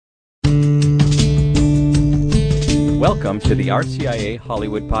Welcome to the RCIA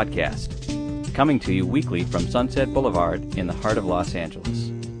Hollywood Podcast, coming to you weekly from Sunset Boulevard in the heart of Los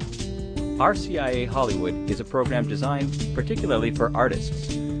Angeles. RCIA Hollywood is a program designed particularly for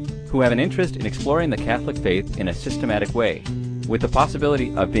artists who have an interest in exploring the Catholic faith in a systematic way, with the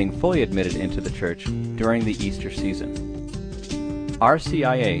possibility of being fully admitted into the church during the Easter season.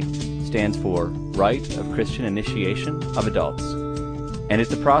 RCIA stands for Rite of Christian Initiation of Adults, and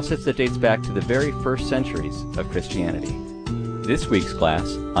it's a process that dates back to the very first centuries of Christianity. This week's class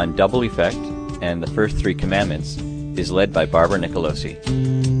on double effect and the first three commandments is led by Barbara Nicolosi.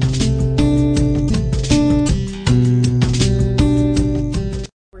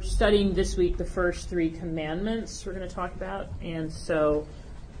 We're studying this week the first three commandments we're going to talk about, and so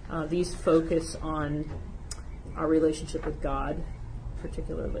these focus on our relationship with God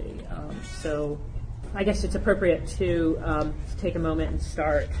particularly. So I guess it's appropriate to take a moment and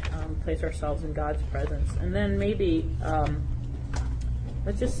start, place ourselves in God's presence, and then maybe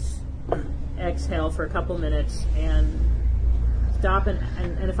let's just exhale for a couple minutes and stop.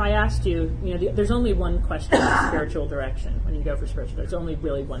 And if I asked you, there's only one question in spiritual direction when you go for spiritual. There's only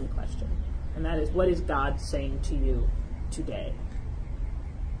really one question, and that is, what is God saying to you today?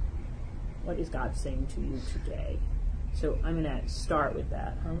 What is God saying to you today? So I'm going to start with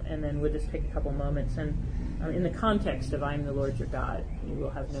that, and then we'll just take a couple moments. And in the context of "I am the Lord your God, you will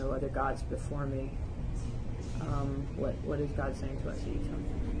have no other gods before me," what is God saying to us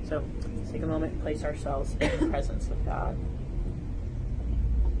each? So let's take a moment and place ourselves in the presence of God,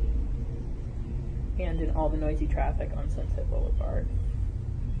 and in all the noisy traffic on Sunset Boulevard.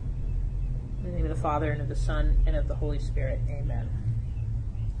 In the name of the Father, and of the Son, and of the Holy Spirit. Amen.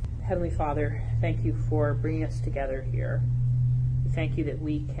 Heavenly Father, thank you for bringing us together here. We thank you that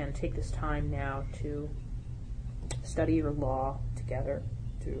we can take this time now to study your law together,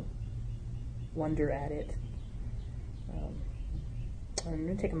 to wonder at it. I'm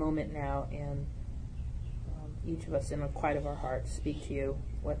going to take a moment now and each of us in the quiet of our hearts speak to you.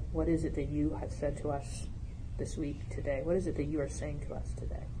 What is it that you have said to us this week, today? What is it that you are saying to us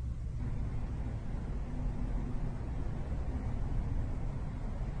today?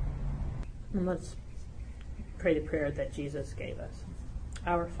 And let's pray the prayer that Jesus gave us.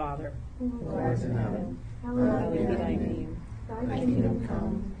 Our Father, who art in heaven, hallowed be thy name. Thy kingdom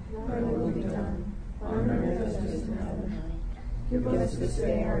come, thy will be done, on earth as it is in heaven. Give us this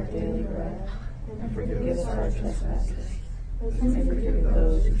day our daily bread, and forgive us our trespasses, as we forgive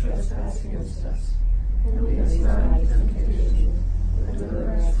those who trespass against us. And lead us not into temptation, but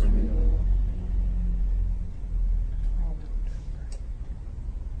deliver us from evil.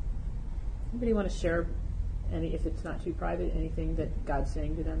 Anybody want to share, if it's not too private, anything that God's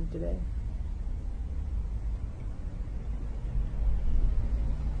saying to them today?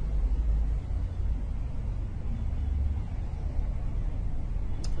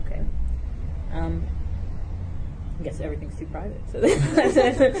 Okay. I guess everything's too private, so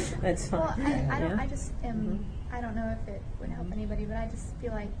that's fine. Well, I just am. I don't know if it would help anybody, but I just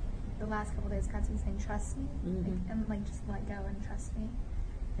feel like the last couple of days God's been saying, "Trust me," and just let go and trust me.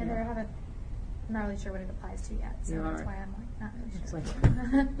 And I'm not really sure what it applies to yet, so that's why I'm not really sure.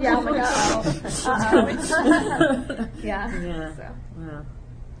 Yeah, I'm like, yeah. So. Yeah.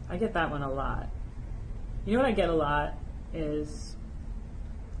 I get that one a lot. You know what I get a lot is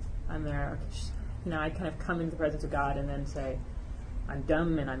I'm there, I kind of come into the presence of God and then say, I'm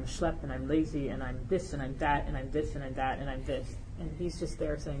dumb and I'm schlepp and I'm lazy and I'm this and I'm that and I'm this and I'm that and I'm this. And he's just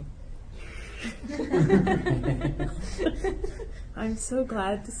there saying, I'm so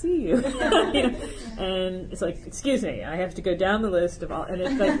glad to see you. And it's like, excuse me, I have to go down the list of all, and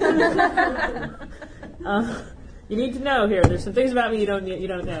it's like, you need to know here. There's some things about me you don't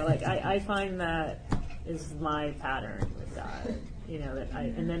know. Like I find that is my pattern with God.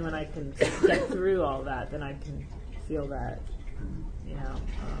 And then when I can get through all that, then I can feel that.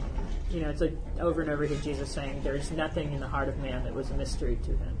 It's like over and over again, Jesus saying, "There's nothing in the heart of man that was a mystery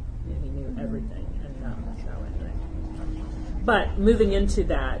to him." He knew everything, and no anything. But moving into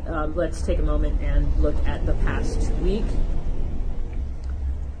that, let's take a moment and look at the past week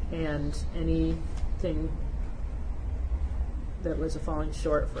and anything that was a falling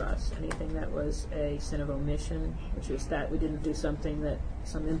short for us, anything that was a sin of omission, which is that we didn't do something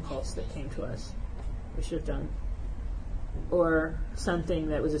some impulse that came to us we should have done, or something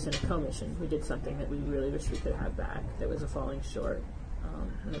that was a sin of commission. We did something that we really wish we could have back that was a falling short.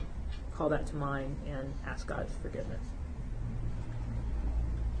 I'm going to call that to mind and ask God's forgiveness.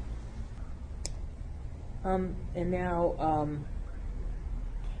 And now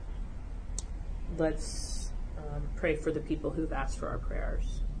let's pray for the people who've asked for our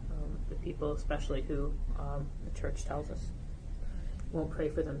prayers. the people especially who the church tells us won't pray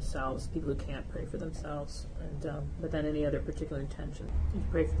for themselves, people who can't pray for themselves, and but then any other particular intention. You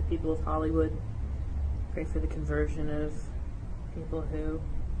pray for the people of Hollywood, pray for the conversion of people who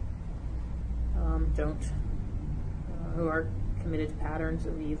who are committed to patterns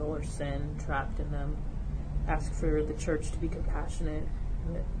of evil or sin, trapped in them. Ask for the church to be compassionate,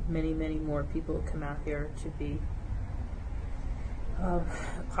 that many, many more people come out here to be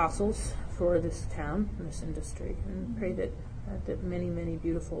apostles for this town and this industry, and pray that many, many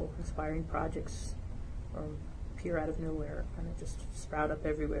beautiful, inspiring projects appear out of nowhere, kind of just sprout up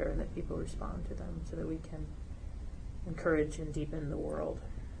everywhere, and that people respond to them so that we can encourage and deepen the world.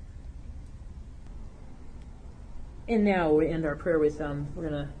 And now we end our prayer with, we're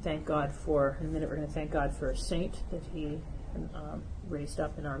going to thank God for, in a minute, we're going to thank God for a saint that he raised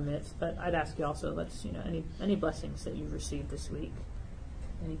up in our midst. But I'd ask you also, any blessings that you've received this week,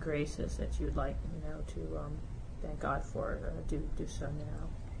 any graces that you'd like, to thank God for, do so now.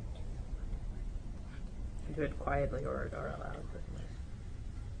 Do it quietly or out loud.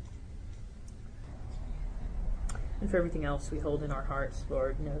 And for everything else we hold in our hearts,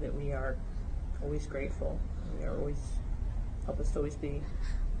 Lord, know that we are always grateful. We are always, help us to always be,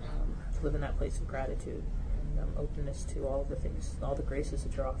 to live in that place of gratitude and openness to all of the things, all the graces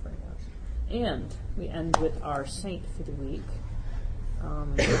that you're offering us. And we end with our saint for the week,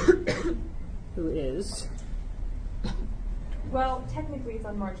 who is... Well, technically it's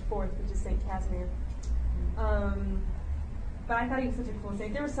on March 4th, which is St. Casimir. But I thought he was such a cool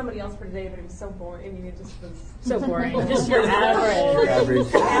saint. There was somebody else for today, but it was so boring. I mean, it just was... So boring. Just your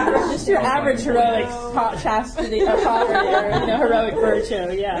average. Just your average heroic chastity, poverty, or heroic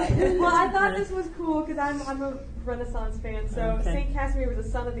virtue, yeah. Well, I thought this was cool because I'm a Renaissance fan. So Okay. St. Casimir was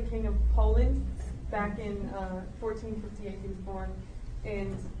the son of the King of Poland. Back in 1458 he was born.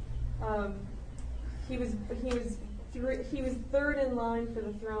 And he was third in line for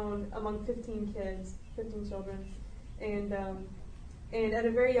the throne among 15 children. And at a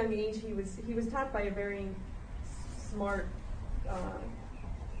very young age, he was taught by a very smart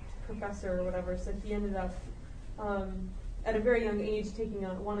professor or whatever. So he ended up at a very young age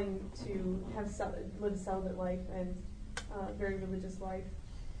wanting to live a celibate life and very religious life,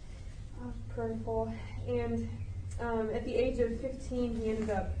 prayerful. And at the age of 15, he ended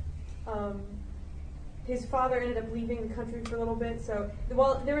up. His father ended up leaving the country for a little bit. So,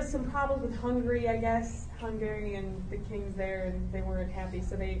 there was some problems with Hungary, I guess. Hungary and the kings there, and they weren't happy.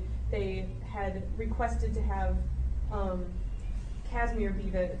 So they had requested to have Casimir be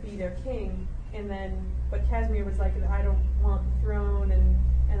their king, but Casimir was like, I don't want the throne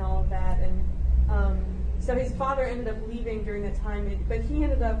and all of that, and so his father ended up leaving during that time, but he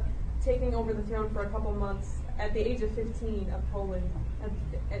ended up taking over the throne for a couple months at the age of 15 of Poland.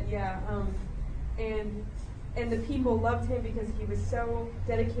 And the people loved him because he was so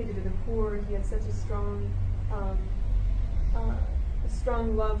dedicated to the poor. He had such a strong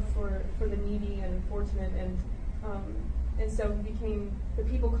love for the needy and unfortunate, and so the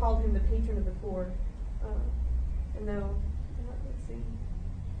people called him the patron of the poor. Let's see,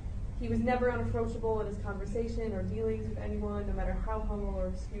 he was never unapproachable in his conversation or dealings with anyone, no matter how humble or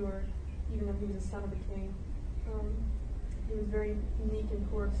obscure, even though he was the son of a king. He was very unique and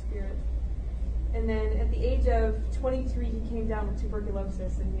poor of spirit. And then at the age of 23, he came down with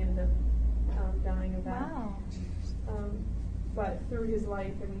tuberculosis, and he ended up dying of that. Wow. But through his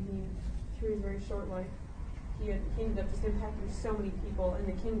life, through his very short life, he ended up just impacting so many people in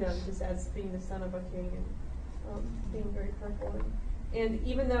the kingdom, just as being the son of a king and being very prayerful. And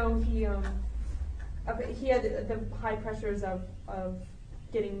even though he had the high pressures of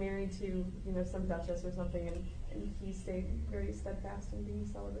getting married to some duchess or something, and he stayed very steadfast in being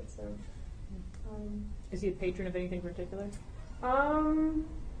celibate. So. Is he a patron of anything particular?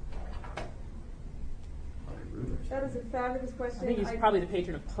 That is a fabulous question. I think he's probably the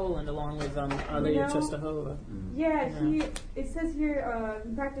patron of Poland, along with Our Lady of Czestochowa. Yeah, it says here,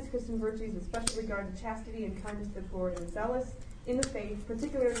 he practiced Christian virtues with special regard to chastity and kindness to the poor, and zealous in the faith,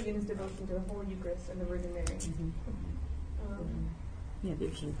 particularly in his devotion to the Holy Eucharist and the Virgin Mary. Yeah, be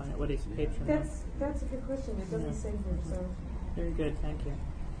interesting to find out what he's a patron of. That's a good question. It doesn't say here, so. Very good, thank you.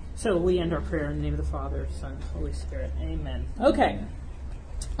 So we end our prayer in the name of the Father, Son, Holy Spirit. Amen. Okay.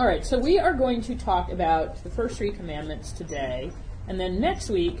 All right, so we are going to talk about the first 3 commandments today. And then next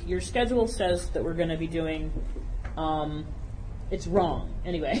week, your schedule says that we're going to be doing, it's wrong.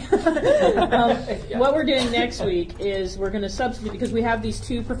 Anyway, what we're doing next week is we're going to substitute, because we have these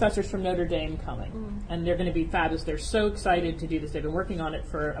 2 professors from Notre Dame coming. And they're going to be fabulous. They're so excited to do this. They've been working on it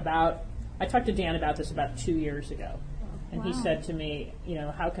for I talked to Dan about this about 2 years ago. And he said to me,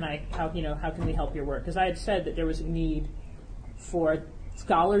 how can we help your work? Because I had said that there was a need for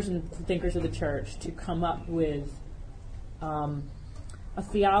scholars and thinkers of the church to come up with a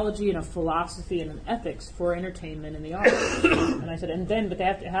theology and a philosophy and an ethics for entertainment and the arts. And I said,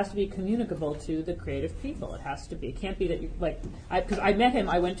 it has to be communicable to the creative people. It can't be that because I met him,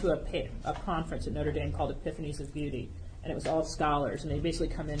 I went to a conference at Notre Dame called Epiphanies of Beauty, and it was all scholars, and they basically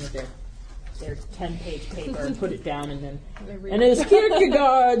come in with their 10-page paper and put it down, and as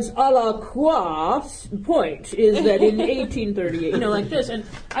Kierkegaard's a la croix point is that in 1838, like this, and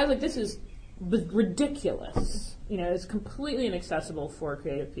I was like, this is ridiculous. It's completely inaccessible for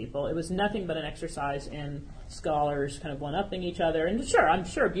creative people. It was nothing but an exercise in scholars kind of one-upping each other, and I'm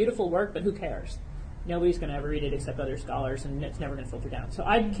sure beautiful work, but who cares? Nobody's going to ever read it except other scholars, and it's never going to filter down. So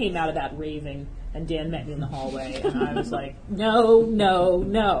I came out of that raving, and Dan met me in the hallway, and I was like,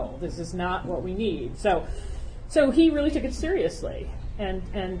 no, this is not what we need. So he really took it seriously,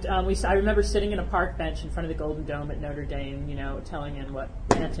 and I remember sitting in a park bench in front of the Golden Dome at Notre Dame, telling him what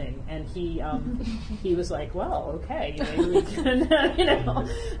ranting, and he was like, well, okay, maybe we can,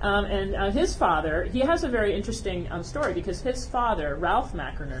 and his father, he has a very interesting story, because his father, Ralph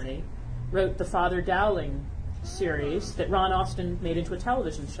McInerney, wrote the Father Dowling series that Ron Austin made into a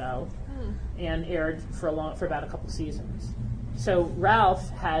television show and aired for about a couple seasons. So Ralph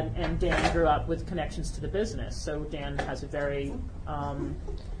and Dan grew up with connections to the business. So Dan has a very,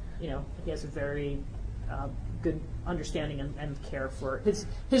 he has a very good understanding and care for his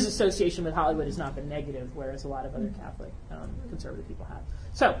association with Hollywood has not been negative, whereas a lot of other Catholic conservative people have.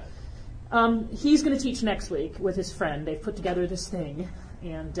 So he's going to teach next week with his friend. They've put together this thing.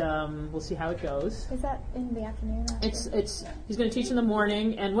 And we'll see how it goes. Is that in the afternoon? He's going to teach in the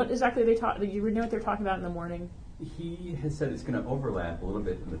morning. And what exactly they taught? Do you know what they're talking about in the morning? He has said it's going to overlap a little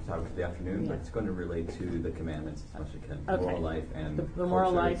bit in the topic of the afternoon, but it's going to relate to the commandments as much as it can. Okay. Moral life and the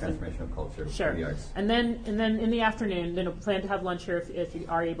moral life, transformation of culture, sure. the arts. And then in the afternoon, then plan to have lunch here if you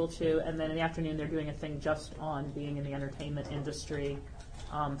are able to. And then in the afternoon, they're doing a thing just on being in the entertainment industry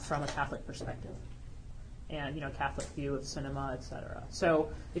from a Catholic perspective. And Catholic view of cinema, etc. So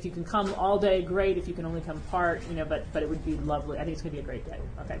if you can come all day, great. If you can only come part, but it would be lovely. I think it's going to be a great day.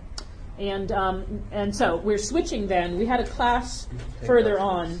 Okay, and so we're switching. Then we had a class further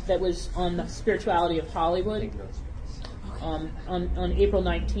on that was on the spirituality of Hollywood on April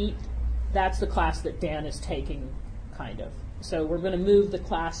 19th. That's the class that Dan is taking, kind of. So we're going to move the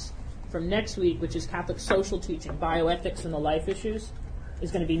class from next week, which is Catholic social teaching, bioethics, and the life issues,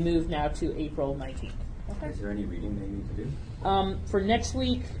 is going to be moved now to April 19th. Okay. Is there any reading they need to do? For next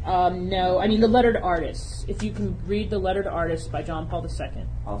week, no. I mean, The Letter to Artists. If you can read The Letter to Artists by John Paul II.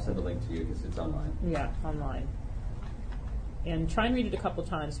 I'll send a link to you because it's online. Yeah, online. And try and read it a couple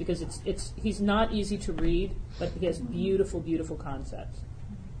times because he's not easy to read, but he has beautiful, beautiful concepts.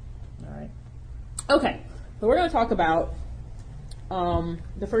 All right. Okay, so we're going to talk about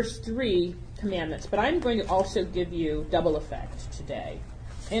the first 3 commandments, but I'm going to also give you double effect today.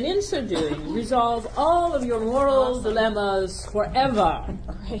 And in so doing, resolve all of your moral dilemmas forever.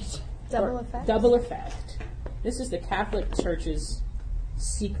 Right. Double effect? Double effect. This is the Catholic Church's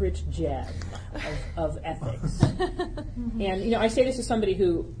secret gem of ethics. And, I say this as somebody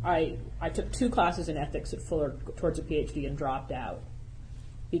who, I took 2 classes in ethics at Fuller towards a PhD and dropped out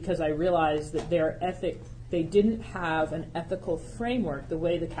because I realized that they didn't have an ethical framework the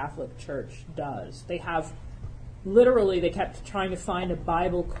way the Catholic Church does. They kept trying to find a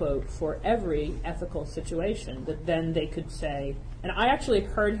Bible quote for every ethical situation that then they could say, and I actually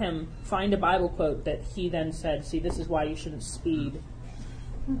heard him find a Bible quote that he then said, see, this is why you shouldn't speed,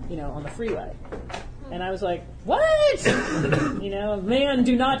 on the freeway. And I was like, what? Man,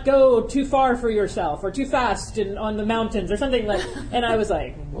 do not go too far for yourself or too fast on the mountains or something like. And I was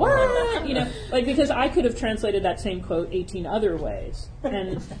like, what? Because I could have translated that same quote 18 other ways.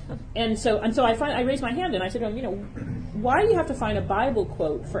 And so I raised my hand and I said, why do you have to find a Bible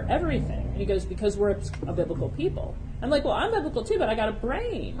quote for everything? And he goes, because we're a biblical people. I'm like, well, I'm biblical too, but I got a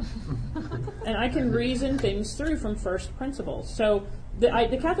brain. And I can reason things through from first principles. So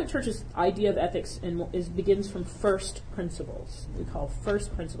the Catholic Church's idea of ethics begins from first principles. We call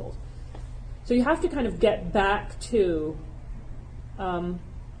first principles. So you have to kind of get back to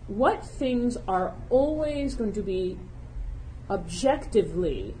what things are always going to be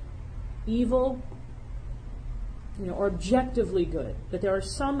objectively evil, or objectively good. That there are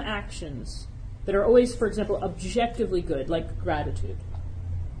some actions that are always, for example, objectively good, like gratitude.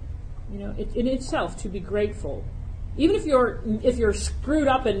 In itself, to be grateful. Even if you're screwed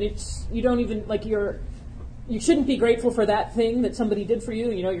up and you don't even you shouldn't be grateful for that thing that somebody did for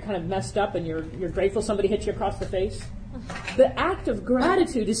you. You're kind of messed up and you're grateful somebody hit you across the face. the act of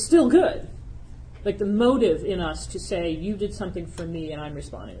gratitude is still good. Like the motive in us to say, you did something for me and I'm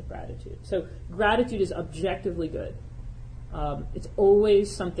responding with gratitude. So gratitude is objectively good. It's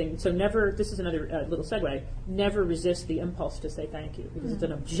always something, so never, this is another little segue, never resist the impulse to say thank you, because it's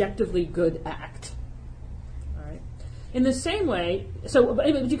an objectively good act. All right. In the same way,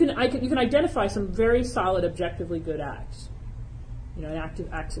 you can identify some very solid objectively good acts.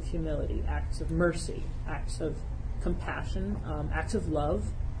 Acts of humility, acts of mercy, acts of compassion, acts of love.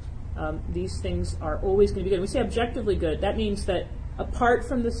 These things are always going to be good. When we say objectively good, that means that apart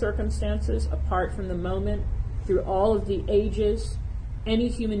from the circumstances, apart from the moment, through all of the ages, any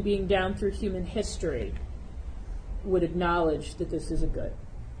human being down through human history would acknowledge that this is a good.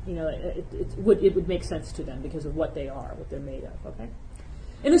 It would make sense to them because of what they are, what they're made of. Okay.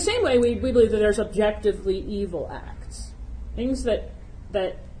 In the same way, we believe that there's objectively evil acts, things that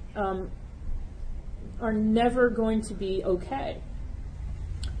are never going to be okay.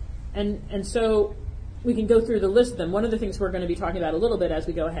 And so we can go through the list of them. One of the things we're going to be talking about a little bit as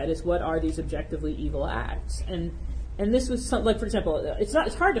we go ahead is what are these objectively evil acts. And this was like, for example,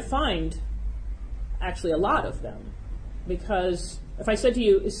 it's hard to find actually a lot of them, because if I said to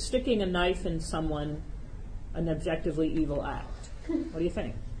you, is sticking a knife in someone an objectively evil act? What do you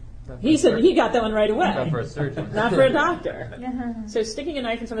think? He said he got that one right away. Not for a surgeon. Not for a doctor. So sticking a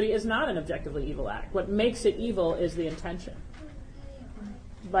knife in somebody is not an objectively evil act. What makes it evil is the intention.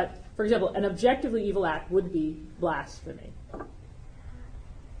 But, for example, an objectively evil act would be blasphemy.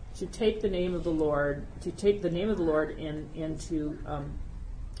 To take the name of the Lord, and to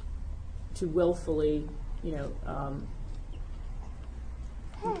willfully,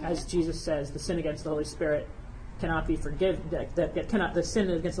 as Jesus says, the sin against the Holy Spirit cannot be forgiven. The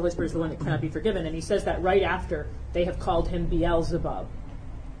sin against the Holy Spirit is the one that cannot be forgiven. And he says that right after they have called him Beelzebub.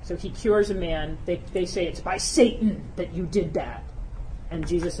 So he cures a man. They say it's by Satan that you did that. And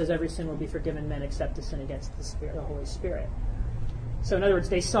Jesus says every sin will be forgiven men except the sin against the Holy Spirit. So in other words,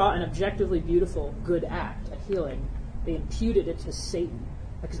 they saw an objectively beautiful, good act, a healing. They imputed it to Satan.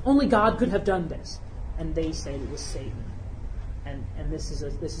 Because only God could have done this. And they say it was Satan. And this is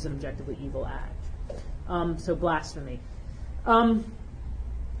an objectively evil act. So blasphemy. Why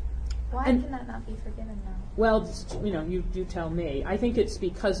can that not be forgiven, though? Well, you tell me. I think it's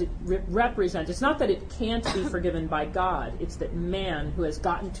because it represents, it's not that it can't be forgiven by God, it's that man who has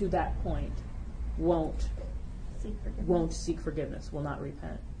gotten to that point won't seek forgiveness, will not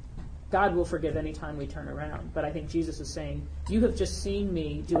repent. God will forgive any time we turn around. But I think Jesus is saying, you have just seen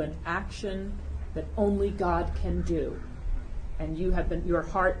me do an action that only God can do. And your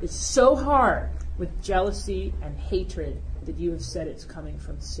heart is so hard with jealousy and hatred that you have said it's coming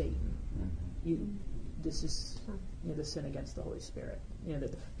from Satan. This is the sin against the Holy Spirit.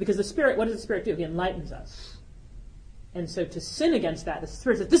 Because the Spirit, what does the Spirit do? He enlightens us. And so to sin against that, the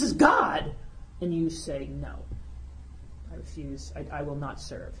Spirit says, this is God! And you say, no. I refuse. I will not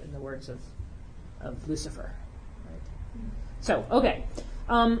serve, in the words of Lucifer. Right? So, okay.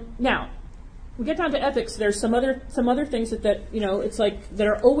 Now, we get down to ethics. There's some other things that it's like that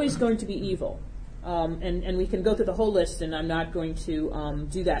are always going to be evil. And we can go through the whole list, and I'm not going to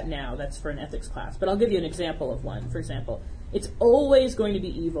do that now. That's for an ethics class. But I'll give you an example of one. For example, it's always going to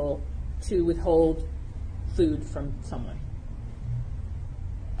be evil to withhold food from someone.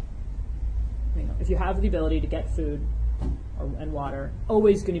 If you have the ability to get food and water,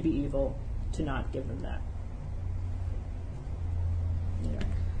 always going to be evil to not give them that.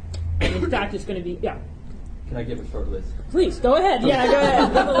 In fact, it's going to be, Can I give a short list? Please, go ahead. Yeah, go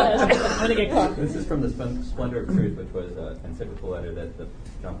ahead. Give a list. I'm going to get caught. This is from the Splendor of Truth, which was an encyclical letter that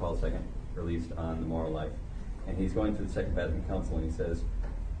John Paul II released on the moral life. And he's going through the Second Vatican Council, and he says,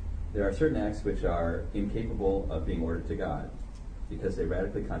 there are certain acts which are incapable of being ordered to God because they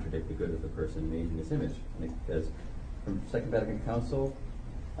radically contradict the good of the person made in his image. Because from Second Vatican Council,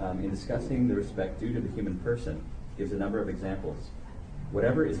 in discussing the respect due to the human person, gives a number of examples.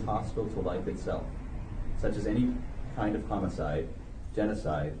 Whatever is hostile to life itself, such as any kind of homicide,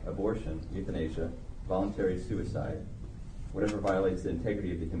 genocide, abortion, euthanasia, voluntary suicide, whatever violates the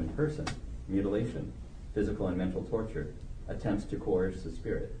integrity of the human person, mutilation, physical and mental torture, attempts to coerce the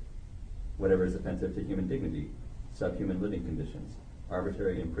spirit, whatever is offensive to human dignity, subhuman living conditions,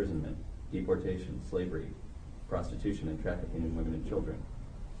 arbitrary imprisonment, deportation, slavery, prostitution and trafficking in women and children,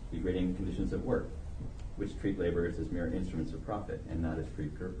 degrading conditions of work, which treat laborers as mere instruments of profit and not as free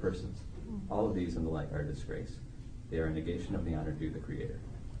persons. All of these and the like are a disgrace. They are a negation of the honor due the Creator.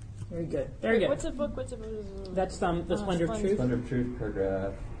 Very good. Very good. What's a book? That's the Splendor of Truth. Splendor of Truth,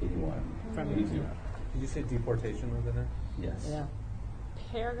 paragraph 81. From 82. Did you say deportation was in there? Yes. Yeah.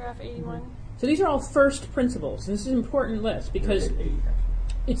 Paragraph 81. So these are all first principles. And this is an important list because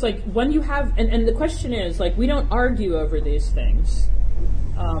it's like when you have, and the question is, like, we don't argue over these things.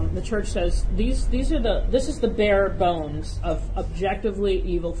 The church says this is the bare bones of objectively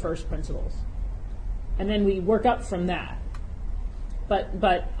evil first principles. And then we work up from that.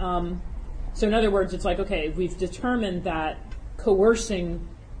 So in other words, it's like, okay, we've determined that coercing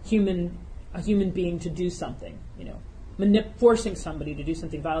a human being to do something, forcing somebody to do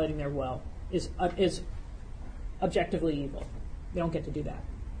something, violating their will, is objectively evil. They don't get to do that.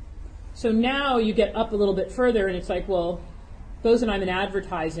 So now you get up a little bit further, and it's like, well, suppose that I'm in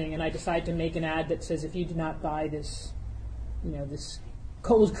advertising, and I decide to make an ad that says, if you do not buy this, this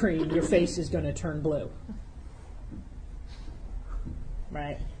cold cream, your face is going to turn blue.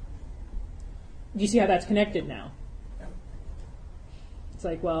 Right? Do you see how that's connected now? It's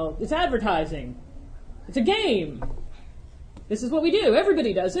like, well, it's advertising. It's a game. This is what we do.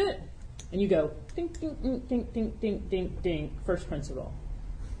 Everybody does it. And you go, ding, ding, ding, ding, ding, ding, ding, ding. First principle.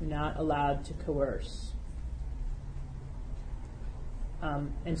 You're not allowed to coerce.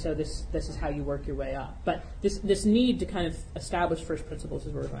 And so this is how you work your way up. But this need to kind of establish first principles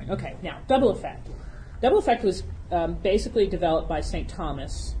is where we're going. Okay, now, double effect. Double effect was basically developed by St.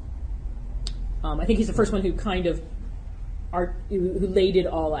 Thomas. I think he's the first one who who laid it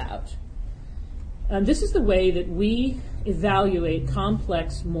all out. This is the way that we evaluate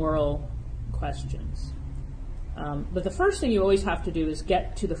complex moral questions. But the first thing you always have to do is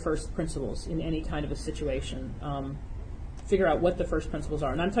get to the first principles in any kind of a situation. Figure out what the first principles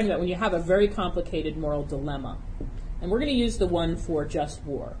are. And I'm talking about when you have a very complicated moral dilemma. And we're going to use the one for just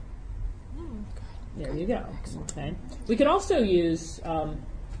war. There you go. Okay. We could also use what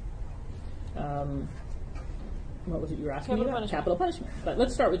was it you were asking me about? Capital punishment. But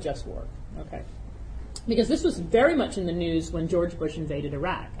let's start with just war. Okay. Because this was very much in the news when George Bush invaded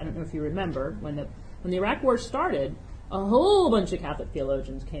Iraq. I don't know if you remember, when the Iraq War started, a whole bunch of Catholic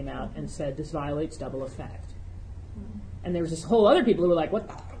theologians came out and said this violates double effect. And there was this whole other people who were like, what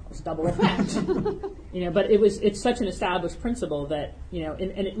the hell is double effect? But it's such an established principle that,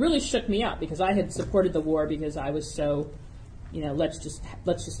 and it really shook me up because I had supported the war because I was so, let's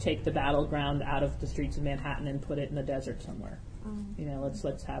just take the battleground out of the streets of Manhattan and put it in the desert somewhere.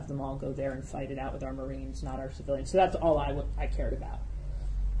 Let's have them all go there and fight it out with our Marines, not our civilians. So that's all I cared about.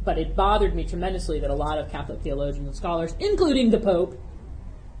 But it bothered me tremendously that a lot of Catholic theologians and scholars, including the Pope,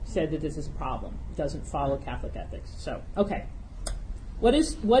 said that this is a problem. It doesn't follow Catholic ethics. So, okay. What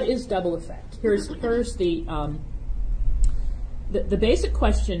is double effect? Here's the basic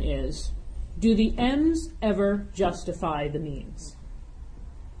question is, do the ends ever justify the means?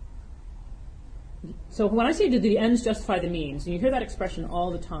 So when I say do the ends justify the means, and you hear that expression all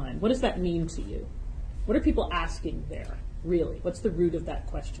the time, what does that mean to you? What are people asking there, really? What's the root of that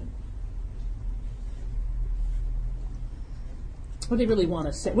question? What do they really want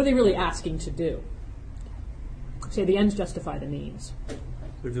to say? What are they really asking to do? Say the ends justify the means.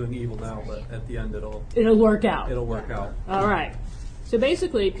 They're doing evil now, but at the end it'll work out. It'll work out. All right. So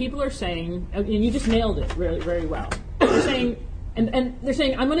basically, people are saying, and you just nailed it really very well. They're saying, and they're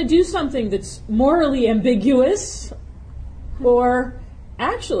saying, I'm going to do something that's morally ambiguous, or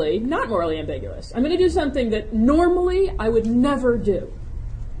actually not morally ambiguous. I'm going to do something that normally I would never do,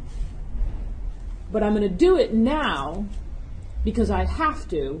 but I'm going to do it now because I have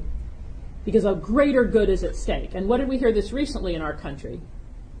to, because a greater good is at stake. And what did we hear this recently in our country?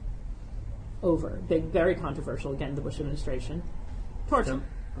 Very controversial, again, the Bush administration. Torture.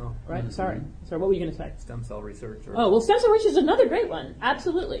 Right? Mm-hmm. Sorry, what were you going to say? Stem cell research. Stem cell research is another great one.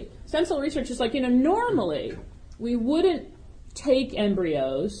 Absolutely. Stem cell research is like, normally we wouldn't take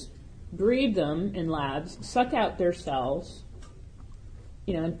embryos, breed them in labs, suck out their cells,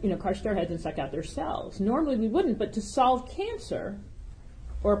 crush their heads and suck out their cells. Normally we wouldn't, but to solve cancer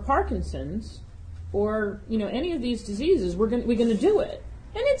or Parkinson's or, any of these diseases, we're going to do it.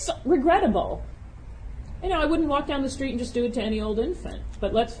 And it's regrettable. I wouldn't walk down the street and just do it to any old infant.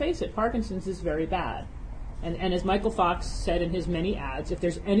 But let's face it, Parkinson's is very bad. And as Michael Fox said in his many ads, if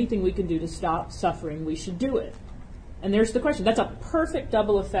there's anything we can do to stop suffering, we should do it. And there's the question. That's a perfect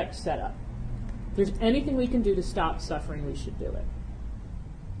double effect setup. If there's anything we can do to stop suffering, we should do it.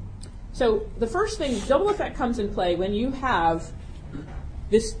 So the first thing, double effect comes in play when you have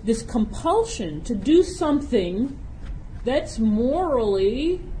this compulsion to do something that's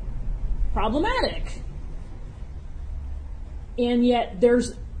morally problematic. And yet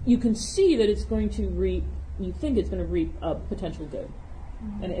you can see that it's going to reap, you think it's going to reap a potential good.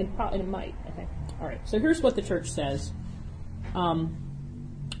 Mm-hmm. And it might. Okay. All right. So here's what the church says. The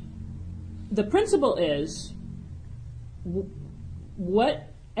principle is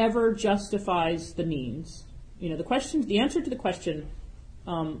what ever justifies the means. The answer to the question,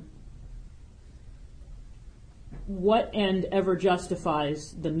 what end ever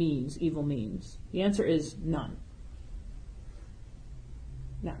justifies the means, evil means? The answer is none.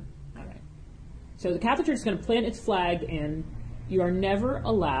 None. All right. So the Catholic Church is going to plant its flag in, you are never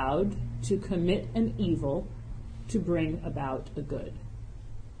allowed to commit an evil to bring about a good.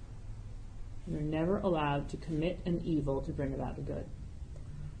 You're never allowed to commit an evil to bring about a good.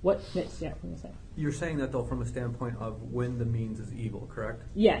 You're saying that, though, from a standpoint of when the means is evil, correct?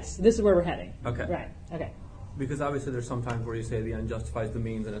 Yes, this is where we're heading. Okay. Right, okay. Because obviously there's some times where you say the end justifies the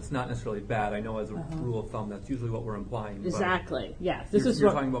means, and it's not necessarily bad. I know as a rule of thumb that's usually what we're implying. Exactly, yes.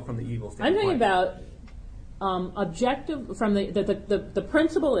 You're talking about from the evil standpoint. I'm talking about objective, from the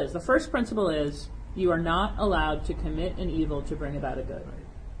principle is, the first principle is, you are not allowed to commit an evil to bring about a good. Right.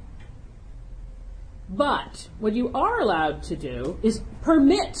 But what you are allowed to do is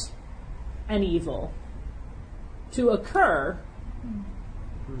permit an evil to occur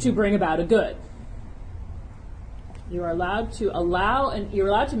to bring about a good. You are allowed to you're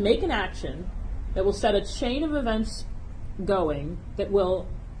allowed to make an action that will set a chain of events going that will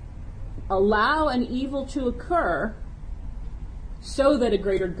allow an evil to occur so that a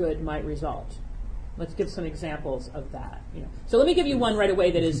greater good might result. Let's give some examples of that. So let me give you one right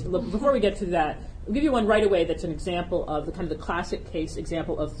away that is, before we get to that, I'll give you one right away that's an example of the kind of the classic case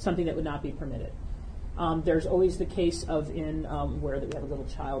example of something that would not be permitted. There's always the case of where we have a little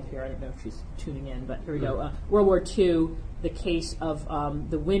child here. I don't know if she's tuning in, but here we go. World War II, the case of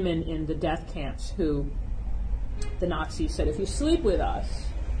the women in the death camps who the Nazis said, if you sleep with us,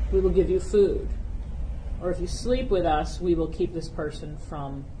 we will give you food. Or if you sleep with us, we will keep this person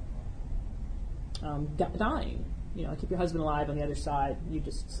from dying. Keep your husband alive on the other side. You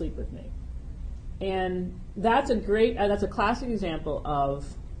just sleep with me. And that's a classic example of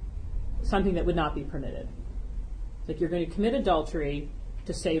something that would not be permitted. It's like you're going to commit adultery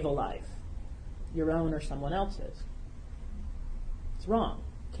to save a life, your own or someone else's. It's wrong.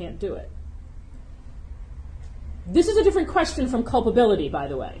 Can't do it. This is a different question from culpability, by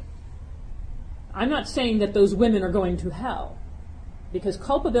the way. I'm not saying that those women are going to hell, because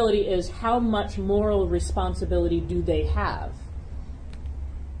culpability is how much moral responsibility do they have.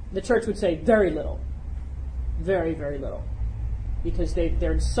 The church would say very little. Very, very little. Because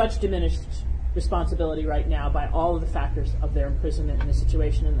they're in such diminished responsibility right now by all of the factors of their imprisonment and the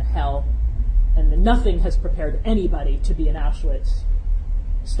situation in the hell, and nothing has prepared anybody to be in Auschwitz,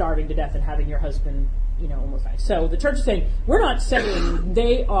 starving to death and having your husband, almost die. So the church is saying, we're not saying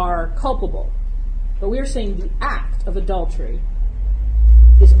they are culpable, but we're saying the act of adultery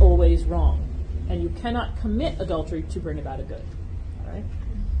is always wrong, and you cannot commit adultery to bring about a good. All right?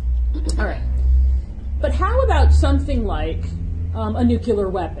 All right. But how about something like a nuclear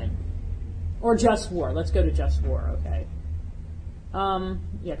weapon, or just war? Let's go to just war, okay?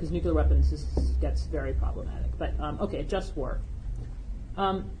 Because nuclear weapons gets very problematic. But okay, just war.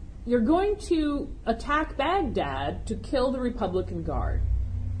 You're going to attack Baghdad to kill the Republican Guard,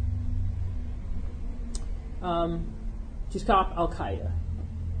 to stop Al-Qaeda.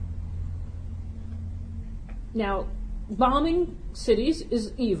 Now, bombing cities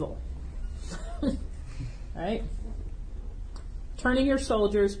is evil, right? Turning your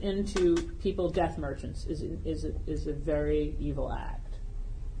soldiers into death merchants is a very evil act.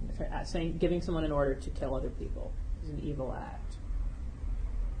 Giving someone an order to kill other people is an evil act,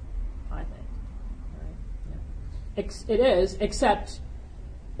 I think. Right? Yeah. It is, except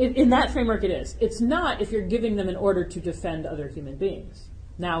in that framework it is. It's not if you're giving them an order to defend other human beings.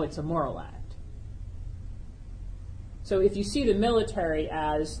 Now it's a moral act. So if you see the military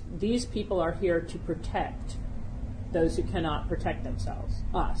as these people are here to protect those who cannot protect themselves,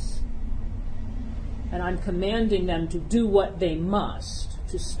 us, and I'm commanding them to do what they must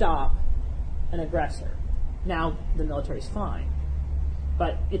to stop an aggressor. Now the military's fine.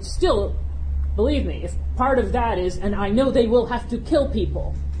 But it's still, believe me, if part of that is, and I know they will have to kill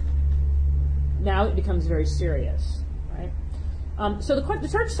people, now it becomes very serious, right? So the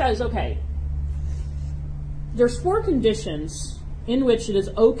church says, okay, there's 4 conditions in which it is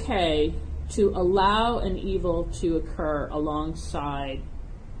okay to allow an evil to occur alongside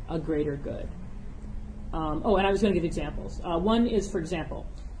a greater good. And I was going to give examples. One is, for example,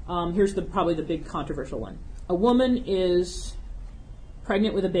 here's probably the big controversial one. A woman is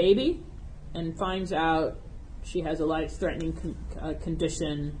pregnant with a baby and finds out she has a life-threatening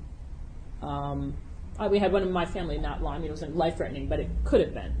condition. We had one in my family not long. It wasn't life-threatening, but it could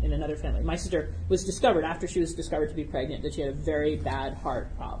have been in another family. My sister was discovered, after she was discovered to be pregnant, that she had a very bad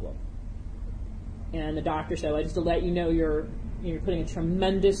heart problem. And the doctor said, well, just to let you know, your you're putting a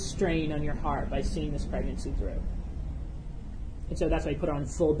tremendous strain on your heart by seeing this pregnancy through. And so that's why you put her on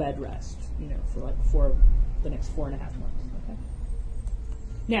full bed rest, for the next 4.5 months. Okay.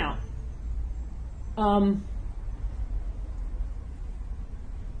 Now,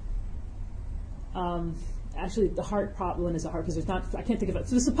 actually, the heart problem is a heart because there's not. I can't think of it.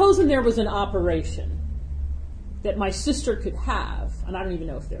 So supposing there was an operation that my sister could have, and I don't even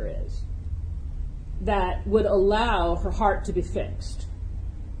know if there is, that would allow her heart to be fixed.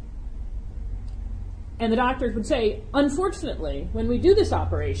 And the doctors would say, unfortunately, when we do this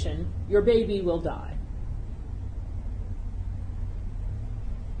operation, your baby will die.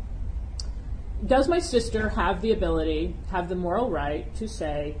 Does my sister have the ability, have the moral right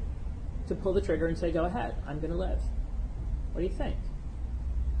to pull the trigger and say, go ahead, I'm going to live? What do you think?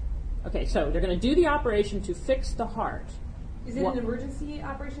 Okay, so they're going to do the operation to fix the heart. Is it an emergency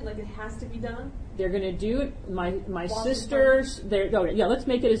operation? Like it has to be done? They're going to do it. My sisters. Let's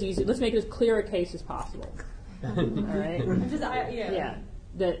make it as easy. Let's make it as clear a case as possible. All right. Yeah.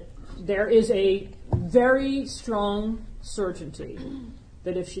 That there is a very strong certainty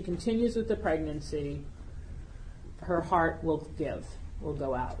that if she continues with the pregnancy, her heart will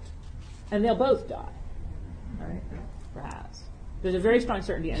go out, and they'll both die. All right. Perhaps. There's a very strong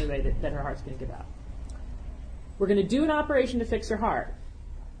certainty anyway that her heart's going to give out. We're going to do an operation to fix her heart.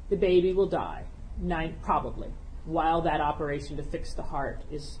 The baby will die, probably, while that operation to fix the heart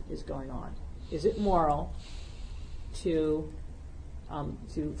is going on. Is it moral for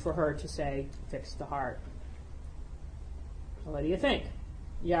her to say, fix the heart? Well, what do you think?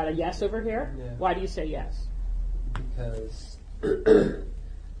 You got a yes over here? Yeah. Why do you say yes? Because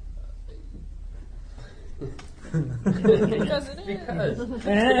Because it is.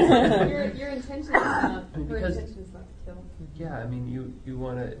 because Your intention is not. Her Because- intention is not to kill. yeah, I mean you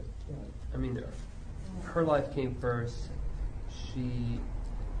want to. I mean, her life came first. She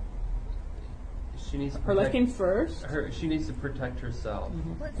needs to Her life protect- came first? She needs to protect herself.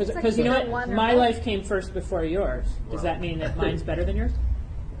 Because you know what? My life came first before yours. Does that mean that mine's better than yours?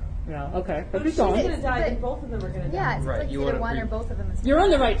 No. Okay. But But if she's going to die, then both of them are going to die. Yeah, it's Right, like you either wanna one or both of them is You're on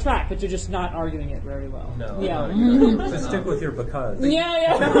the right track, but you're just not arguing it very well. No. Yeah. So stick with your because.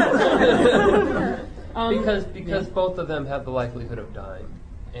 Yeah. Because both of them have the likelihood of dying,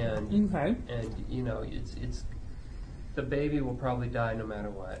 and Okay. it's the baby will probably die no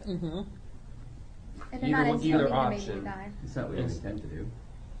matter what. Mm-hmm. And they're not Either intending to make option. you die. It's not what you intend to do.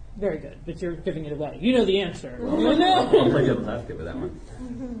 Very good, but you're giving it away. You know the answer. I'll play devil's advocate with that one.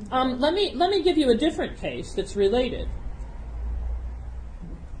 Let me give you a different case that's related.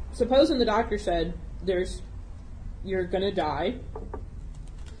 Supposing the doctor said you're going to die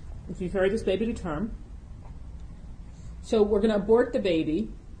if you carry this baby to term. So we're going to abort the baby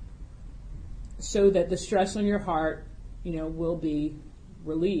so that the stress on your heart, will be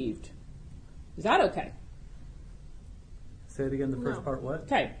relieved. Is that okay? Say it again, the first part, what?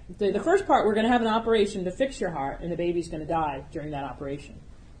 Okay. The first part, we're going to have an operation to fix your heart, and the baby's going to die during that operation.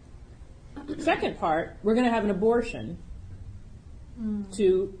 Second part, we're going to have an abortion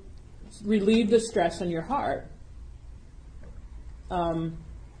to relieve the stress on your heart.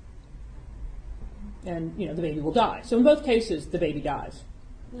 And, the baby will die. So in both cases, the baby dies.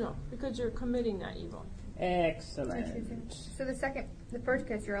 No, because you're committing that evil. Excellent. So the first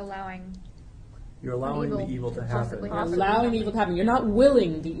case, you're allowing. You're allowing the evil to happen. possibly Allowing evil to happen. You're not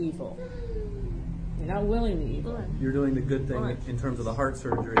willing the evil. You're not willing the evil. You're doing the good thing in terms of the heart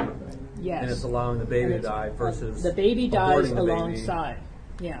surgery, Yes. and it's allowing the baby to die versus the baby dies aborting the baby. alongside.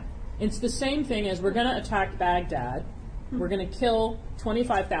 Yeah. It's the same thing as we're going to attack Baghdad. We're going to kill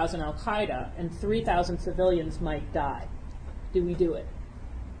 25,000 Al-Qaeda, and 3,000 civilians might die. Do we do it?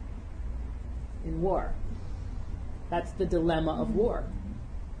 In war. That's the dilemma of war.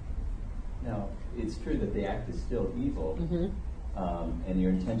 Now, it's true that the act is still evil, and your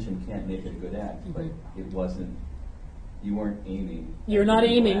intention can't make it a good act, but it wasn't, you weren't aiming. You're not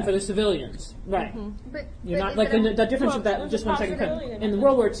aiming for the civilians. Right. But You're but not, is like, it the difference with that, there's just a one second. possibility In that-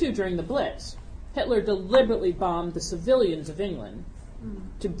 World War II, during the Blitz, Hitler deliberately bombed the civilians of England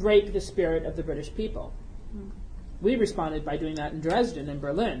to break the spirit of the British people. We responded by doing that in Dresden and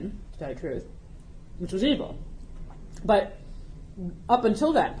Berlin, to tell you the truth, which was evil. But up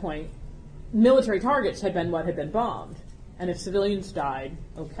until that point, military targets had been what had been bombed. And if civilians died,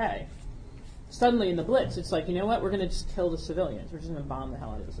 okay. Suddenly in the Blitz, it's like, you know what, we're going to just kill the civilians. We're just going to bomb the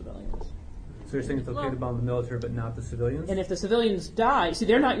hell out of the civilians. So you're saying it's okay to bomb the military but not the civilians? And if the civilians die, see,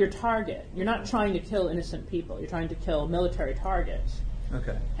 they're not your target. You're not trying to kill innocent people. You're trying to kill military targets.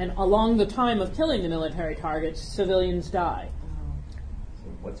 Okay. And along the time of killing the military targets, civilians die. So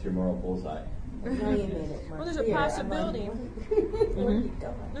what's your moral bullseye? Well, there's a possibility.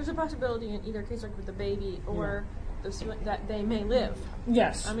 There's a possibility in either case, like with the baby or that they may live.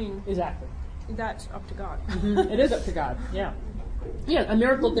 Yes. I mean, exactly. That's up to God. It is up to God. Yeah. Yeah, a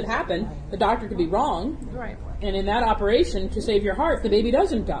miracle could happen. The doctor could be wrong. Right. And in that operation, to save your heart, the baby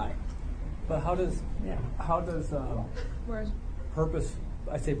doesn't die. But how does Whereas,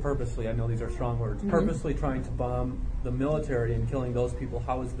 I say purposely, I know these are strong words, purposely trying to bomb the military and killing those people,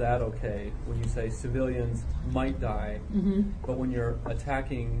 how is that okay when you say civilians might die, but when you're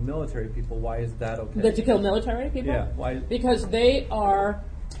attacking military people, why is that okay? That to kill military people? Yeah, why? Because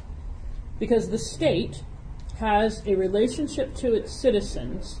the state has a relationship to its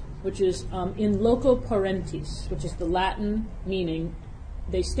citizens, which is in loco parentis, which is the Latin meaning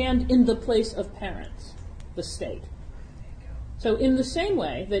they stand in the place of parents, the state. So in the same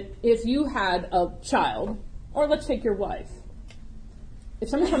way that if you had a child, or let's take your wife. If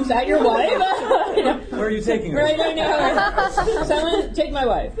someone comes at your wife, where are you taking her? Right, I know. Someone take my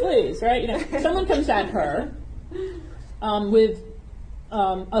wife, please. Right, someone comes at her with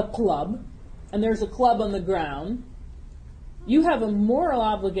a club, and there's a club on the ground. You have a moral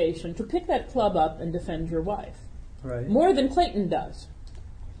obligation to pick that club up and defend your wife. Right. More than Clayton does.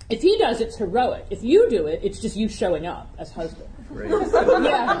 If he does, it's heroic. If you do it, it's just you showing up as husband. Right.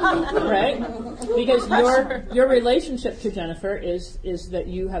 Yeah, right? Because your relationship to Jennifer is that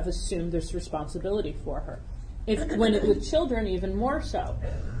you have assumed this responsibility for her. With children, even more so.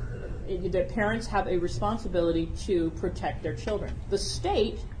 The parents have a responsibility to protect their children. The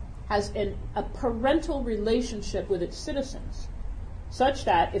state has a parental relationship with its citizens, such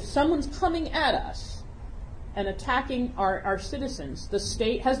that if someone's coming at us and attacking our citizens, the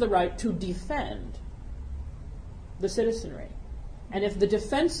state has the right to defend the citizenry. And if the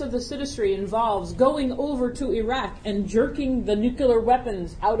defense of the citizenry involves going over to Iraq and jerking the nuclear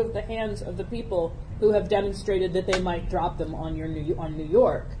weapons out of the hands of the people who have demonstrated that they might drop them on New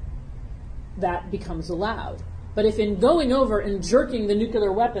York, that becomes allowed. But if in going over and jerking the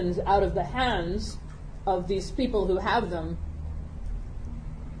nuclear weapons out of the hands of these people who have them,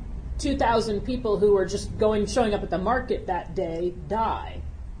 2,000 people who are just showing up at the market that day die,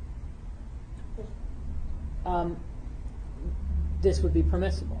 this would be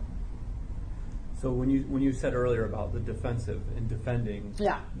permissible. So when you said earlier about the defensive and defending,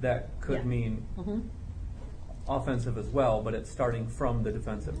 that could mean offensive as well, but it's starting from the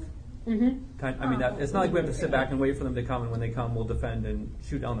defensive. It's not like we have to sit back and wait for them to come, and when they come, we'll defend and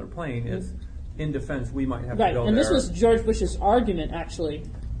shoot down their plane. It's in defense, we might have to go and there. This was George Bush's argument, actually,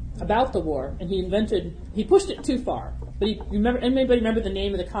 about the war, and he pushed it too far. But anybody remember the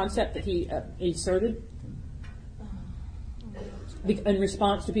name of the concept that he asserted? In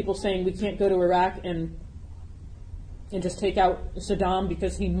response to people saying we can't go to Iraq and just take out Saddam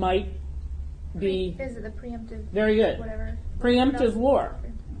because he might be... Is it the preemptive... Very good. Whatever. Preemptive war.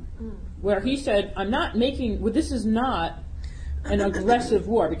 Where he said, this is not an aggressive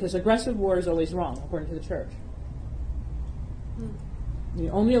war, because aggressive war is always wrong, according to the church.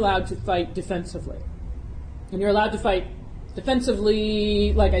 You're only allowed to fight defensively. And you're allowed to fight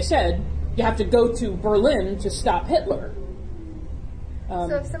defensively, like I said, you have to go to Berlin to stop Hitler.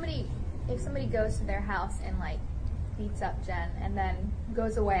 So if somebody goes to their house and beats up Jen and then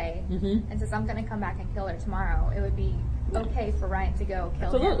goes away and says, I'm going to come back and kill her tomorrow, it would be okay for Ryan to go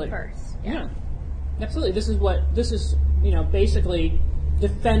kill him first. Yeah. Absolutely. This is basically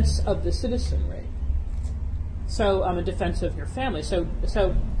defense of the citizenry. So a defense of your family. So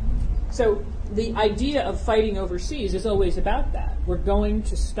the idea of fighting overseas is always about that. We're going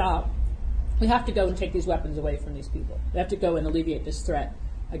to stop. We have to go and take these weapons away from these people. We have to go and alleviate this threat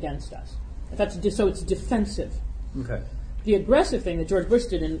against us. So it's defensive. Okay. The aggressive thing that George Bush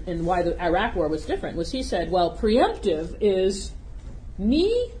did and why the Iraq War was different was he said, well, preemptive is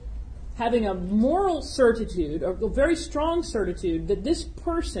me having a moral certitude, a very strong certitude, that this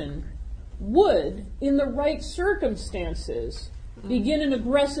person would, in the right circumstances, begin an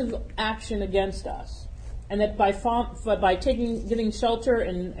aggressive action against us. And that by giving shelter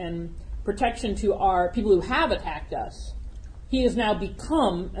and protection to our people who have attacked us, he has now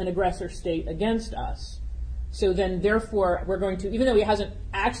become an aggressor state against us. So then, therefore, we're going to, even though he hasn't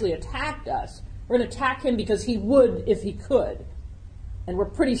actually attacked us, we're going to attack him because he would if he could. And we're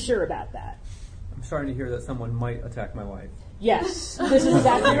pretty sure about that. I'm starting to hear that someone might attack my wife. Yes, this is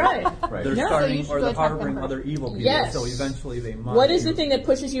exactly right. They're starting, or they're harboring other evil people, yes. So eventually they might. What is the thing that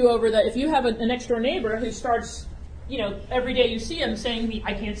pushes you over if you have an next door neighbor who starts, every day you see him saying,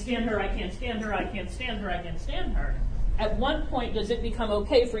 I can't stand her, I can't stand her, I can't stand her, I can't stand her. At one point, does it become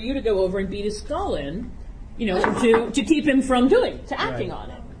okay for you to go over and beat his skull in, to keep him from acting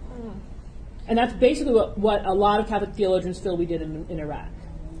on it? And that's basically what a lot of Catholic theologians feel we did in Iraq.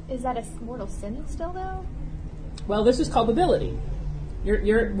 Is that a mortal sin still, though? Well, this is culpability.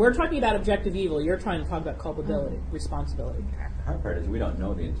 We're talking about objective evil. You're trying to talk about culpability, responsibility. The hard part is we don't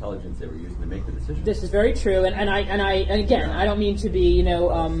know the intelligence they were using to make the decision. This is very true, and again, I don't mean to be,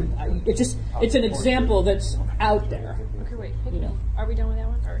 it's an example that's out there. Okay, wait. Are we done with that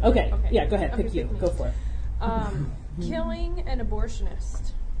one? Or, okay. Yeah, go ahead. Pick you. Go for it. Killing an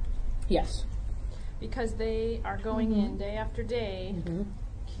abortionist. Yes. Because they are going in day after day,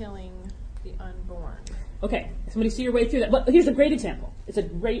 killing the unborn. Okay, somebody see your way through that. But here's a great example. It's a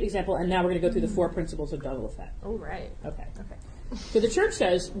great example, and now we're going to go through the 4 principles of double effect. Oh, right. Okay. So the church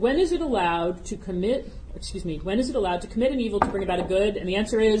says, when is it allowed to commit an evil to bring about a good? And the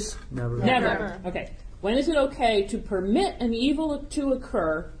answer is never. Okay. When is it okay to permit an evil to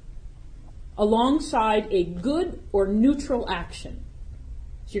occur alongside a good or neutral action?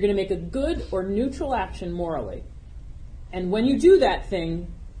 So you're going to make a good or neutral action morally. And when you do that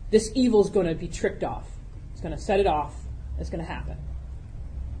thing, this evil is going to be tricked off. It's going to set it off. It's going to happen.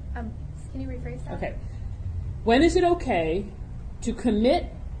 Can you rephrase that? Okay. When is it okay to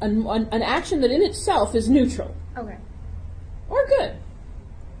commit an action that in itself is neutral? Okay. Or good,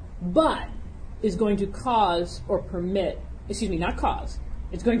 but is going to cause or permit, not cause,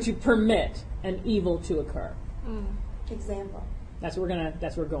 it's going to permit an evil to occur. Example. That's what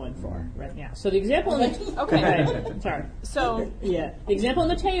we're going for right now. So the example in the sorry. So the example on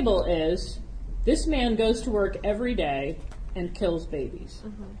the table is this man goes to work every day and kills babies.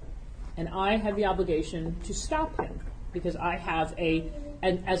 And I have the obligation to stop him because I have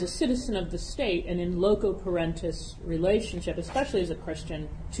as a citizen of the state, and in loco parentis relationship, especially as a Christian,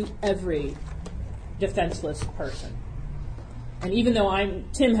 to every defenseless person. And even though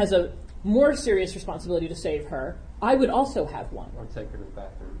Tim has a more serious responsibility to save her, I would also have one. Or take her to the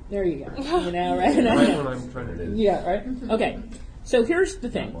bathroom. There you go. Right? Right when I'm trying to do. Yeah, right? Okay. So here's the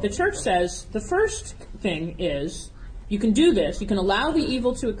thing. The church says the first thing is you can do this. You can allow the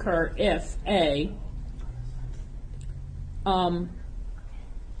evil to occur if, A,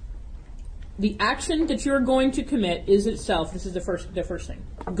 the action that you're going to commit is itself, this is the first thing,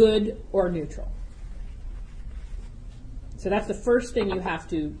 good or neutral. So that's the first thing you have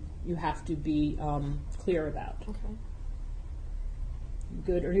to be clear about. Okay.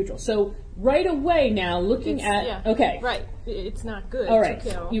 Good or neutral. So right away now, looking okay, right, it's not good. All right, to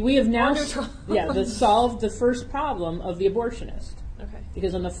kill. We have now solved the first problem of the abortionist. Okay.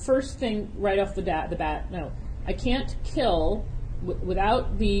 Because on the first thing right off the bat, no, I can't kill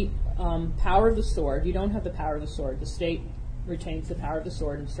without the power of the sword. You don't have the power of the sword. The state retains the power of the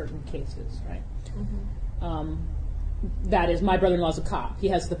sword in certain cases, right? That is, my brother-in-law's a cop. He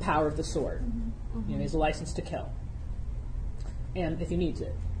has the power of the sword. He has a license to kill. And if he needs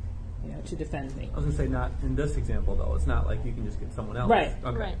it, to defend me. I was going to say, not in this example, though. It's not like you can just get someone else. Right.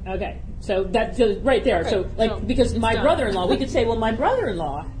 Okay. Right. Okay. So that's right there. Okay. So, because my brother-in-law, we could say, well, my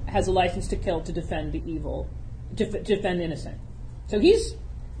brother-in-law has a license to kill to defend the evil, to defend the innocent. So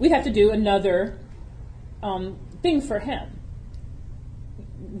we'd have to do another thing for him.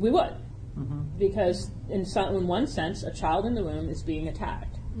 We would. Because in one sense, a child in the womb is being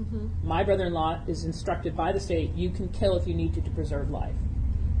attacked. My brother-in-law is instructed by the state, you can kill if you need to preserve life.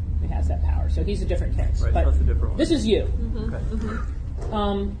 He has that power. So he's a different case. Right, but that's a different one. This is you.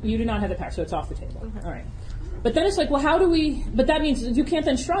 Okay. You do not have the power, so it's off the table. All right. But then it's like, well, how do we... But that means you can't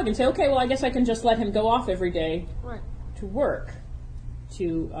then shrug and say, okay, well, I guess I can just let him go off every day to work.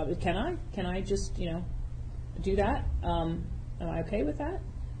 Can I? Can I just, do that? Am I okay with that?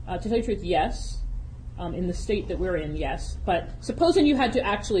 To tell you the truth, yes. In the state that we're in, yes. But supposing you had to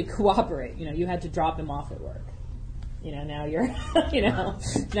actually cooperate, you had to drop him off at work. Now you're,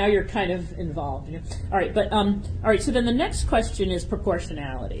 now you're kind of involved. All right, but all right. So then the next question is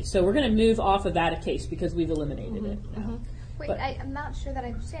proportionality. So we're going to move off of that a case because we've eliminated it. Wait, I'm not sure that I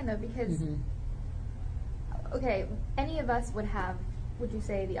understand though because okay, any of us would have, would you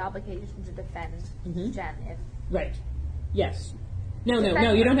say, the obligation to defend Jen if right? Yes. No,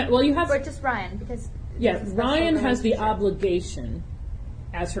 you don't have. Well, you have. Or just Ryan because. Yeah, Ryan has the obligation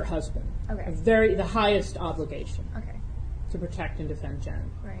as her husband. Okay. The highest obligation. Okay. To protect and defend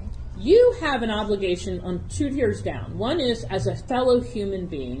Jen. Right. You have an obligation on 2 tiers down. One is as a fellow human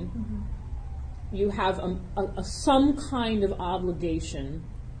being, you have some kind of obligation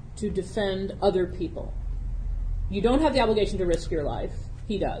to defend other people. You don't have the obligation to risk your life.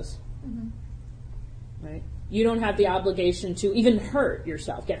 He does. Right? You don't have the obligation to even hurt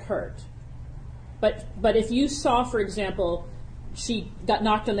yourself, get hurt. But if you saw, for example, she got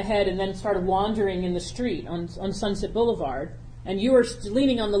knocked on the head and then started wandering in the street on Sunset Boulevard, and you were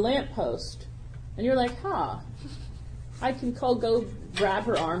leaning on the lamppost, And you're like, I can go grab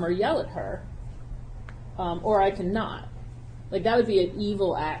her arm or yell at her, or I can not. Like, that would be an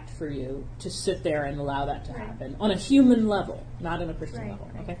evil act for you to sit there and allow that to happen on a human level, not on a Christian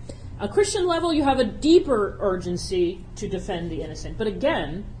level. Okay, a Christian level, you have a deeper urgency to defend the innocent, but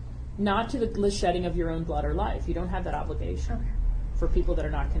again, not to the shedding of your own blood or life. You don't have that obligation for people that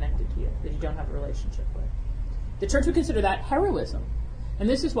are not connected to you, that you don't have a relationship with. The church would consider that heroism. And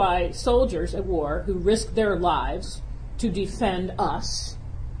this is why soldiers at war who risk their lives to defend us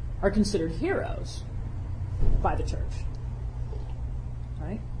are considered heroes by the church.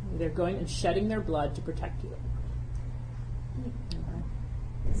 Right? They're going and shedding their blood to protect you.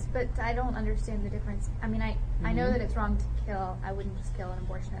 But I don't understand the difference. I mean, I know that it's wrong to kill. I wouldn't just kill an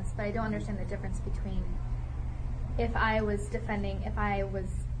abortionist. But I don't understand the difference between if I was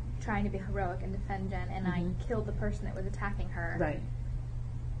trying to be heroic and defend Jen and I killed the person that was attacking her. Right.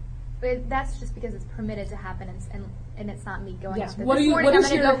 But that's just because it's permitted to happen and it's not me going after what this is morning. I'm going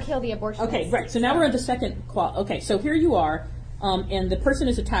to your go kill the abortionist. Okay, right. So now we're at the second okay, so here you are, and the person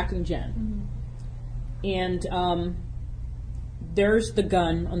is attacking Jen. And there's the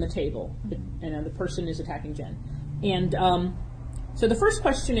gun on the table, and the person is attacking Jen. And so the first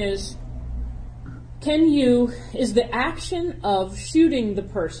question is the action of shooting the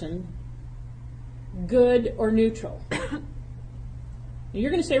person good or neutral? You're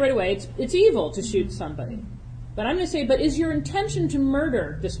going to say right away, it's evil to shoot somebody. But I'm going to say, but is your intention to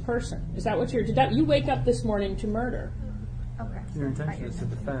murder this person? Is that what you wake up this morning to murder? Okay. Your intention is to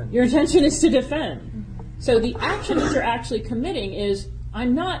defend. Your intention is to defend. So the action that you're actually committing is,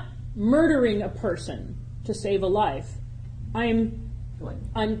 I'm not murdering a person to save a life. I'm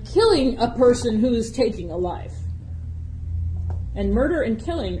killing a person who is taking a life. And murder and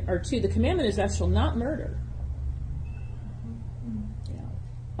killing are two. The commandment is, thou shalt not murder.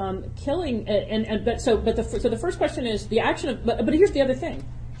 Killing so the first question is the action of. But here's the other thing: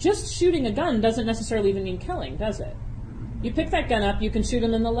 just shooting a gun doesn't necessarily even mean killing, does it? You pick that gun up, you can shoot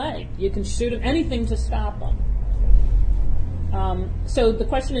him in the leg. You can shoot him anything to stop him. So the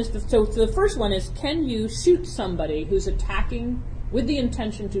question is, so the first one is, can you shoot somebody who's attacking with the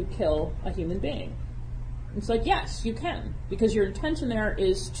intention to kill a human being? It's like, yes, you can, because your intention there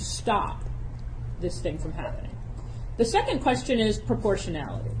is to stop this thing from happening. The second question is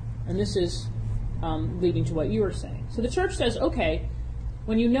proportionality, and this is leading to what you were saying. So the church says, okay,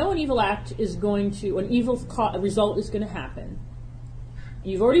 when you know an evil act is going to, an evil result is going to happen,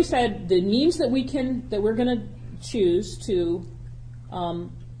 you've already said the means that we're going to choose to,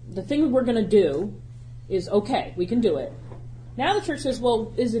 the thing we're going to do is okay, we can do it. Now the church says,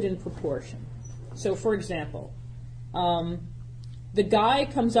 well, is it in proportion? So, for example, the guy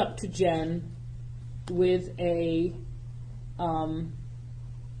comes up to Jen with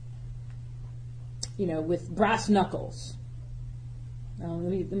with brass knuckles.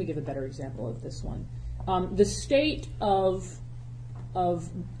 Let me give a better example of this one. The state of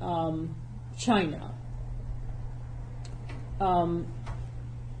China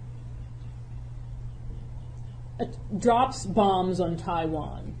drops bombs on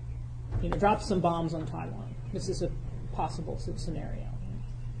Taiwan. Drops some bombs on Taiwan. This is a possible scenario.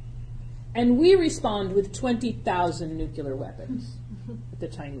 And we respond with 20,000 nuclear weapons at the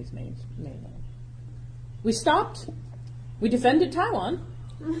Chinese mainland. We stopped. We defended Taiwan,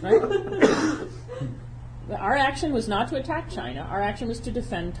 right? Our action was not to attack China. Our action was to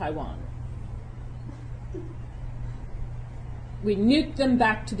defend Taiwan. We nuked them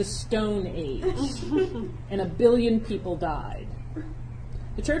back to the Stone Age, and 1 billion people died.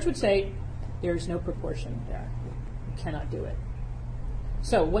 The church would say, there's no proportion there. You cannot do it.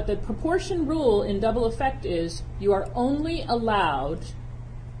 So what the proportion rule in double effect is, you are only allowed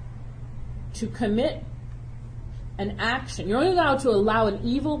to commit an action. You're only allowed to allow an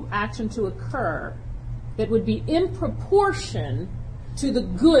evil action to occur that would be in proportion to the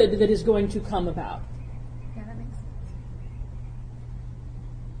good that is going to come about. Yeah, that makes sense.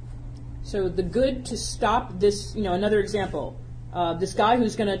 So the good to stop this, another example, this guy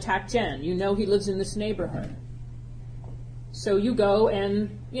who's going to attack Jen, he lives in this neighborhood. So you go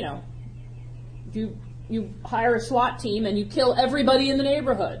and, you hire a SWAT team and you kill everybody in the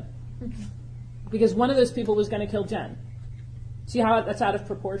neighborhood. Because one of those people was going to kill Jen. See how that's out of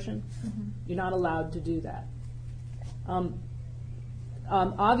proportion? Mm-hmm. You're not allowed to do that.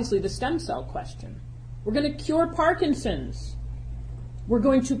 Obviously, the stem cell question. We're going to cure Parkinson's. We're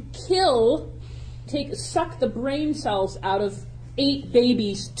going to suck the brain cells out of 8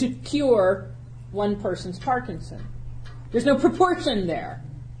 babies to cure one person's Parkinson. There's no proportion there.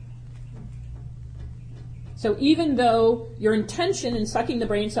 So even though your intention in sucking the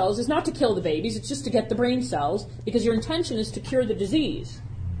brain cells is not to kill the babies, it's just to get the brain cells, because your intention is to cure the disease.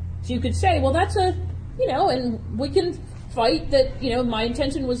 So you could say, well, that's and we can fight that, my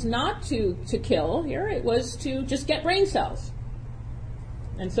intention was not to kill here, it was to just get brain cells.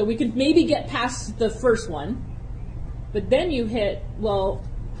 And so we could maybe get past the first one, but then you hit, well,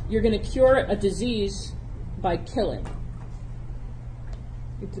 you're going to cure a disease by killing.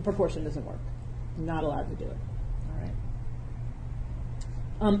 The proportion doesn't work. You're not allowed to do it.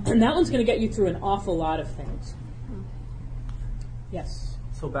 All right. And that one's going to get you through an awful lot of things. Yes?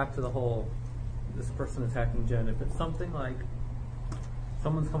 So back to the whole, this person attacking Jen, if it's something like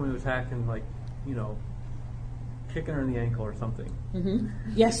someone's coming to attack and kicking her in the ankle or something. Mm-hmm.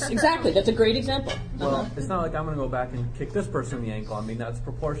 Yes, exactly. That's a great example. Well, it's not like I'm going to go back and kick this person in the ankle. I mean, that's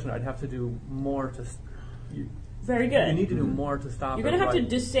proportionate. I'd have to do more to... Very good. You need to do more to stop it. You're going to have to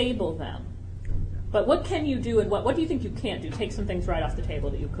disable them. But what can you do, and what do you think you can't do? Take some things right off the table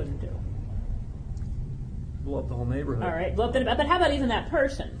that you couldn't do. Blow up the whole neighborhood. All right. But how about even that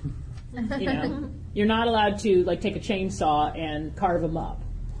person? You're not allowed to take a chainsaw and carve them up.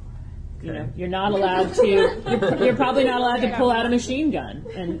 Okay. You're not allowed to. You're probably not allowed to pull out a machine gun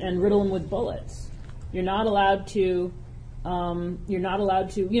and riddle them with bullets. You're not allowed to.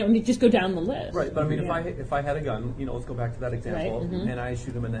 Just go down the list. Right, but I mean, if I had a gun, let's go back to that example, right. And I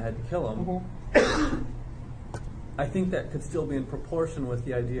shoot him in the head to kill him, I think that could still be in proportion with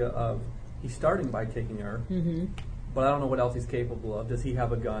the idea of he's starting by kicking her, but I don't know what else he's capable of. Does he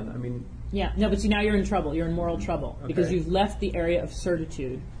have a gun? I mean... Yeah, no, but see, now you're in trouble. You're in moral trouble because you've left the area of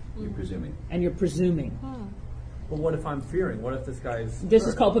certitude. You're presuming. And you're presuming. Well, what if I'm fearing? What if this guy's... This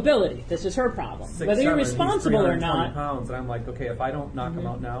is culpability. This is her problem. 6'7", whether you're responsible or not... pounds, and I'm like, okay, if I don't knock him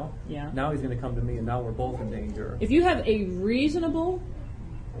out now, now he's going to come to me, and now we're both in danger. If you have a reasonable,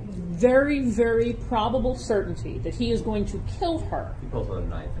 very, very probable certainty that he is going to kill her... He pulls out a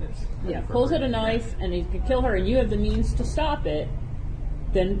knife and it's... pulls out a knife and he can kill her, and you have the means to stop it,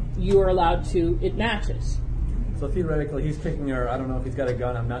 then you are allowed to... It matches. So theoretically, he's kicking her. I don't know if he's got a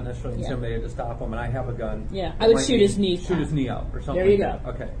gun. I'm not necessarily intimidated to stop him, and I have a gun. Yeah, I would shoot his knee. Shoot his knee out or something. There you go.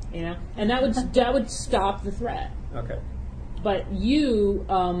 Okay. And that would stop the threat. Okay. But you,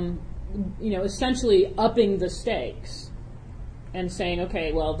 essentially upping the stakes and saying,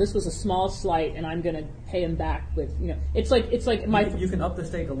 okay, well, this was a small slight, and I'm going to pay him back with, it's like my. You can up the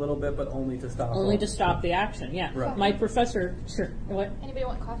stake a little bit, but only to stop. Only to stop the action. Yeah. Right. My professor. Sure. What? Anybody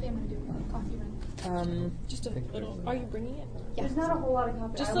want coffee? I'm going to do a coffee run. Just a little. Are you bringing it? Yeah. There's not a whole lot of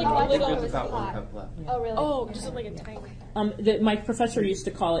coffee. Just a little. There's about 1 cup left. Oh, really? Oh, just like a tiny. My professor used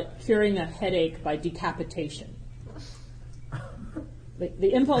to call it curing a headache by decapitation.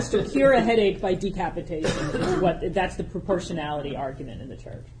 The impulse to cure a headache by decapitation is that's the proportionality argument in the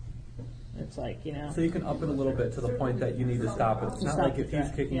church. It's like, So you can up it a little bit to the point that you need to stop it. It's not like if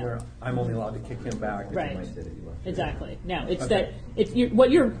he's kicking her, I'm only allowed to kick him back. Right. Exactly. Now, it's what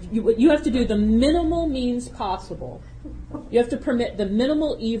you have to do the minimal means possible. You have to permit the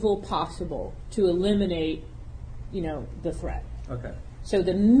minimal evil possible to eliminate, the threat. Okay. So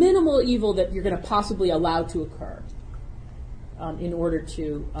the minimal evil that you're going to possibly allow to occur in order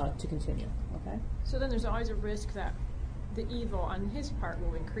to continue. Okay. So then there's always a risk that the evil on his part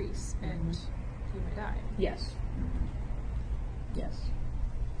will increase and he might die. Yes. Yes.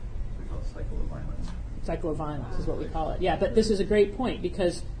 We call it cycle of violence. Cycle of violence is what we call it. Yeah, but this is a great point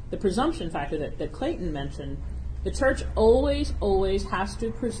because the presumption factor that Clayton mentioned, the church always has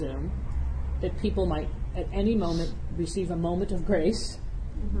to presume that people might at any moment receive a moment of grace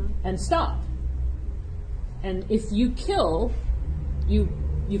and stop. And if you kill, you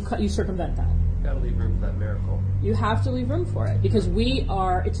circumvent that. Got to leave room for that miracle. You have to leave room for it because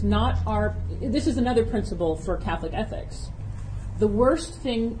this is another principle for Catholic ethics. The worst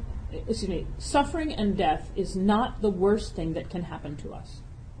thing, suffering and death is not the worst thing that can happen to us.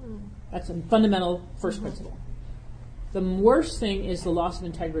 That's a fundamental first principle. The worst thing is the loss of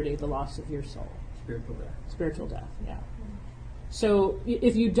integrity, the loss of your soul. Spiritual death, yeah. So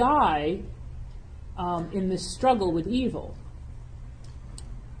if you die in this struggle with evil,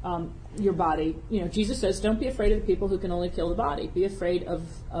 your body, Jesus says, don't be afraid of the people who can only kill the body. Be afraid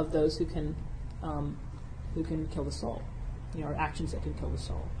of those who can kill the soul, or actions that can kill the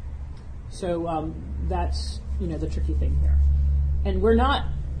soul. So that's, the tricky thing here. And we're not,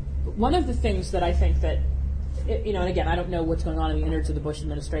 one of the things that I think that, and again, I don't know what's going on in the innards of the Bush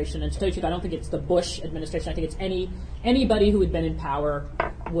administration, and to tell you the truth, I don't think it's the Bush administration. I think it's anybody who had been in power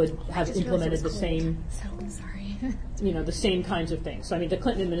would have implemented the same, the same kinds of things. So, the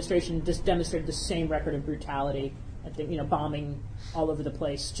Clinton administration just demonstrated the same record of brutality I think, bombing all over the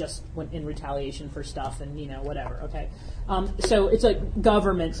place just in retaliation for stuff and, whatever, okay? So it's like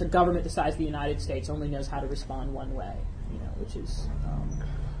government the size of the United States only knows how to respond one way, which is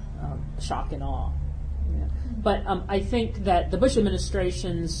shock and awe. Yeah. But I think that the Bush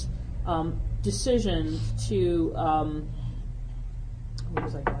administration's decision to, where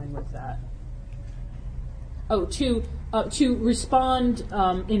was I going with that? Oh, to respond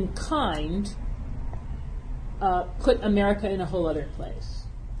in kind, put America in a whole other place.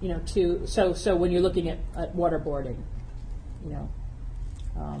 So when you're looking at waterboarding,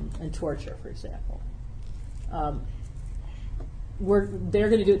 and torture, for example, they're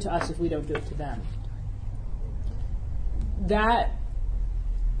going to do it to us if we don't do it to them. That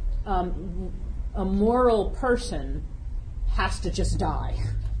a moral person has to just die.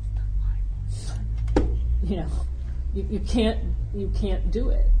 You can't do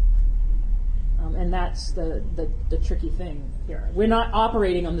it. And that's the tricky thing here. We're not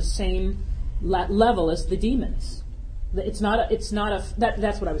operating on the same level as the demons. That's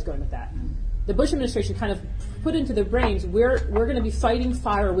what I was going with that. The Bush administration kind of put into their brains, we're going to be fighting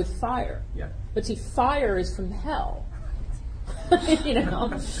fire with fire. Yeah. But see, fire is from hell.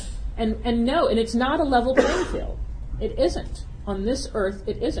 And it's not a level playing field. It isn't. On this earth,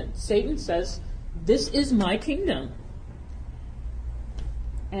 it isn't. Satan says, this is my kingdom.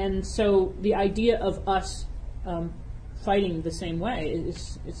 And so the idea of us fighting the same way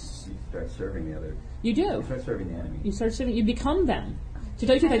is you start serving the other. You do. You start serving the enemy. You become them. To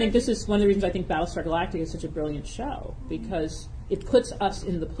tell you the truth, I think this is one of the reasons I think Battlestar Galactica is such a brilliant show, because it puts us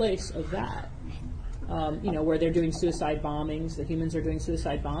in the place of that. Where they're doing suicide bombings, the humans are doing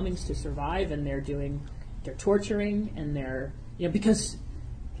suicide bombings to survive, and they're torturing, and they're, because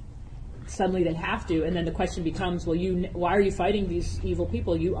suddenly they have to, and then the question becomes, well, why are you fighting these evil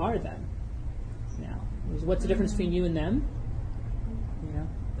people? You are them. Now, what's the difference between you and them?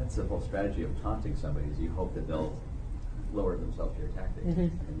 That's the whole strategy of taunting somebody, is you hope that they'll lower themselves to your tactics,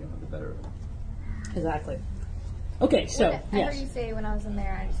 and you'll have the better of them. Exactly. Okay, so, I heard you say when I was in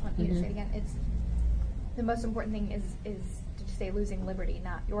there, I just want you to say it again, it's the most important thing is did you say losing liberty,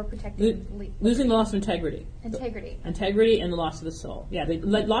 not you're protecting losing the loss of integrity. Integrity and the loss of the soul. Yeah, the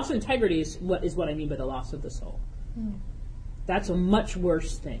loss of integrity is what I mean by the loss of the soul. That's a much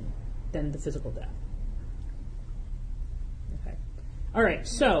worse thing than the physical death. Okay. All right.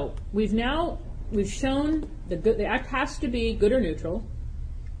 So we've shown the act has to be good or neutral.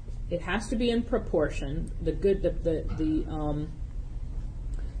 It has to be in proportion.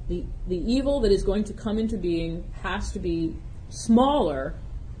 The evil that is going to come into being has to be smaller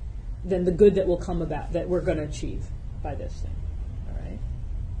than the good that will come about, that we're going to achieve by this thing. All right,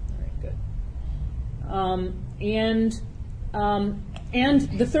 good. And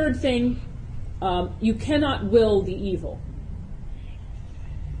the third thing, you cannot will the evil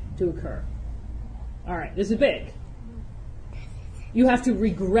to occur. All right, this is big. You have to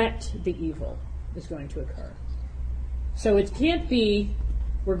regret the evil is going to occur. So it can't be,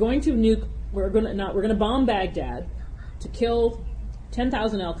 we're going to bomb Baghdad to kill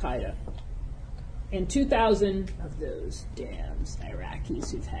 10,000 Al-Qaeda, and 2,000 of those damn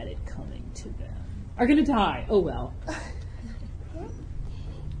Iraqis who've had it coming to them are going to die. Oh well.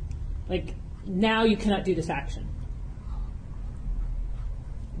 Now you cannot do this action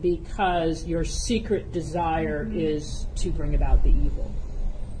because your secret desire is to bring about the evil,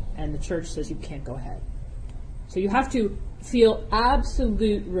 and the church says you can't go ahead. So you have to feel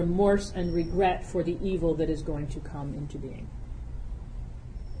absolute remorse and regret for the evil that is going to come into being.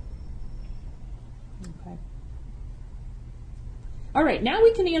 Okay. All right, now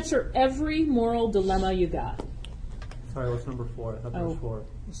we can answer every moral dilemma you got. Sorry, what's number 4? I thought there was 4.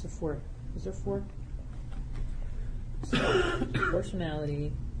 What's the 4? Is there 4? So,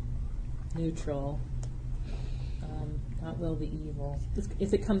 proportionality, neutral, not will the evil.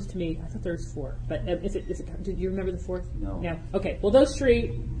 If it comes to me, I thought there was 4. But if it did you remember the 4th? No. Yeah. Okay. Well, those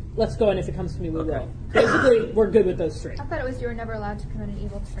 3, let's go. And if it comes to me, we will. Basically, we're good with those 3. I thought it was you were never allowed to commit an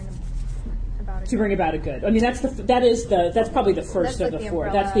evil to bring about a to bring about a good. I mean, that's probably the first of the 4.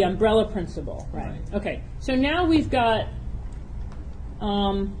 Umbrella. That's the umbrella principle, right? Okay. So now we've got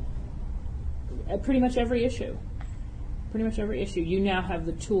pretty much every issue. Pretty much every issue. You now have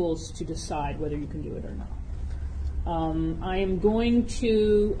the tools to decide whether you can do it or not. I am going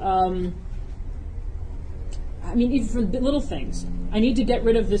to, even for little things. I need to get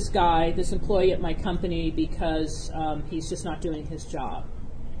rid of this guy, this employee at my company, because he's just not doing his job.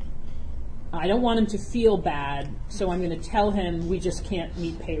 I don't want him to feel bad, so I'm going to tell him we just can't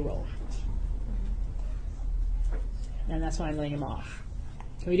meet payroll. And that's why I'm laying him off.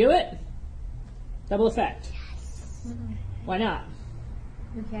 Can we do it? Double effect. Mm-hmm. Why not?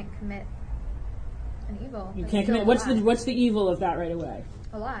 You can't commit an evil. You It's can't still commit. a lie. What's the evil of that right away?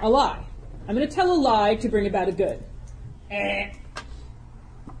 A lie. A lie. I'm going to tell a lie to bring about a good. Can't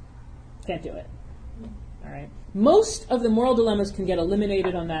do it. All right. Most of the moral dilemmas can get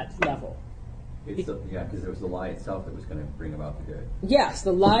eliminated on that level. Because there was the lie itself that was going to bring about the good. Yes,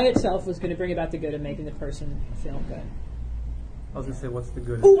 the lie itself was going to bring about the good and making the person feel good. I was going to say, what's the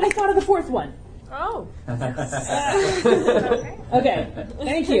good? Oh, I thought of the fourth one. Oh. Okay,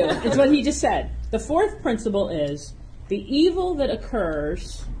 thank you. It's what he just said. The fourth principle is the evil that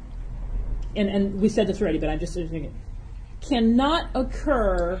occurs, and we said this already, but I'm just thinking, cannot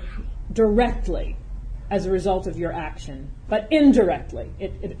occur directly as a result of your action, but indirectly.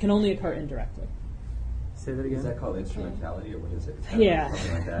 It can only occur indirectly. Say that again. Is that called instrumentality, or what is it? Yeah,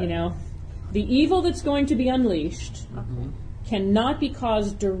 Something like that. you know, the evil that's going to be unleashed cannot be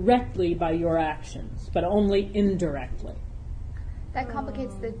caused directly by your actions, but only indirectly. That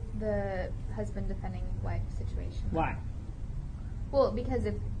complicates the husband defending wife situation. Why? Well, because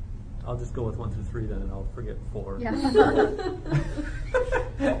if I'll just go with 1 through 3 then, and I'll forget 4. yeah, well,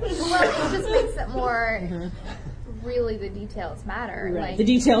 it just makes it more. Really, the details matter. Right. Like, The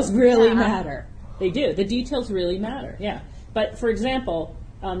details really Yeah. matter. They do. The details really matter. Yeah. But for example,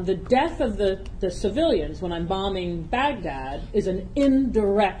 the death of the civilians when I'm bombing Baghdad is an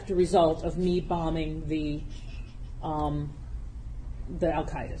indirect result of me bombing the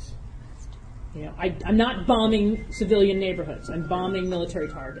Al-Qaeda's. You know, I'm not bombing civilian neighborhoods. I'm bombing military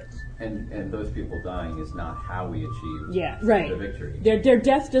targets. And those people dying is not how we achieve Right. the victory. Their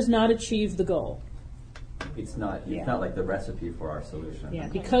death does not achieve the goal. It's not like the recipe for our solution. Yeah,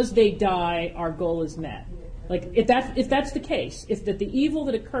 because they die, our goal is met. Like if that's the case, if that the evil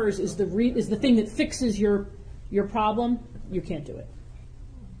that occurs is the thing that fixes your problem, you can't do it.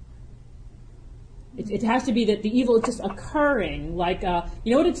 It has to be that the evil is just occurring. Like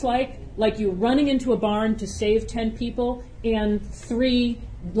you know what it's like? Like you running into a barn to save 10 people, and 3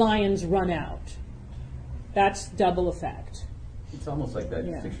 lions run out. That's double effect. It's almost like that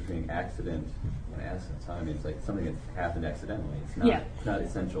Yeah. distinction between accident and accident. I mean, it's like something that happened accidentally. It's not, Yeah. it's not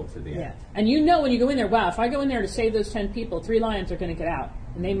essential to the Yeah, end. and you know when you go in there, wow, if I go in there to save those 10 people, 3 lions are going to get out.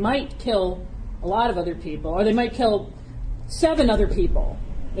 And they might kill a lot of other people, or they might kill 7 other people.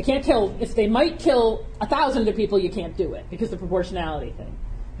 They can't kill, if they might kill 1,000 other people, you can't do it, because of the proportionality thing.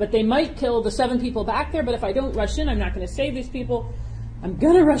 But they might kill the 7 people back there, but if I don't rush in, I'm not going to save these people. I'm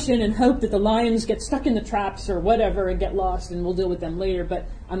going to rush in and hope that the lions get stuck in the traps or whatever and get lost, and we'll deal with them later, but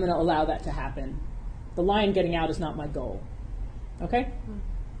I'm going to allow that to happen. The lion getting out is not my goal. Okay?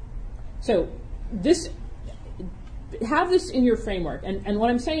 So have this in your framework. And what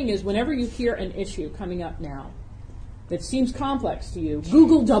I'm saying is, whenever you hear an issue coming up now that seems complex to you,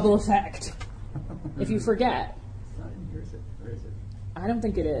 Google double effect. If you forget. It's not in here, is it? Where is it? I don't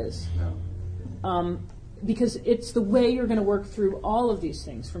think it is. No. Because it's the way you're going to work through all of these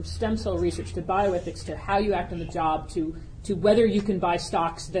things, from stem cell research to bioethics to how you act on the job to whether you can buy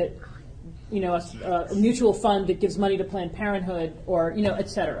stocks that, you know, a mutual fund that gives money to Planned Parenthood, or, you know, et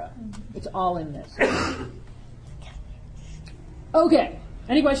cetera. It's all in this. Okay.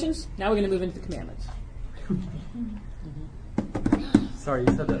 Any questions? Now we're going to move into the commandments. Sorry,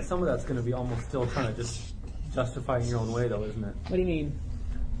 you said that some of that's going to be almost still trying to just justify in your own way, though, isn't it? What do you mean?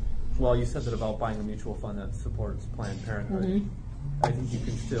 Well, you said that about buying a mutual fund that supports Planned Parenthood. I think you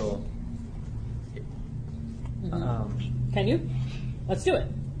can still. Can you? Let's do it.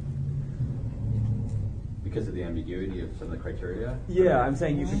 Because of the ambiguity of some of the criteria? Yeah, I'm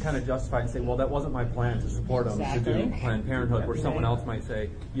saying you can kind of justify and say, well, that wasn't my plan to support them to do Exactly. Planned Parenthood, where someone else might say,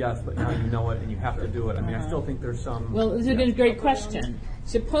 yes, but now you know it and you have to do it. I mean, I still think there's some. Well, this is a great question.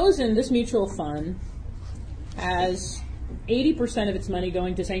 Supposing this mutual fund has 80% of its money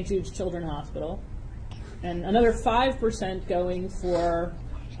going to St. Jude's Children's Hospital, and another 5% going for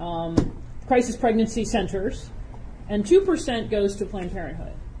crisis pregnancy centers, and 2% goes to Planned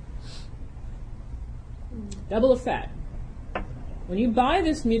Parenthood. Double effect. When you buy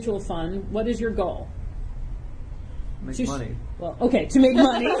this mutual fund, what is your goal? Make money. Well, okay, to make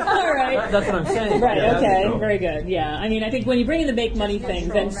money. All right. That's what I'm saying. Right, Yeah, okay, that's- very good. Yeah, I mean, I think when you bring in the make money thing,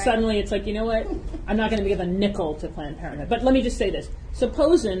 then suddenly it's like, you know what? I'm not going to give a nickel to Planned Parenthood. But let me just say this.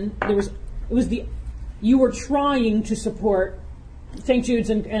 Supposing you were trying to support St. Jude's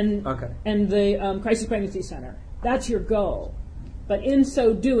and the Crisis Pregnancy Center. That's your goal. But in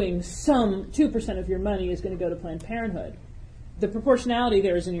so doing, some 2% of your money is going to go to Planned Parenthood. The proportionality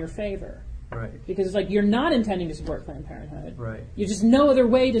there is in your favor. Right. Because it's like you're not intending to support Planned Parenthood. Right. You just no other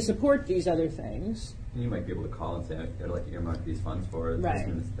way to support these other things. And you might be able to call and say, I'd like to earmark these funds for this Right.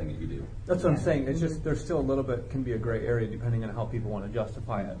 and this thing that you do. That's what I'm saying. It's just there's still a little bit can be a gray area depending on how people want to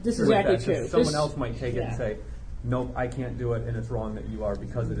justify it. This is exactly true. Someone else might take it and say, nope, I can't do it, and it's wrong that you are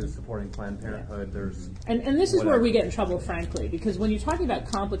because it is supporting Planned Parenthood. There's and this is where we get in trouble, frankly, because when you're talking about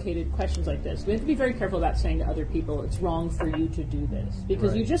complicated questions like this, we have to be very careful about saying to other people, it's wrong for you to do this,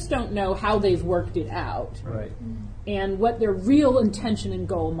 because you just don't know how they've worked it out right. and what their real intention and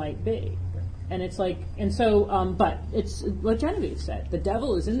goal might be. And it's like, and so, but it's what Genevieve said, the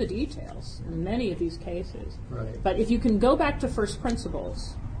devil is in the details in many of these cases. Right. But if you can go back to first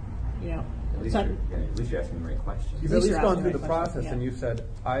principles, you know, At least you're asking the right questions. You've at least gone through the process, and you've said,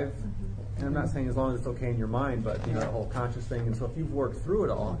 and I'm not saying as long as it's okay in your mind, but you know, the whole conscious thing. And so if you've worked through it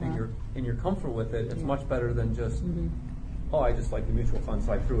all and you're comfortable with it, it's much better than just, I just like the mutual fund,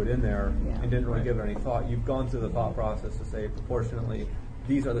 so I threw it in there and didn't really give it any thought. You've gone through the thought process to say proportionately,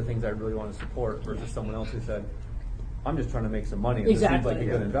 these are the things I really want to support, versus someone else who said, I'm just trying to make some money. And this seems like a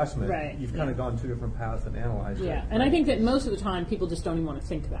good investment. Right. You've kind of gone two different paths and analyzed it. Yeah, and I think that most of the time people just don't even want to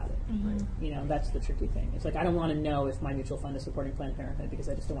think about it. You know, that's the tricky thing. It's like, I don't want to know if my mutual fund is supporting Planned Parenthood because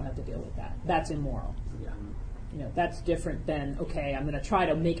I just don't want to have to deal with that. That's immoral. Yeah. You know, that's different than, okay, I'm going to try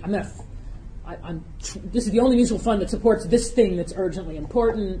to make, this is the only mutual fund that supports this thing that's urgently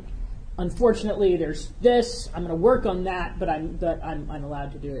important. Unfortunately, there's this. I'm going to work on that, but I'm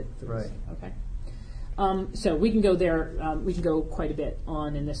allowed to do it. Right. Okay. So we can go there. We can go quite a bit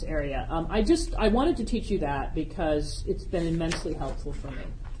on in this area. I wanted to teach you that because it's been immensely helpful for me.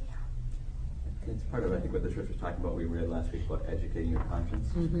 It's part of, I think, what the church was talking about. We read last week about educating your conscience,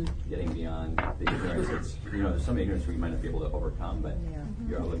 getting beyond the ignorance. It's, there's some ignorance where you might not be able to overcome, but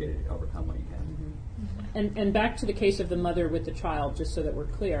you're obligated to overcome what you can. And back to the case of the mother with the child, just so that we're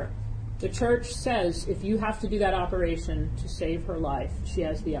clear. The church says if you have to do that operation to save her life, she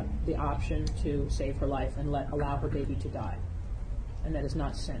has the option to save her life and allow her baby to die. And that is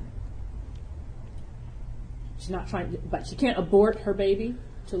not sin. She's not trying, but she can't abort her baby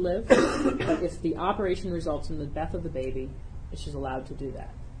to live. But if the operation results in the death of the baby, she's allowed to do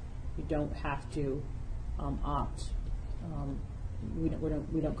that. You don't have to opt. We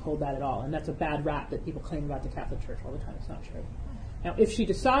don't hold that at all, and that's a bad rap that people claim about the Catholic Church all the time. It's not true. Now, if she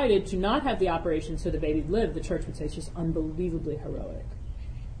decided to not have the operation so the baby lived, the church would say she's unbelievably heroic.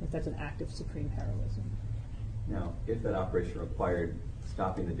 If that's an act of supreme heroism. Now, if that operation required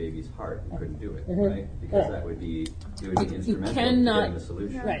stopping the baby's heart, you couldn't do it, right? Because that would be instrumental in getting the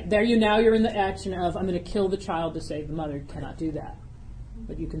solution. Right. You're in the action of, I'm going to kill the child to save the mother. You cannot do that.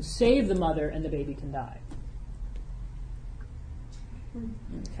 But you can save the mother and the baby can die.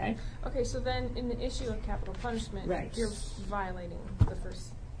 Okay. Okay, so then in the issue of capital punishment, you're violating the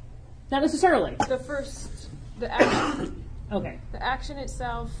first. Not necessarily. The action. Okay. The action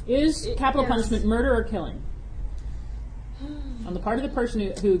itself. Is capital punishment murder or killing? On the part of the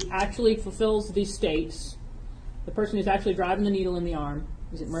person who actually fulfills these states, the person who's actually driving the needle in the arm,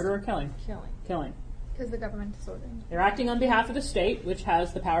 is it murder or killing? Killing. Because the government is ordering. They're acting on behalf of the state, which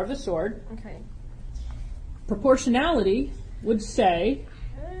has the power of the sword. Okay. Proportionality would say...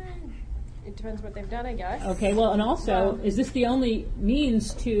 It depends what they've done, I guess. Okay, well, and also, is this the only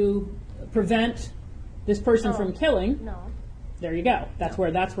means to prevent this person from killing? No. There you go. That's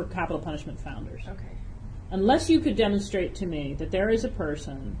where capital punishment founders. Okay. Unless you could demonstrate to me that there is a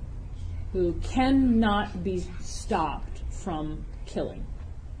person who cannot be stopped from killing.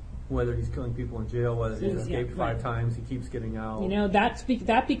 Whether he's killing people in jail, whether he's escaped 5 times, he keeps getting out.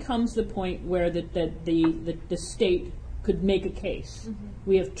 That becomes the point where the state could make a case.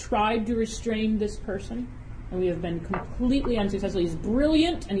 We have tried to restrain this person, and we have been completely unsuccessful. He's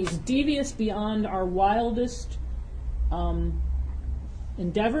brilliant, and he's devious beyond our wildest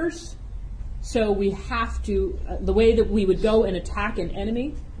endeavors. So we have to, the way that we would go and attack an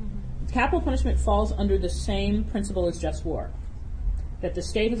enemy, capital punishment falls under the same principle as just war, that the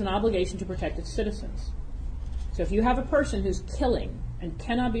state has an obligation to protect its citizens. So if you have a person who's killing and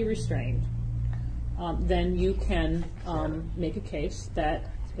cannot be restrained, then you can make a case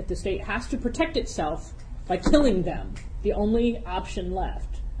that if the state has to protect itself by killing them, the only option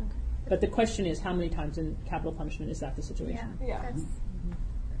left. Okay. But the question is, how many times in capital punishment is that the situation? Yeah.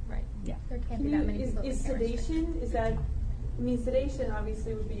 Right. Yeah. There can't be that many people. Is sedation, sedation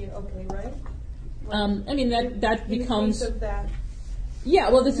obviously would be okay, right? That becomes... In the case of that. Yeah,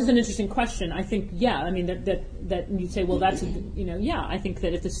 well, this is an interesting question. I think, that you'd say, well, that's, I think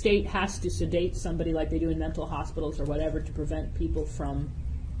that if the state has to sedate somebody like they do in mental hospitals or whatever to prevent people from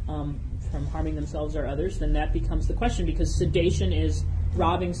harming themselves or others, then that becomes the question, because sedation is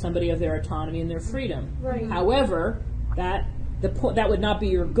robbing somebody of their autonomy and their freedom. Right. However, that would not be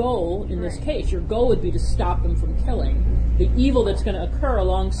your goal in this case. Your goal would be to stop them from killing. The evil that's going to occur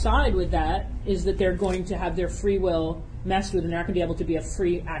alongside with that is that they're going to have their free will messed with, and they're not going to be able to be a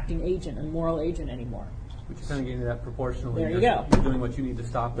free acting agent, a moral agent anymore. Which is kind of getting that proportionally. There you go. You're doing what you need to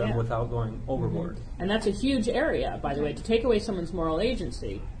stop them without going overboard. And that's a huge area, by the way. To take away someone's moral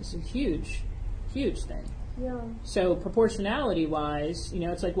agency is a huge, huge thing. Yeah. So proportionality-wise,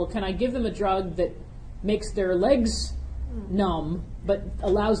 it's like, well, can I give them a drug that makes their legs numb but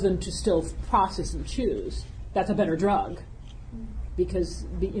allows them to still process and choose? That's a better drug. Because,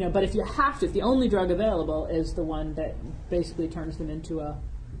 but if you have to, if the only drug available is the one that basically turns them into a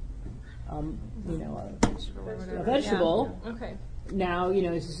vegetable. Yeah. Okay. Now,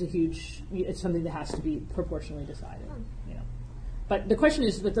 this is it's something that has to be proportionally decided. But the question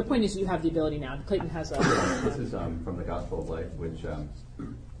is, the point is, you have the ability now. Clayton has a. This is from the Gospel of Life, which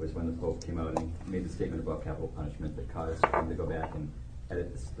was when the Pope came out and made the statement about capital punishment that caused him to go back and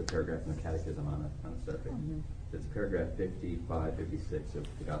edit the paragraph in the Catechism on a subject. It's paragraph 55, 56 of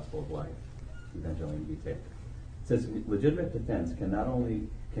the Gospel of Life, Evangelium Vitae. It says, legitimate defense can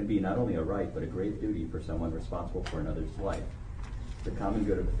be not only a right, but a great duty for someone responsible for another's life, the common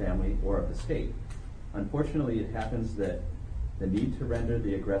good of the family or of the state. Unfortunately, it happens that the need to render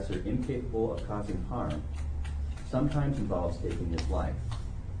the aggressor incapable of causing harm sometimes involves taking his life.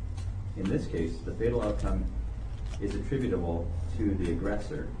 In this case, the fatal outcome is attributable to the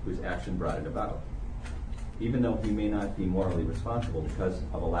aggressor whose action brought it about, even though he may not be morally responsible because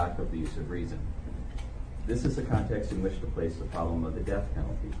of a lack of the use of reason. This is the context in which to place the problem of the death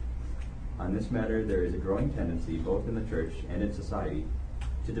penalty. On this matter, there is a growing tendency, both in the Church and in society,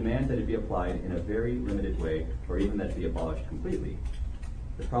 to demand that it be applied in a very limited way, or even that it be abolished completely.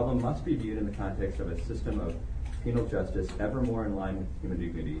 The problem must be viewed in the context of a system of penal justice ever more in line with human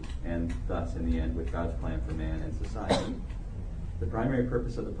dignity, and thus, in the end, with God's plan for man and society. The primary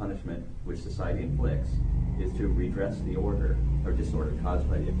purpose of the punishment which society inflicts is to redress the order or disorder caused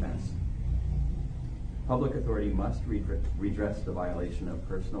by the offense. Public authority must redress the violation of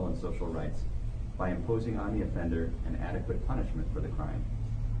personal and social rights by imposing on the offender an adequate punishment for the crime,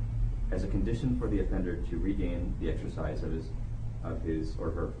 as a condition for the offender to regain the exercise of his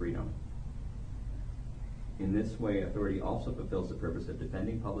or her freedom. In this way, authority also fulfills the purpose of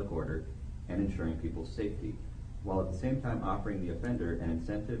defending public order and ensuring people's safety, while at the same time offering the offender an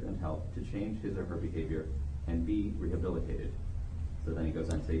incentive and help to change his or her behavior and be rehabilitated. So then he goes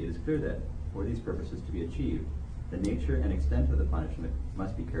on to say, it is clear that for these purposes to be achieved, the nature and extent of the punishment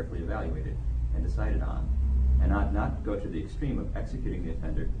must be carefully evaluated and decided on, and ought not go to the extreme of executing the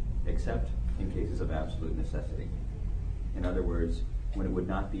offender except in cases of absolute necessity. In other words, when it would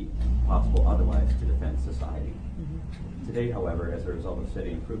not be possible otherwise to defend society. Today, however, as a result of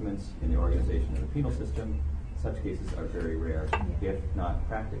steady improvements in the organization of the penal system, such cases are very rare, if not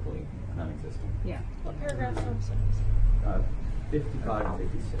practically non-existent. Yeah. What paragraph? 55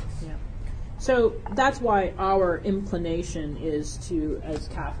 and 56. Yeah. So that's why our inclination is to, as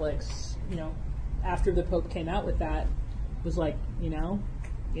Catholics, after the Pope came out with that, was like,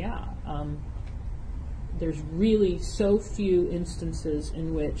 there's really so few instances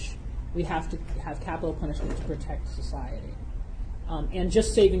in which we have to have capital punishment to protect society. And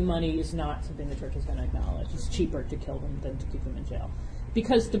just saving money is not something the Church is going to acknowledge. It's cheaper to kill them than to keep them in jail.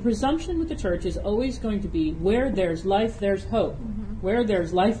 Because the presumption with the Church is always going to be, where there's life, there's hope. Where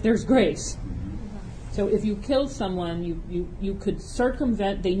there's life, there's grace. So if you kill someone, you could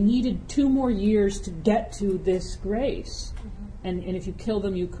circumvent, they needed 2 more years to get to this grace. And if you kill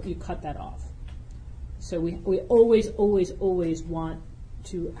them, you cut that off. So we always, always, always want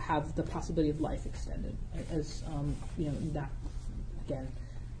to have the possibility of life extended. As, not, again,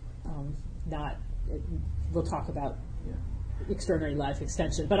 we'll talk about extraordinary life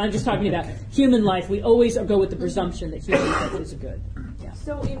extension, but I'm just talking about human life. We always go with the presumption that human life is good. Yeah.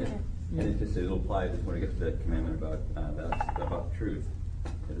 So And it'll apply when we get to the commandment about truth.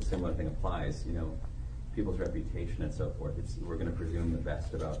 A similar thing applies. People's reputation and so forth. We're going to presume the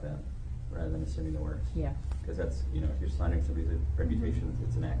best about them rather than assuming the worst. Yeah. Because that's if you're slandering somebody's reputation,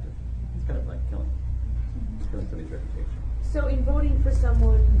 it's an act of kind of like killing somebody's reputation. So in voting for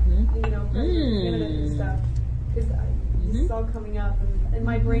someone, for candidate and stuff, because this is all coming up, and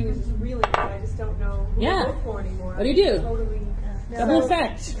my brain is just reeling, but I just don't know who to vote for anymore. What do you do? Totally. Double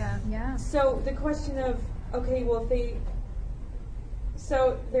effect. Yeah. So the question of, okay, well,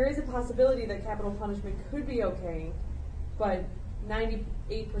 so there is a possibility that capital punishment could be okay, but 98%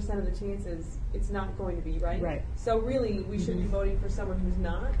 of the chances it's not going to be, right? Right. So really, we should be voting for someone who's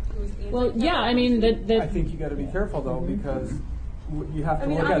not, who's anti-capital Well, yeah, I mean, I think you got to be careful though, because you have to I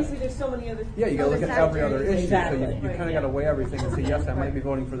mean, look obviously, at. there's so many other. Yeah, you got to look at every other issue. Exactly. So you kind of got to weigh everything and say, yes, I might be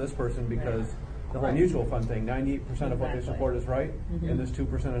voting for this person because the whole mutual fund thing, 98% of what they support is right, and this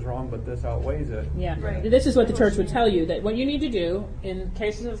 2% is wrong, but this outweighs it. Yeah, Right. this is what the church would tell you, that what you need to do in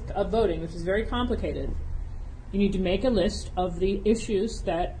cases of voting, which is very complicated, you need to make a list of the issues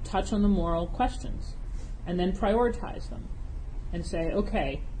that touch on the moral questions, and then prioritize them, and say,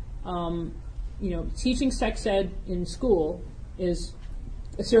 okay, teaching sex ed in school is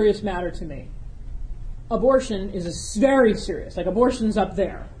a serious matter to me. Abortion is very serious. Like, abortion's up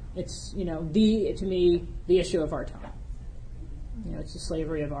there. It's, to me, the issue of our time. It's the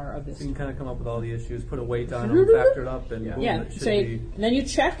slavery of this. So you can kind of come up with all the issues, put a weight on them, factor it up, and boom, it should be. And then you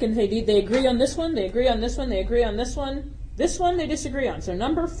check and say, they agree on this one, they agree on this one, they agree on this one. This one they disagree on. So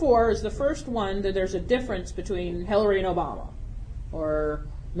number 4 is the first one that there's a difference between Hillary and Obama, or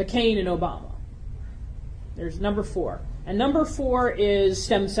McCain and Obama. There's number 4. And number 4 is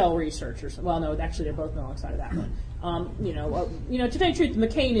stem cell research. Well, no, actually they're both on the wrong side of that one. To tell you the truth,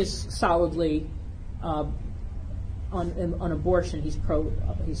 McCain is solidly on abortion. He's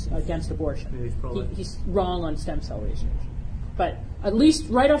against abortion. He's wrong on stem cell research. But at least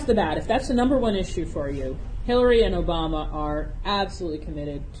right off the bat, if that's the number 1 issue for you, Hillary and Obama are absolutely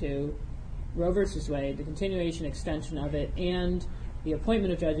committed to Roe versus Wade, the continuation, extension of it, and the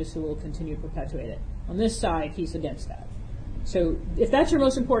appointment of judges who will continue to perpetuate it. On this side, he's against that. So if that's your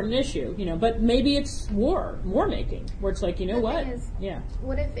most important issue, but maybe it's war making, where it's like, what?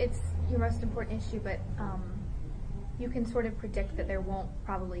 What if it's your most important issue, but you can sort of predict that there won't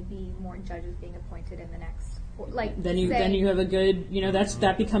probably be more judges being appointed in the next, then you have a good,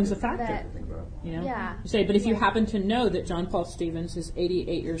 that becomes a factor. Yeah. You say, but if you happen to know that John Paul Stevens is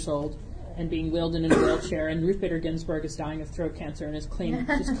 88 years old and being wheeled in a wheelchair, and Ruth Bader Ginsburg is dying of throat cancer and is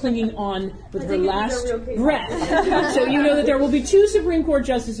clinging on with her last breath. So you know that there will be 2 Supreme Court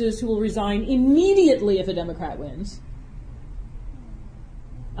justices who will resign immediately if a Democrat wins.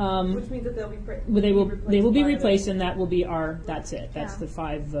 Which means that they will be replaced, and that will be that's it. That's the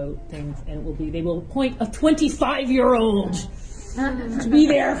 5-vote thing, and they will appoint a 25-year-old to be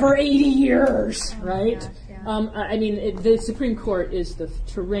there for 80 years, right? The Supreme Court is the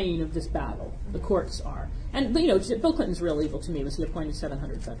terrain of this battle. The courts are. And, Bill Clinton's real evil to me was he appointed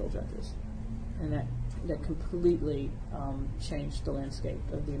 700 federal judges. And that completely changed the landscape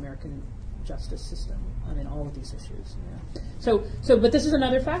of the American justice system. All of these issues. But this is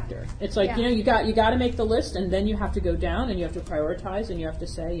another factor. It's like, you got to make the list, and then you have to go down, and you have to prioritize, and you have to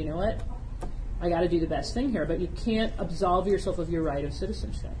say, you know what, I got to do the best thing here. But you can't absolve yourself of your right of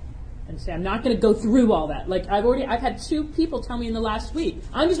citizenship. And say, I'm not going to go through all that. Like, I've had 2 people tell me in the last week,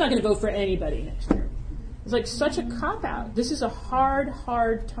 I'm just not going to vote for anybody next year. It's like such a cop-out. This is a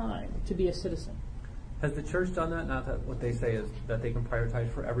hard time to be a citizen. Has the church done that? Not that what they say is that they can prioritize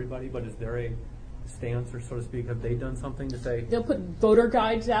for everybody, but is there a stance, or so to speak, have they done something to say? They'll put voter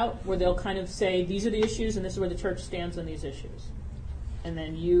guides out where they'll kind of say, these are the issues, and this is where the church stands on these issues. And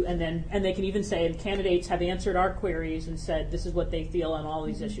then they can even say, candidates have answered our queries and said this is what they feel on all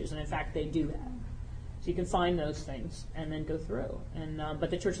these issues, and in fact they do that. So you can find those things and then go through. And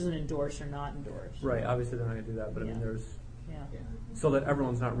but the church doesn't endorse or not endorse. Right. Obviously they're not going to do that, but there's so that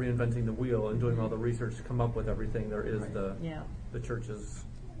everyone's not reinventing the wheel and doing all the research to come up with everything. There is the church's.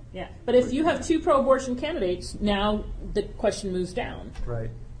 Yeah, but if you have 2 pro-abortion candidates, now the question moves down. Right.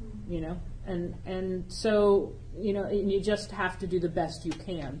 And so, you just have to do the best you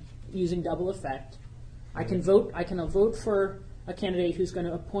can using double effect. I can vote for a candidate who's going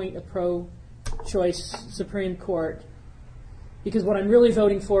to appoint a pro-choice Supreme Court, because what I'm really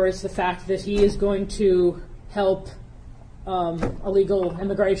voting for is the fact that he is going to help illegal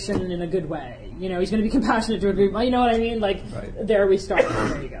immigration in a good way. He's going to be compassionate to a group. You know what I mean? There we start.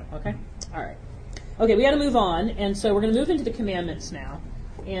 There you go. Okay? All right. Okay, we got to move on, and so we're going to move into the commandments now.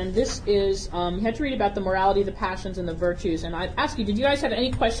 And this is, you had to read about the morality, the passions, and the virtues. And I'd ask you, did you guys have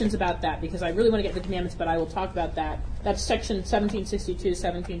any questions about that? Because I really want to get to the commandments, but I will talk about that. That's section 1762,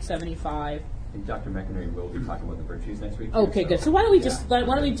 1775. And Dr. McInerney will be talking about the virtues next week. Okay, good. So why don't we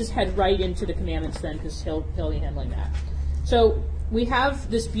just head right into the commandments then, because he'll be handling that. So we have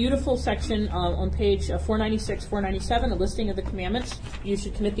this beautiful section on page 496, 497, a listing of the commandments. You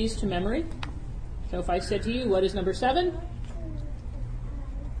should commit these to memory. So if I said to you, what is number 7?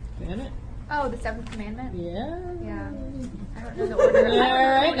 Commandment? Oh, the 7th commandment? Yeah. I don't know the order. All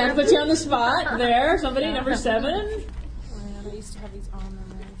right, now put you on the spot. There, somebody, number 7. I used to have these on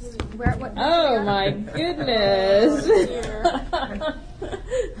the list. Oh my goodness.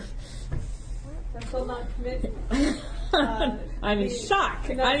 That's still not committed. I'm in shock.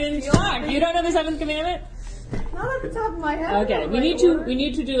 You don't know the 7th commandment? Not at the top of my head. Okay, we need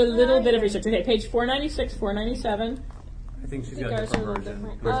to do a little bit of research. Okay, page 496, 497. I think she's got a different version.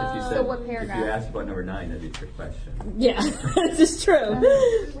 Of course, if you said, So what paragraph? if you asked about number 9, that'd be a trick question. Yeah, this is true.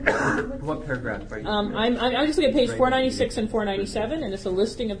 What paragraph are you? I'm just looking at page 496 and 497, and it's a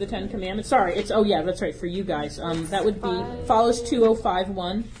listing of the 10 Commandments. Sorry, that's right, for you guys. That would be, follows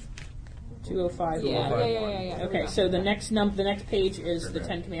 2051. 2051. Yeah. Okay, so the next page is the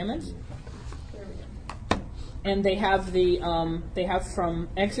 10 Commandments. And they have from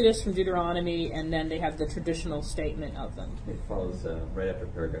Exodus, from Deuteronomy, and then they have the traditional statement of them. It follows right after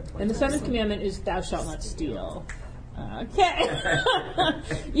paragraph 20. And the 7th commandment is thou shalt not steal. Okay.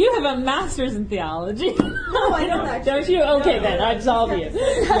 You have a master's in theology. No, I don't actually. Don't you? Okay, then. I absolve you.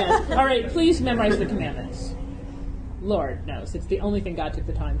 Yes. All right, please memorize the commandments. Lord knows. It's the only thing God took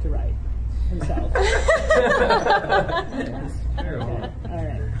the time to write himself. All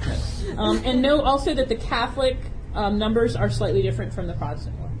right. And know also that the Catholic numbers are slightly different from the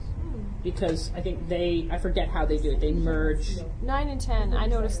Protestant ones. Because I think I forget how they do it. They merge. 9 and 10, I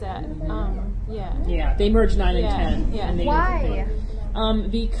noticed that. Yeah, they merge 9 and 10. Yeah. And they Why?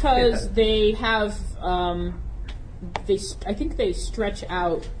 Because they have, I think they stretch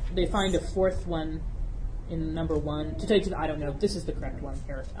out, they find a fourth one in number 1. To tell you the truth, I don't know. This is the correct one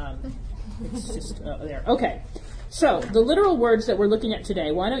here. It's just there. Okay. So, the literal words that we're looking at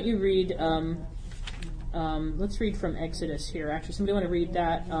today, why don't you read, let's read from Exodus here. Actually, somebody want to read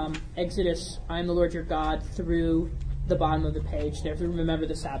that? Exodus, I am the Lord your God, through the bottom of the page there, to remember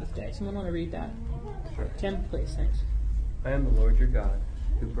the Sabbath day. Someone want to read that? Sure. Tim, please, thanks. I am the Lord your God,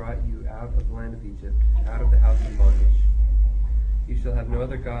 who brought you out of the land of Egypt, out of the house of bondage. You shall have no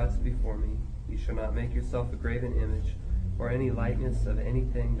other gods before me. You shall not make yourself a graven image, or any likeness of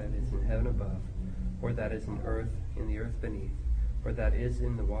anything that is in heaven above, or that is in the earth beneath, or that is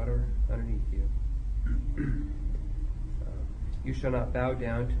in the water underneath you. You shall not bow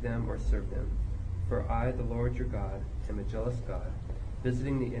down to them or serve them. For I, the Lord your God, am a jealous God,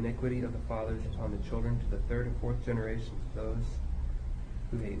 visiting the iniquity of the fathers upon the children to the 3rd and 4th generations of those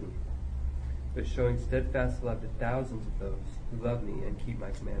who hate me, but showing steadfast love to thousands of those who love me and keep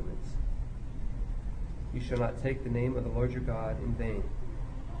my commandments. You shall not take the name of the Lord your God in vain,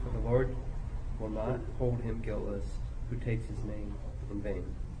 for the Lord will not hold him guiltless who takes his name in vain.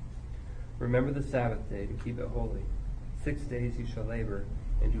 Remember the Sabbath day to keep it holy. 6 days you shall labor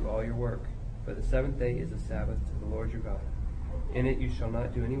and do all your work, but the 7th day is a Sabbath to the Lord your God. In it you shall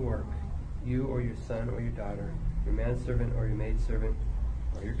not do any work, you or your son or your daughter, your manservant or your maidservant,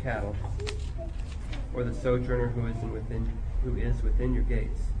 or your cattle, or the sojourner who is within your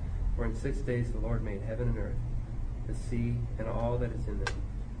gates. For in 6 days the Lord made heaven and earth, the sea, and all that is in them,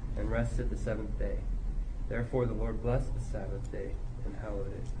 and rested the 7th day. Therefore the Lord blessed the Sabbath day and hallowed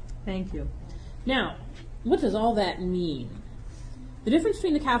it. Thank you. Now, what does all that mean? The difference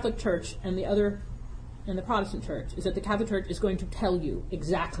between the Catholic Church and the Protestant Church is that the Catholic Church is going to tell you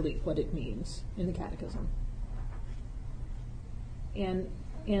exactly what it means in the Catechism. And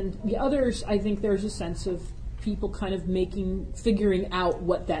the others, I think there's a sense of people kind of figuring out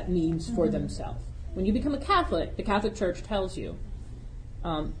what that means for themselves. When you become a Catholic, the Catholic Church tells you,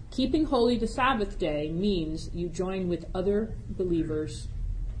 keeping holy the Sabbath day means you join with other believers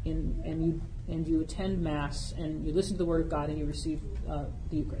and you attend Mass and you listen to the Word of God and you receive the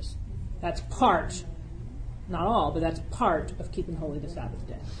Eucharist. That's part, not all, but that's part of keeping holy the Sabbath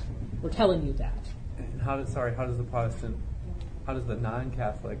day. We're telling you that. And how does the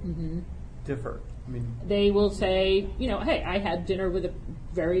non-Catholic differ? I mean, they will say, hey, I had dinner with a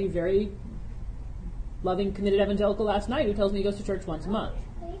very, very loving, committed evangelical last night who tells me he goes to church once a month.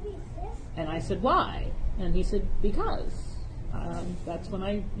 And I said, why? And he said, because that's when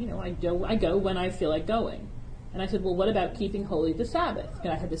I go when I feel like going. And I said, well, what about keeping holy the Sabbath?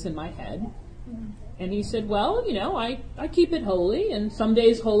 And I had this in my head. And he said, well, I keep it holy, and some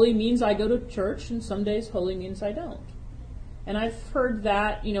days holy means I go to church, and some days holy means I don't. And I've heard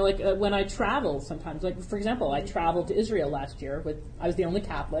that, when I travel sometimes. Like, for example, I traveled to Israel last year. I was the only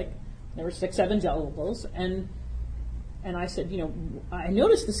Catholic. There were 6 evangelicals. And I said, I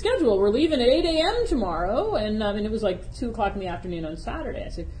noticed the schedule. We're leaving at 8 a.m. tomorrow. And it was like 2 o'clock in the afternoon on Saturday. I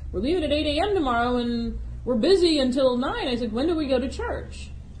said, we're leaving at 8 a.m. tomorrow, and we're busy until 9. I said, when do we go to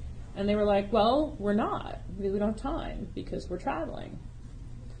church? And they were like, well, we're not. We don't have time because we're traveling.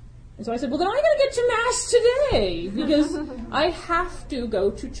 And so I said, well, then I got to get to Mass today because I have to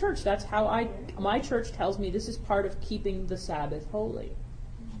go to church. That's how my church tells me this is part of keeping the Sabbath holy.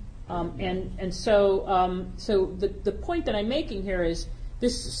 So the point that I'm making here is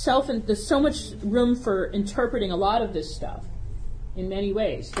there's so much room for interpreting a lot of this stuff in many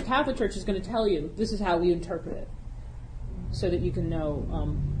ways. The Catholic Church is going to tell you this is how we interpret it, so that you can know,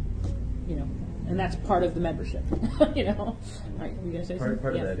 and that's part of the membership. All right, you going to say something?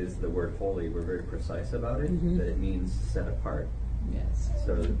 Part of that is the word holy. We're very precise about it, that it means set apart. Yes.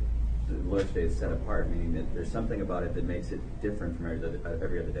 So the Lord's Day is set apart, meaning that there's something about it that makes it different from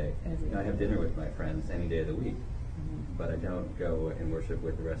every other day. I have dinner with my friends any day of the week, but I don't go and worship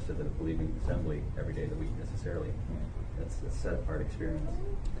with the rest of the believing assembly every day of the week necessarily. That's a set apart experience.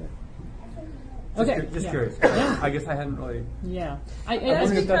 Okay. Just curious. I guess I hadn't really. Yeah.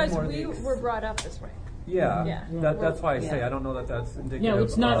 That's because we were brought up this way. Yeah. That's why I say I don't know that that's indicative. No,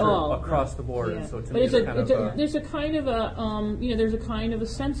 it's not all across the board. And so to but me, there's a kind of a there's a kind of a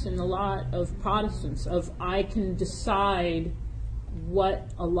sense in a lot of Protestants of I can decide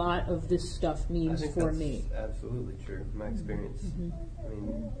what a lot of this stuff means for me. Absolutely true. My experience. I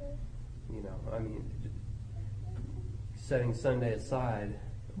mean, setting Sunday aside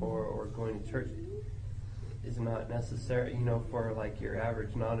or going to church is not necessary, for like your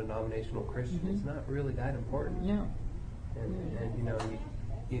average non-denominational Christian. It's not really that important. Yeah. And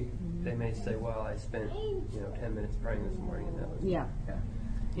they may say, well, I spent 10 minutes praying this morning, and that was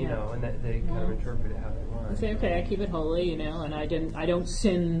and that they kind of interpret it how they want. Say, okay, I keep it holy, and I don't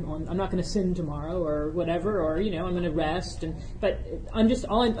sin I'm not going to sin tomorrow or whatever, or I'm going to rest, but I'm just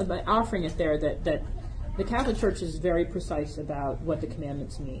offering it there that the Catholic Church is very precise about what the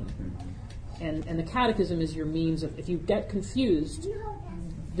commandments mean. And the catechism is your means of, if you get confused,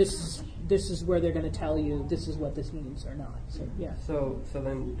 this is where they're going to tell you this is what this means or not. So yeah. So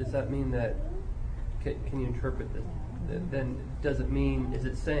then does that mean that, can you interpret this? Then does it mean, is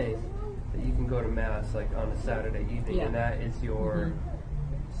it saying that you can go to Mass like on a Saturday evening and that is your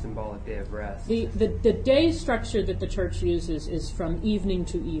symbolic day of rest? The day structure that the Church uses is from evening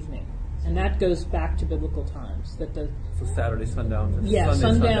to evening. And that goes back to biblical times. So Saturday sundown.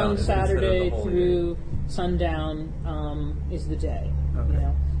 Sundown Saturday through sundown is the day.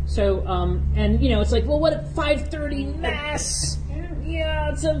 Okay. So it's like, well, what at 5:30 Mass?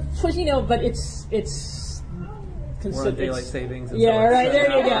 Yeah, it's but it's more on daylight savings. And right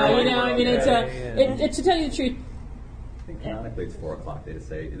there you go. It's to tell you the truth. I think canonically it's 4 o'clock. They just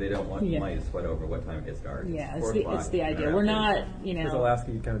say they don't want money to sweat over what time it gets dark. Yeah, it's the idea. We're not, Because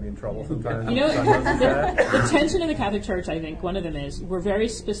Alaska, you'd kind of be in trouble sometimes. The tension in the Catholic Church, I think, one of them is we're very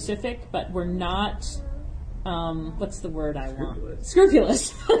specific, but we're not. What's the word I want?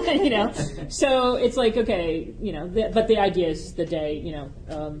 Scrupulous. So it's like, okay, but the idea is the day,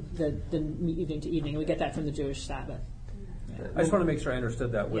 the evening to evening. We get that from the Jewish Sabbath. I just want to make sure I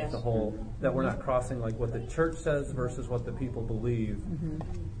understood that with the whole, that we're not crossing like what the church says versus what the people believe.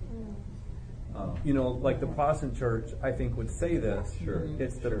 Like the Protestant church, I think would say this. Sure.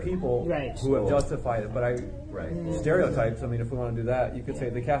 It's the people right. who have justified it. But stereotypes, if we want to do that, you could say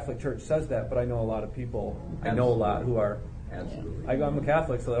the Catholic Church says that, but I know a lot of people, I know a lot who are, I'm a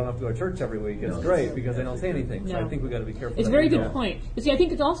Catholic, so I don't have to go to church every week. It's great because they don't say anything. So I think we've got to be careful. It's a very good point. But see, I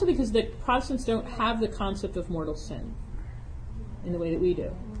think it's also because the Protestants don't have the concept of mortal sin in the way that we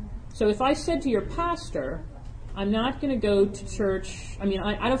do. So if I said to your pastor, I'm not going to go to church. I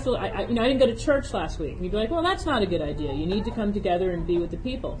don't feel. I didn't go to church last week. And you'd be like, well, that's not a good idea. You need to come together and be with the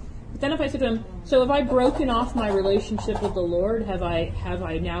people. But then if I said to him, so have I broken off my relationship with the Lord? Have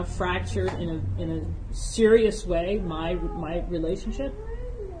I now fractured in a serious way my relationship?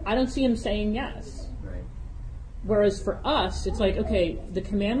 I don't see him saying yes. Right. Whereas for us, it's like, okay, the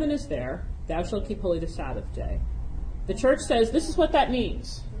commandment is there. Thou shalt keep holy the Sabbath day. The church says this is what that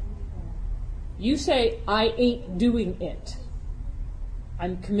means. You say, I ain't doing it.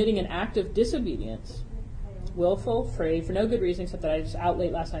 I'm committing an act of disobedience, willful, free, for no good reason except that I was out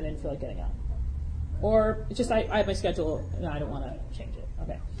late last night and I didn't feel like getting up. Or it's just I have my schedule and I don't want to change it.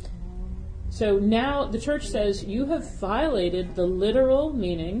 Okay. So now the church says you have violated the literal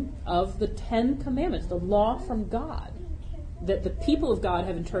meaning of the 10 Commandments, the law from God, that the people of God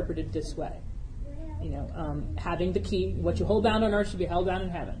have interpreted this way. Having the key, what you hold bound on earth should be held bound in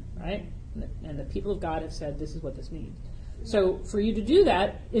heaven, right? And the people of God have said this is what this means. So for you to do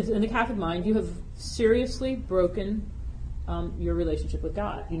that, in the Catholic mind, you have seriously broken your relationship with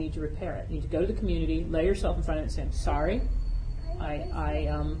God. You need to repair it. You need to go to the community, lay yourself in front of it and say, I'm sorry,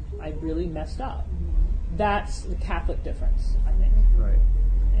 I really messed up. That's the Catholic difference, I think. Right.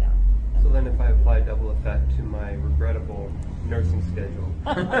 Yeah. So then if I apply double effect to my regrettable nursing schedule,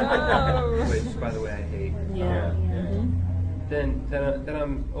 which, by the way, I hate, then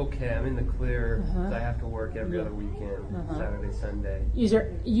I'm okay. I'm in the clear. I have to work every other weekend, Saturday, Sunday.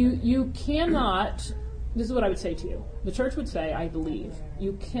 You cannot, this is what I would say to you. The church would say, I believe,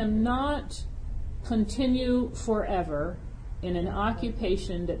 you cannot continue forever in an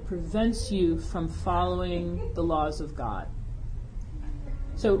occupation that prevents you from following the laws of God.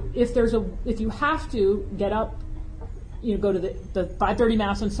 So if you have to get up, go to the 5:30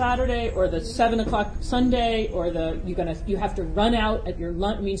 Mass on Saturday, or the 7 o'clock Sunday, or you have to run out at your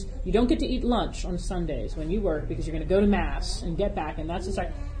lunch. It means you don't get to eat lunch on Sundays when you work because you're going to go to Mass and get back, and that's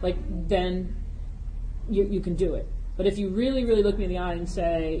then you can do it. But if you really, really look me in the eye and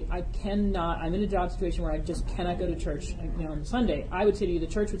say, I'm in a job situation where I just cannot go to church on Sunday, I would say to you, the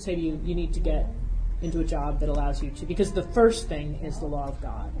church would say to you, you need to get into a job that allows you to, because the first thing is the law of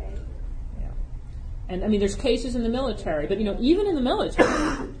God. Yeah. And there's cases in the military, but even in the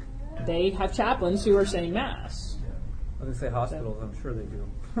military, they have chaplains who are saying Mass. I was going to say hospitals, I'm sure they do.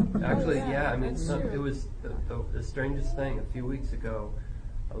 Actually, yeah, it was the strangest thing. A few weeks ago,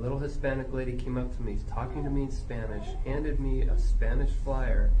 a little Hispanic lady came up to me, talking to me in Spanish, handed me a Spanish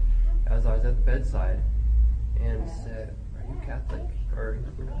flyer as I was at the bedside, and said, "Are you Catholic?" Or,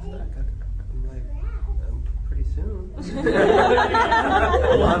 I'm like, pretty soon.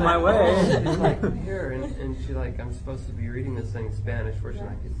 On my way. She's like, here, and she's like, I'm supposed to be reading this thing in Spanish. Where she's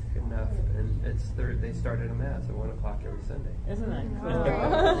like, it's good enough. And they started a Mass at 1 o'clock every Sunday. Isn't that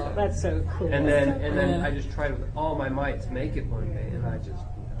cool? That's so cool. And then I just tried with all my might to make it one day, and I just,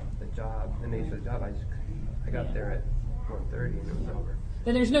 the nature of the job, I got there at 1:30 and it was over.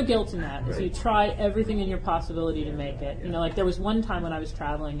 Then there's no guilt in that. Right. You try everything in your possibility to make it. Yeah. There was one time when I was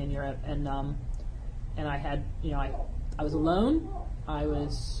traveling in Europe, and I had, I was alone. I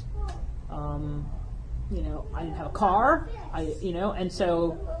was, I didn't have a car. And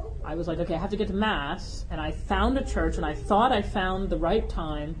so I was like, okay, I have to get to Mass. And I found a church, and I thought I found the right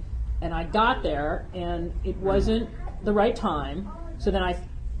time, and I got there, and it wasn't the right time. So then I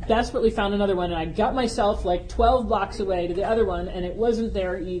desperately found another one, and I got myself 12 blocks away to the other one, and it wasn't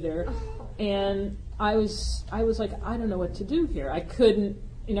there either. And I was like, I don't know what to do here. I couldn't,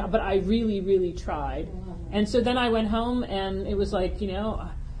 but I really, really tried. And so then I went home, and it was like,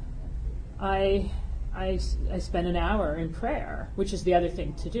 I spent an hour in prayer, which is the other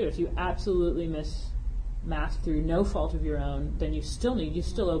thing to do. If you absolutely miss Mass through no fault of your own, then you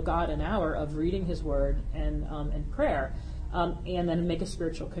still owe God an hour of reading His Word and prayer. And then make a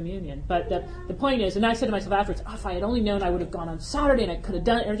spiritual communion. But the point is, and I said to myself afterwards, if I had only known, I would have gone on Saturday and I could have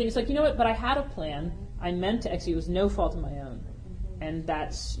done everything. It's like, what? But I had a plan. I meant to execute. It was no fault of my own. And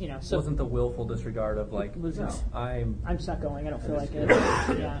that's, so. It wasn't the willful disregard of I'm just not going. I don't feel like it.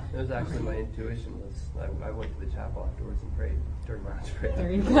 Yeah. It was actually my intuition I went to the chapel afterwards and prayed during my prayer.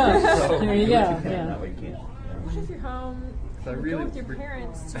 There you go. There you go. Yeah. What if you're home? So you go with your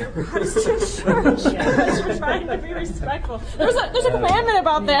parents to your Protestant church. You're trying to be respectful. There's a commandment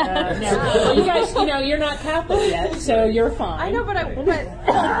about that. Well, you guys, you're not Catholic yet, so you're fine. I know, but I'm going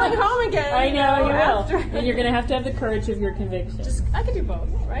home again. I know, you will. And you're going to have the courage of your conviction. I can do both,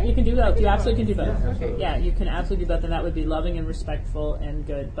 right? You can do both. You absolutely can do both. Okay. Yeah, you can absolutely do both, and that would be loving and respectful and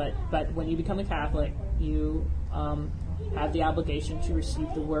good. But when you become a Catholic, you have the obligation to receive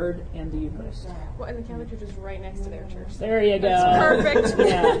the Word and the Eucharist. Well, and the Catholic Church is right next to their church. There you go. That's perfect.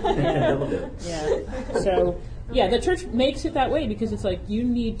 Yeah. So, the church makes it that way because it's like you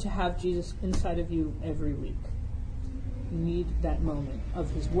need to have Jesus inside of you every week. You need that moment of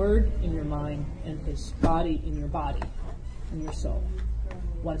His Word in your mind and His body in your body, in your soul,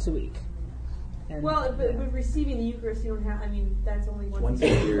 once a week. And but receiving the Eucharist, you don't have. That's only once a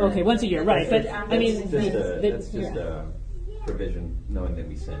year. Okay, once a year, right? But that's just a provision, knowing that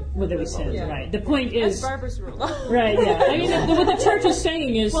we sin. Well, that we sin, right? The point is, that's Barbara's rule. Right? Yeah. What the church is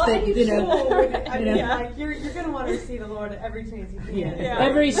saying is that you're going to want to receive the Lord every chance you can. Yeah.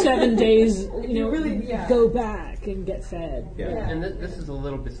 Every 7 days, go back and get fed. Yeah. And this is a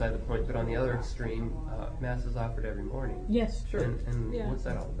little beside the point, but on the other extreme, Mass is offered every morning. Yes, sure. And what's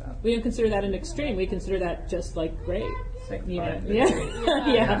that all about? We don't consider that an extreme. We consider that just great. So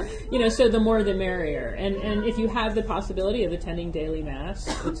the more the merrier. And if you have the possibility of attending daily Mass,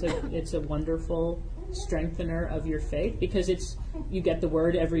 it's a wonderful strengthener of your faith because you get the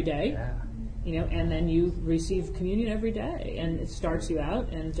Word every day. Yeah. And then you receive communion every day, and it starts you out,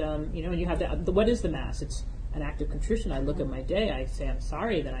 and and you have what is the Mass? It's an act of contrition. I look at my day, I say I'm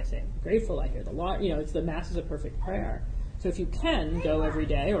sorry, then I say I'm grateful, I hear the Lord. It's the Mass is a perfect prayer. So if you can go every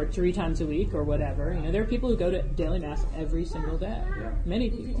day or 3 times a week or whatever, there are people who go to daily Mass every single day. Yeah.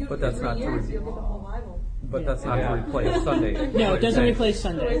 Many people. But that's not that's not to replace Sunday. No, it doesn't replace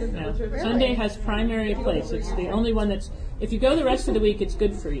Sunday. No. Sunday has primary place. It's the only one that's, if you go the rest of the week, it's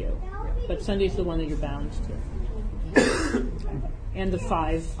good for you. But Sunday's the one that you're bound to. And the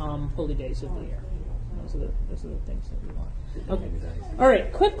 5 holy days of the year. those are the things that we want. Okay. All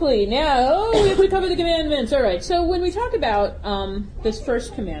right, quickly now, we have to cover the commandments. All right, so when we talk about this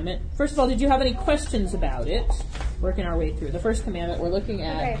first commandment, first of all, did you have any questions about it? Working our way through. The first commandment we're looking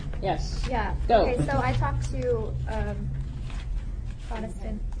at. Okay. Yes. Yeah. Go. Okay, so I talked to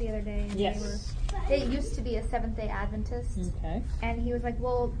Protestant the other day. And Yes. they used to be a Seventh-day Adventist. Okay. And he was like,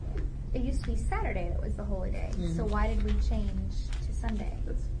 well, it used to be Saturday that was the holy day. Mm-hmm. So why did we change to Sunday?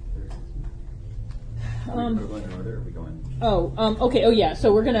 Are we going in order, or are we going? Okay. Oh, yeah.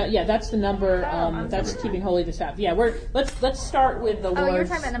 So we're gonna. Yeah, that's the number. That's keeping holy the Sabbath. Yeah. Let's start with the Lord's. Oh, you're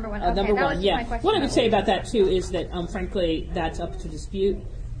talking about number one. Okay, number that one. was Yeah. my question. What I would say about that too is that, frankly, that's up to dispute.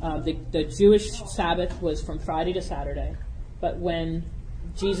 The Jewish Sabbath was from Friday to Saturday, but when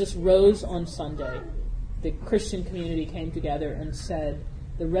Jesus rose on Sunday, the Christian community came together and said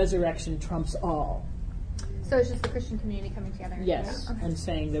the resurrection trumps all. So it's just the Christian community coming together. Yes, Okay. and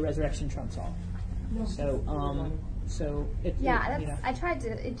saying the resurrection trumps all. So it. Yeah, I tried to.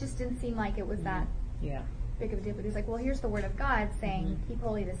 It just didn't seem like it was that Yeah. big of a deal. But he's like, well, here's the word of God saying, keep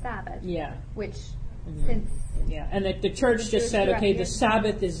holy the Sabbath. Yeah. Which, since Yeah, and the church just said, okay, the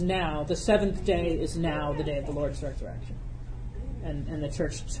Sabbath is now, the seventh day is now the day of the Lord's resurrection. And the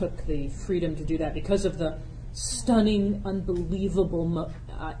church took the freedom to do that because of the stunning, unbelievable,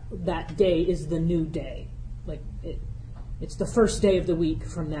 that day is the new day. Like, it's the first day of the week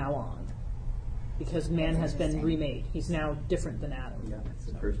from now on. Because man has been remade. He's now different than Adam. Yeah, it's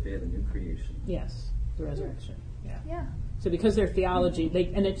the first day of the new creation. Yes, the resurrection. Yeah. So because their theology,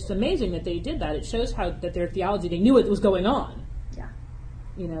 and it's amazing that they did that. It shows that their theology, they knew what was going on. Yeah.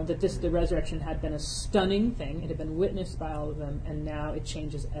 That the resurrection had been a stunning thing. It had been witnessed by all of them, and now it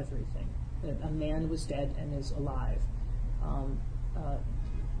changes everything. A man was dead and is alive.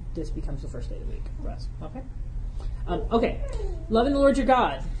 This becomes the first day of the week for us. Okay? Okay. Loving the Lord your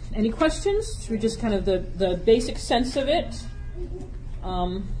God. Any questions? Should we just kind of the basic sense of it?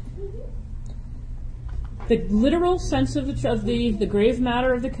 The literal sense of the grave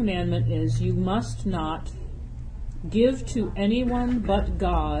matter of the commandment is you must not give to anyone but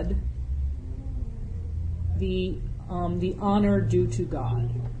God the honor due to God.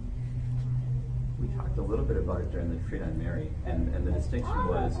 We talked a little bit about it during the retreat on Mary, and the distinction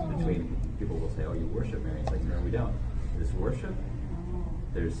was between, people will say, oh, you worship Mary. It's like, no, we don't. There's worship,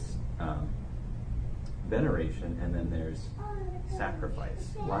 there's veneration, and then there's sacrifice.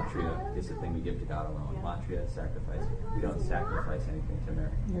 Latria is the thing we give to God alone. Latria is sacrifice. We don't sacrifice anything to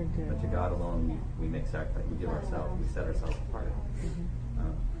Mary. But to God alone, we make sacrifice. We give ourselves. We set ourselves apart.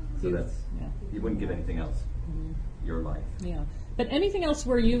 So that's, you wouldn't give anything else. Your life. Yeah. But anything else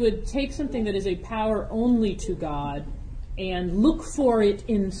where you would take something that is a power only to God and look for it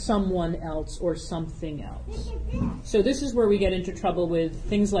in someone else or something else. So this is where we get into trouble with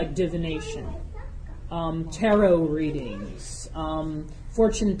things like divination, tarot readings,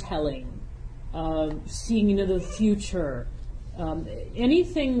 fortune telling, seeing into the future,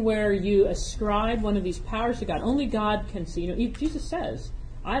 anything where you ascribe one of these powers to God. Only God can see. Jesus says,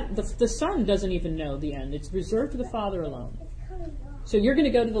 the Son doesn't even know the end. It's reserved to the Father alone. So you're going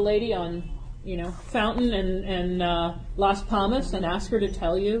to go to the lady on, Fountain and Las Palmas and ask her to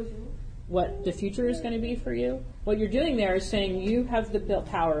tell you what the future is going to be for you. What you're doing there is saying you have the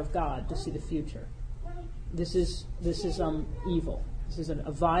power of God to see the future. This is evil. This is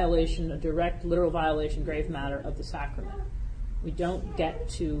a violation, a direct, literal violation, grave matter of the sacrament. We don't get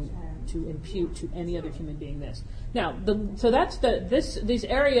to impute to any other human being this. Now, so that's this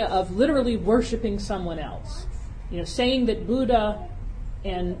area of literally worshiping someone else. Saying that Buddha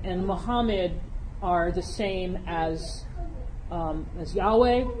and Muhammad are the same as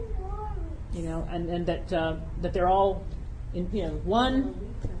Yahweh, and that they're all one.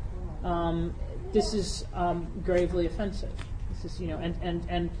 This is gravely offensive. This is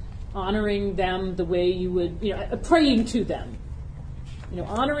and honoring them the way you would praying to them.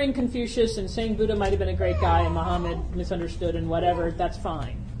 Honoring Confucius and saying Buddha might have been a great guy and Muhammad misunderstood and whatever, that's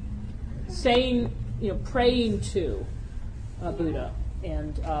fine. Saying, praying to Buddha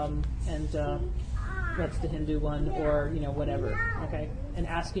and that's the Hindu one, or whatever, okay, and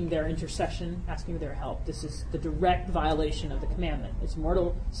asking their intercession, asking their help. This is the direct violation of the commandment. It's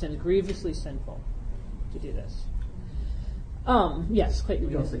mortal sin, grievously sinful to do this. Yes, Clayton.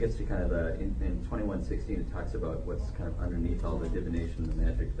 It also gets to kind of in 21:16, it talks about what's kind of underneath all the divination, the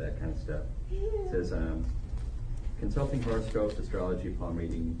magic, that kind of stuff. It says, consulting horoscopes, astrology, palm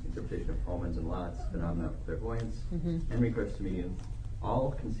reading, interpretation of omens and lots, phenomena of clairvoyance, and recourse to medium,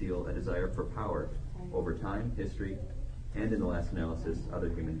 all conceal a desire for power over time, history, and in the last analysis, other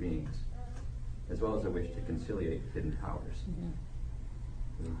human beings, as well as a wish to conciliate hidden powers.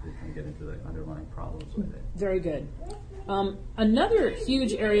 They kind of get into the underlying problems with it. Very good. Another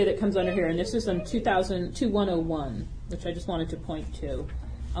huge area that comes under here, and this is on 2101, which I just wanted to point to,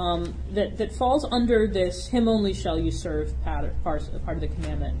 that falls under this "him only shall you serve" part of the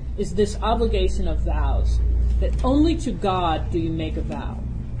commandment, is this obligation of vows, that only to God do you make a vow.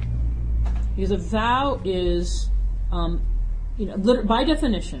 Because a vow is, by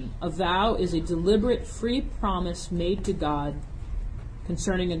definition, a vow is a deliberate, free promise made to God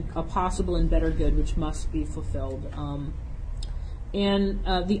concerning a possible and better good which must be fulfilled.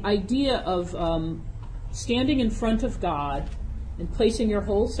 The idea of standing in front of God and placing your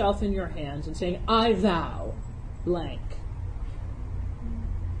whole self in your hands and saying, "I vow blank,"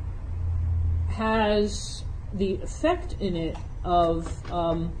 has the effect in it of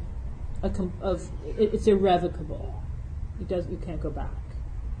it's irrevocable. You can't go back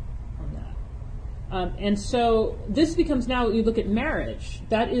on that. And so this becomes, now you look at marriage,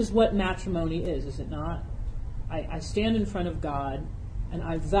 that is what matrimony is it not? I stand in front of God and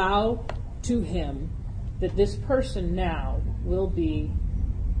I vow to him that this person now will be,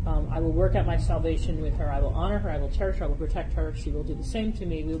 I will work out my salvation with her, I will honor her, I will cherish her, I will protect her, she will do the same to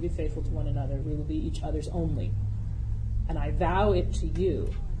me, we will be faithful to one another, we will be each other's only. And I vow it to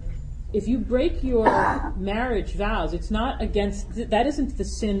you. If you break your marriage vows, it's not against, that isn't the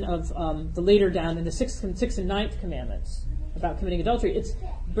sin of the later down in the 6th and 9th commandments about committing adultery. It's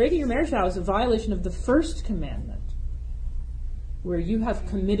breaking your marriage vow is a violation of the 1st commandment, where you have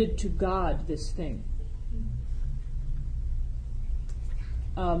committed to God this thing.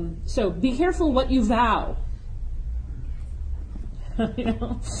 So be careful what you vow.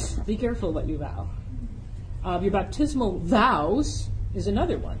 Be careful what you vow. Your baptismal vows is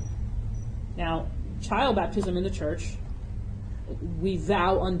another one. Now, child baptism in the church, we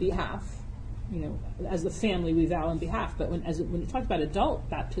vow on behalf. As the family, we vow on behalf. But when you talk about adult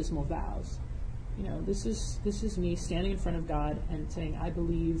baptismal vows, this is me standing in front of God and saying, "I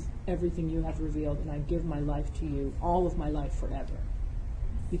believe everything you have revealed, and I give my life to you, all of my life forever."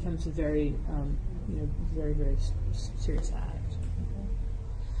 It becomes a very, very, very serious act. Okay.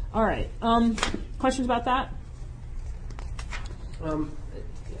 All right. Questions about that?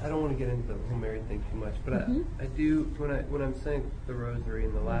 I don't want to get into the whole Mary thing too much, but I do, when I'm saying the rosary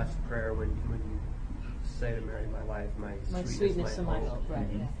in the last prayer, when you say to Mary, "My life, my sweetness and my hope," right?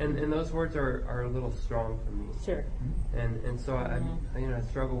 Yeah. And those words are a little strong for me. Sure. And so I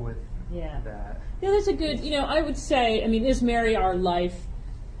struggle with that. Yeah, that's a good. I would say, is Mary our life?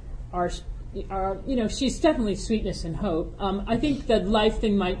 Our she's definitely sweetness and hope. I think the life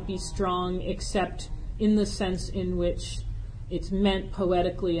thing might be strong, except in the sense in which it's meant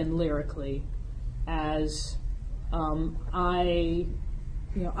poetically and lyrically as I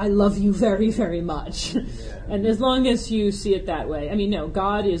love you very, very much. Yeah. And as long as you see it that way. No,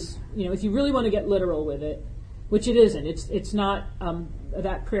 God is, if you really want to get literal with it, which it isn't, it's not,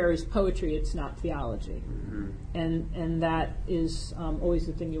 that prayer is poetry, it's not theology. Mm-hmm. And that is always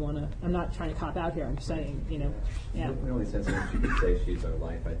the thing you want to, I'm not trying to cop out here, I'm saying, yeah. The only sense in which you could say she's our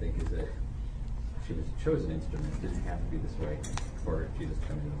life, I think, is that she was a chosen instrument. It didn't have to be this way for Jesus to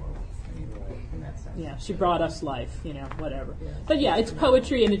come into the world. In that sense. Yeah, she brought us life, whatever. Yeah. But yeah, it's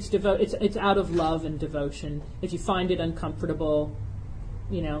poetry and it's out of love and devotion. If you find it uncomfortable,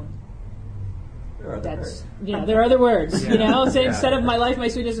 there are other words. Say instead of "my life, my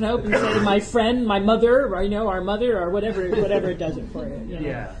sweetness and hope," and say "my friend, my mother," or our mother, or whatever it does it for you.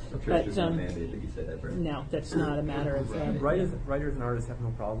 Yeah. But no, that's not a matter of. Writers and artists have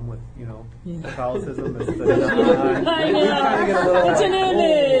no problem with Catholicism. I know. It's an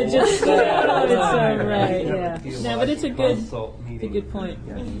image. It's right. Yeah. No, but it's a good point.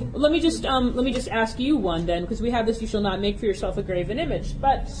 Well, let me just ask you one then, because we have this: "You shall not make for yourself a graven image."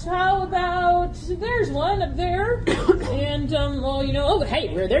 But how about there's one up there, and hey,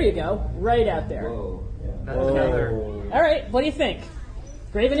 there you go, right out there. Whoa. That's another. All right, what do you think?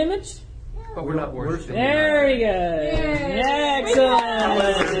 Graven image? But we're not worshiping. Very good. Excellent.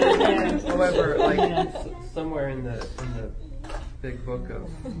 However, somewhere in the big book of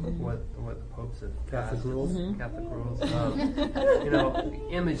what the Pope says, Catholic rules. Mm-hmm. Catholic rules.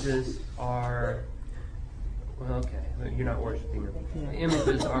 Images are. Well, okay, you're not worshiping them. Yeah.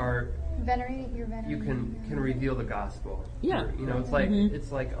 Images are. You're venerating. You can reveal the gospel. Yeah.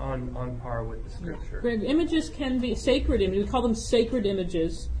 It's like on par with the scripture. Images can be sacred images. We call them sacred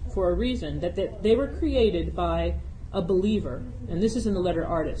images for a reason. That they were created by a believer, and this is in the letter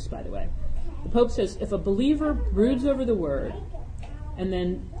Artis, by the way. The Pope says if a believer broods over the Word, and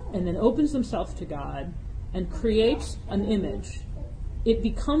then opens themselves to God and creates an image, it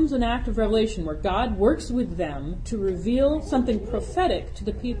becomes an act of revelation where God works with them to reveal something prophetic to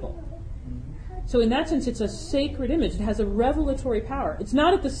the people. So in that sense, it's a sacred image. It has a revelatory power. It's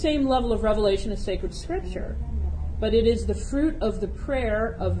not at the same level of revelation as sacred scripture, but it is the fruit of the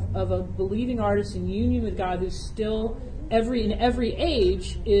prayer of a believing artist in union with God who's still, in every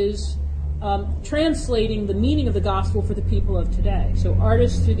age, is translating the meaning of the gospel for the people of today. So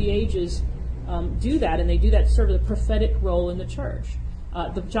artists through the ages do that, and they do that sort of the prophetic role in the church.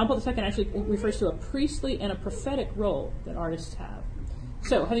 John Paul II actually refers to a priestly and a prophetic role that artists have.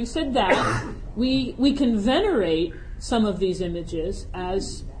 So, having said that, we can venerate some of these images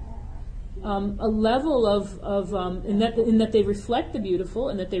as a level of in that they reflect the beautiful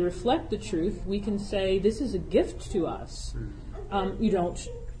and that they reflect the truth. We can say this is a gift to us.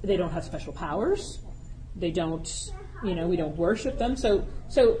 They don't have special powers. They don't, we don't worship them. So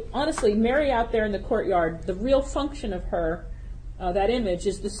honestly, Mary out there in the courtyard, the real function of her, that image,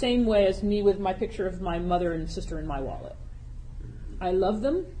 is the same way as me with my picture of my mother and sister in my wallet. I love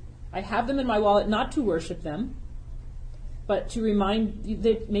them. I have them in my wallet not to worship them, but to remind you that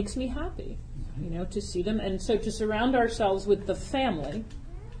it makes me happy, to see them. And so to surround ourselves with the family,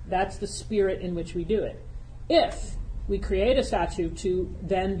 that's the spirit in which we do it. If we create a statue to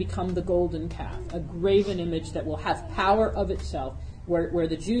then become the golden calf, a graven image that will have power of itself, where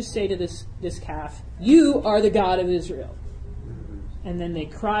the Jews say to this calf, "You are the God of Israel." And then they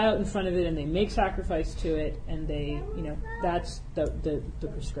cry out in front of it, and they make sacrifice to it, and they, that's the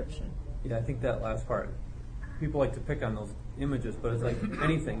prescription. Yeah, I think that last part, people like to pick on those images, but it's like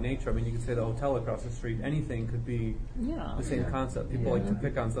anything, nature. I mean, you could say the hotel across the street, anything could be the same concept. People like to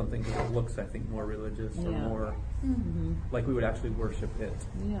pick on something because it looks, I think, more religious or more like we would actually worship it.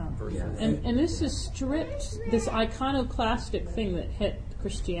 Yeah. Versus And this is stripped, this iconoclastic thing that hit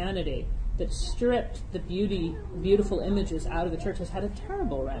Christianity, that stripped the beautiful images out of the church, has had a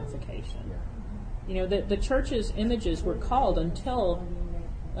terrible ramification. The church's images were called until,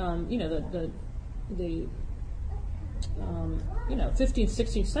 the 15th,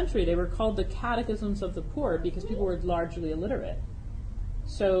 16th century, they were called the catechisms of the poor because people were largely illiterate.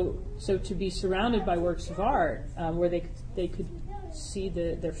 So to be surrounded by works of art where they could see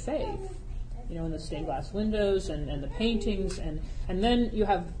their faith, in the stained glass windows and the paintings, and then you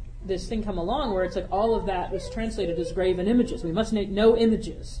have this thing come along where it's like all of that was translated as graven images. We must make no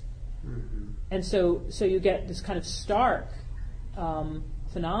images. And so you get this kind of stark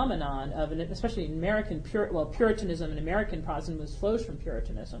phenomenon of, especially in American Puritanism and American Protestantism flows from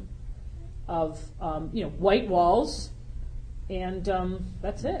Puritanism, of white walls, and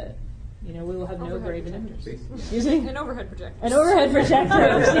that's it. We will have no graven images. And overhead projectors. And overhead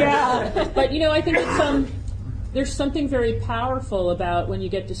projectors, yeah. But I think it's there's something very powerful about when you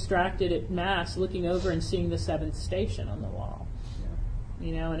get distracted at Mass, looking over and seeing the seventh station on the wall.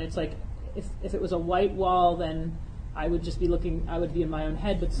 And it's like, if it was a white wall, then I would just be looking, I would be in my own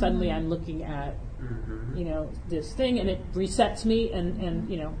head, but suddenly I'm looking at, this thing, and it resets me,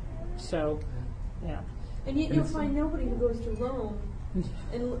 and so, yeah. And yet you'll find nobody who goes to Rome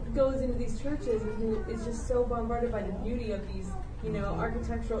and goes into these churches and who is just so bombarded by the beauty of these,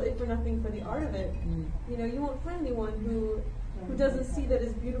 architectural, if for nothing for the art of it. You won't find anyone who doesn't see that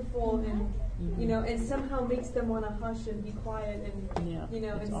as beautiful and, and somehow makes them want to hush and be quiet and,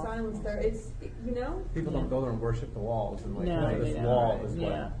 in silence there. It's, People don't go there and worship the walls and this don't. wall is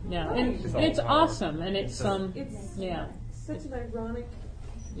and it's awesome, and it's such an ironic.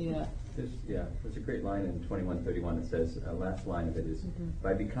 There's a great line in 21:31 that says, last line of it is,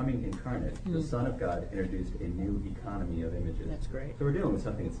 by becoming incarnate, the Son of God introduced a new economy of images. That's great. So we're dealing with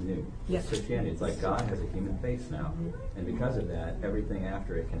something that's new. Yes. Christianity, it's like God has a human face now, and because of that, everything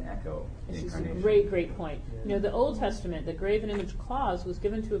after it can echo the incarnation. This is a great point. The Old Testament, the graven image clause was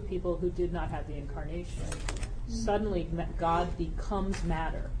given to a people who did not have the incarnation. Suddenly, God becomes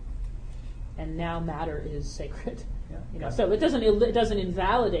matter, and now matter is sacred. So it doesn't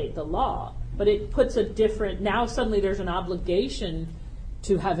invalidate the law, but it puts a different. Now suddenly there's an obligation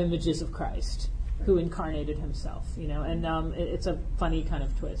to have images of Christ, who incarnated Himself. And it's a funny kind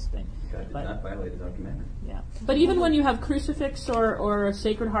of twist thing. God did not violate His own commandment. Yeah, but even when you have crucifix or a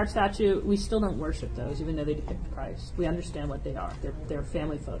Sacred Heart statue, we still don't worship those, even though they depict Christ. We understand what they are. They're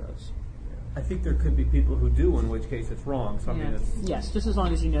family photos. I think there could be people who do, in which case it's wrong. So I mean, it's yes, just as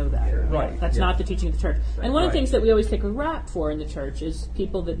long as you know that. Sure. Right. That's not the teaching of the church. And one of the things that we always take a rap for in the church is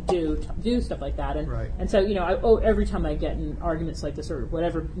people that do stuff like that. And so every time I get in arguments like this or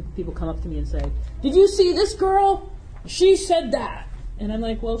whatever, people come up to me and say, "Did you see this girl? She said that." And I'm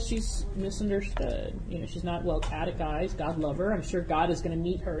like, well, she's misunderstood. She's not well catechized. God love her. I'm sure God is going to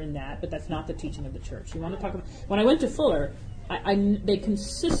meet her in that, but that's not the teaching of the church. You want to talk about? When I went to Fuller, they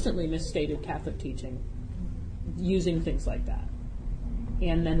consistently misstated Catholic teaching using things like that,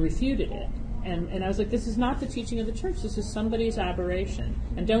 and then refuted it. And I was like, this is not the teaching of the church. This is somebody's aberration.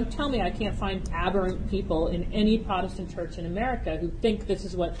 And don't tell me I can't find aberrant people in any Protestant church in America who think this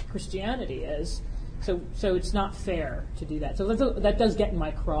is what Christianity is. So it's not fair to do that. So that does get in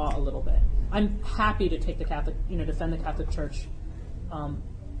my craw a little bit. I'm happy to take the Catholic, defend the Catholic Church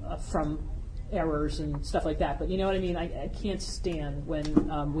from errors and stuff like that. But you know what I mean? I can't stand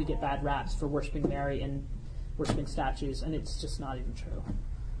when we get bad raps for worshiping Mary and worshiping statues, and it's just not even true.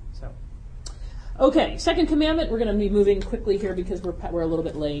 So, okay, second commandment. We're going to be moving quickly here because we're a little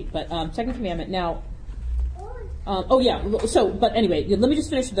bit late. But second commandment now. But anyway, let me just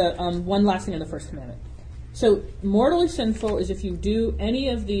finish the one last thing on the first commandment. So, mortally sinful is if you do any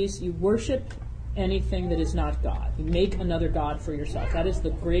of these, you worship anything that is not God. You make another God for yourself. That is the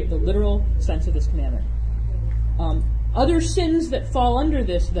literal sense of this commandment. Other sins that fall under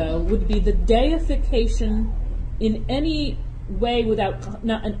this, though, would be the deification in any way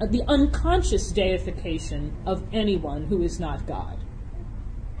the unconscious deification of anyone who is not God.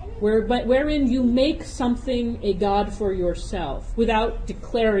 Wherein you make something a God for yourself without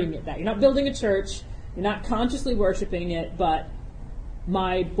declaring it that. You're not building a church, you're not consciously worshiping it, but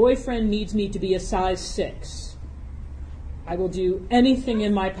my boyfriend needs me to be a size 6. I will do anything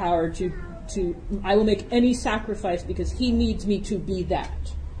in my power I will make any sacrifice because he needs me to be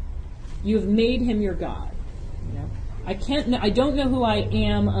that. You've made him your God. I don't know who I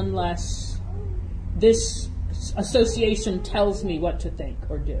am unless this association tells me what to think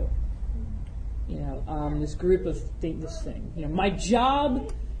or do. This group of this thing. My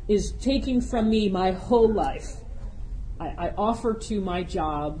job is taking from me my whole life. I offer to my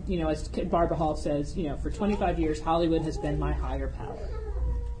job, as Barbara Hall says, for 25 years, Hollywood has been my higher power.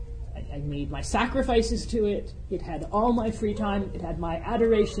 I made my sacrifices to it. It had all my free time. It had my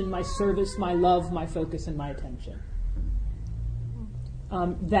adoration, my service, my love, my focus, and my attention.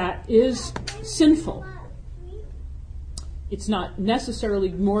 That is sinful. It's not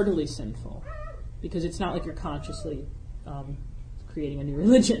necessarily mortally sinful, because it's not like you're consciously creating a new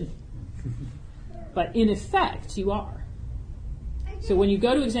religion. But in effect, you are. So when you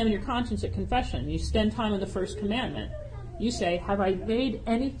go to examine your conscience at confession, you spend time on the first commandment, you say, have I made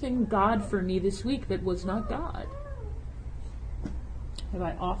anything God for me this week that was not God? Have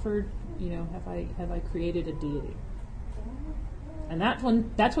I offered, have I created a deity? And that's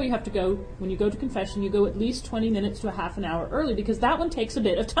where you have to go. When you go to confession, you go at least 20 minutes to a half an hour early, because that one takes a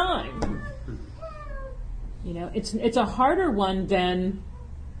bit of time. It's a harder one than,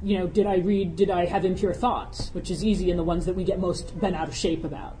 did I have impure thoughts, which is easy in the ones that we get most bent out of shape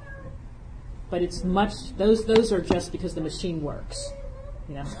about. But it's those are just because the machine works.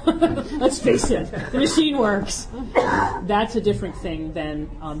 Let's face it, the machine works. That's a different thing than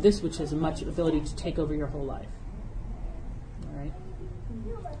this, which has a much ability to take over your whole life.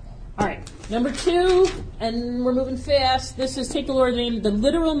 All right, number 2, and we're moving fast. This is take the Lord's name. The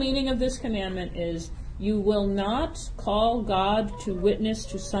literal meaning of this commandment is you will not call God to witness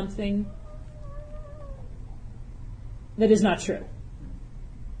to something that is not true.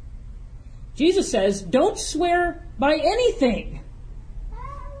 Jesus says, don't swear by anything.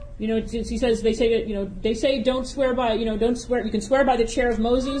 He says, they say don't swear by, don't swear, you can swear by the chair of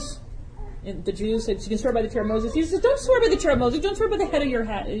Moses. And the Jews said, you can swear by the chair of Moses. Jesus says, don't swear by the chair of Moses. Don't swear by the head of your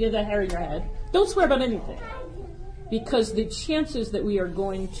head, the hair in your head. Don't swear about anything. Because the chances that we are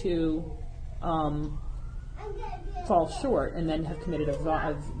going to fall short and then have committed if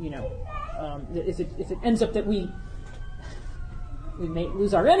it ends up that we may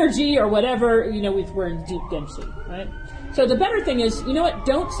lose our energy or whatever, we're in deep density, right? So the better thing is,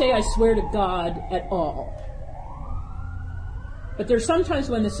 don't say I swear to God at all. But there's sometimes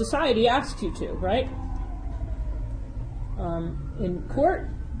when the society asks you to, right? In court.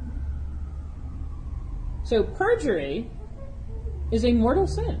 So perjury is a mortal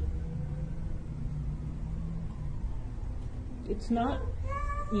sin. It's not,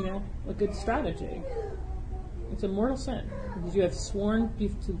 a good strategy. It's a mortal sin. Because you have sworn,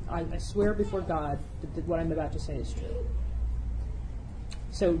 I swear before God that what I'm about to say is true.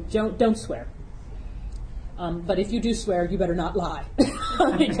 So don't swear. But if you do swear, you better not lie.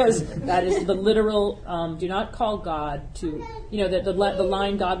 Because that is the literal, do not call God to, the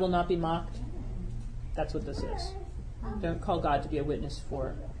line, God will not be mocked. That's what this is. Don't call God to be a witness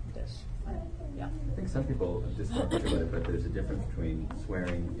for this. Yeah. I think some people just don't think about it, but there's a difference between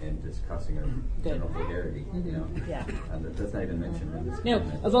swearing and just cussing or general vulgarity. Yeah. That's not even mentioned in this. No,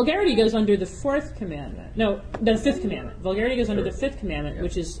 vulgarity goes under the 4th commandment. No, the 5th commandment. Vulgarity goes under the 5th commandment,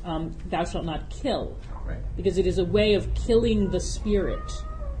 which is thou shalt not kill. Right. Because it is a way of killing the spirit,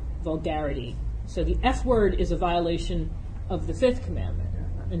 vulgarity. So the F word is a violation of the fifth commandment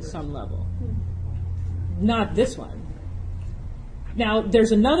in some level. Not this one. Now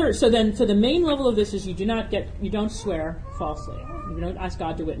there's another. So the main level of this is you don't swear falsely. You don't ask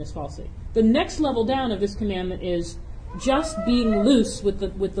God to witness falsely. The next level down of this commandment is just being loose with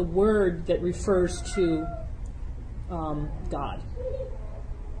the word that refers to God.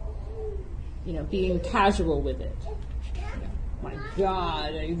 Being casual with it. My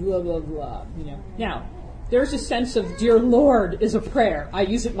God, blah blah blah. Now. There's a sense of, dear Lord, is a prayer. I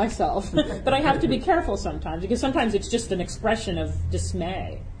use it myself. But I have to be careful sometimes, because sometimes it's just an expression of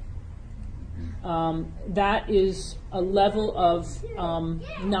dismay. That is a level of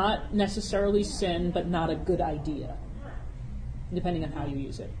not necessarily sin, but not a good idea, depending on how you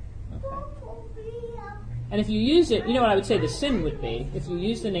use it. Okay. And if you use it, what I would say the sin would be, if you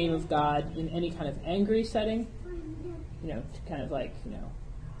use the name of God in any kind of angry setting, to kind of like,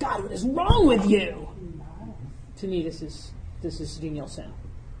 God, what is wrong with you? To me, this is venial sin,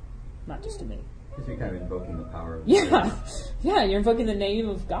 not just to me. Because you're kind of invoking the power of yeah, you're invoking the name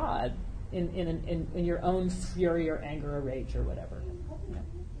of God in your own fury or anger or rage or whatever.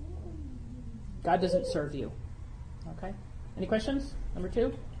 God doesn't serve you. Okay. Any questions? Number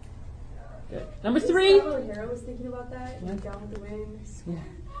 2. Good. Number 3. Hera was thinking about that. Down with the wings. Yeah.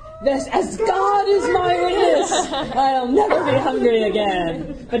 This, as God is my witness, I'll never be hungry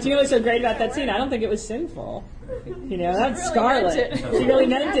again. But you know what's so great about that scene? I don't think it was sinful. That's Scarlet. She really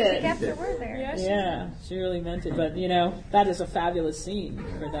meant it. Yeah, she really meant it. But, that is a fabulous scene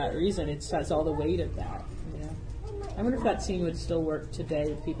for that reason. It has all the weight of that. I wonder if that scene would still work today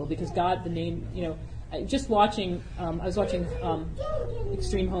with people, because God, the name, just watching, I was watching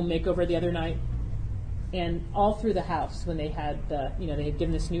Extreme Home Makeover the other night. And all through the house, when they had they had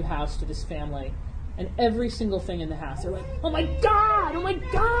given this new house to this family, and every single thing in the house, they're like, oh my God, oh my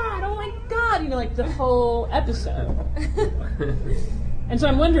God, oh my God, like the whole episode. And so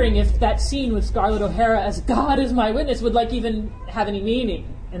I'm wondering if that scene with Scarlett O'Hara as God is my witness would even have any meaning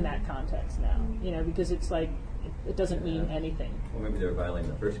in that context now, because it's like, it doesn't mean anything. Well, maybe they were violating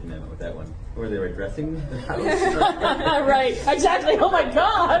the first commandment with that one. Or they were addressing the house. Right, exactly. Oh my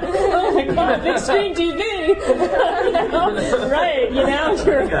God, big screen TV. Right, you're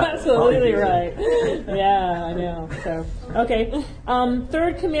absolutely right. Yeah, I know. So, okay.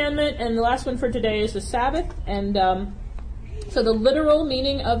 Third commandment, and the last one for today is the Sabbath. And so the literal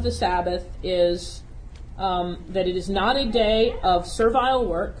meaning of the Sabbath is that it is not a day of servile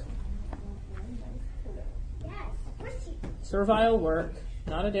work. Servile work,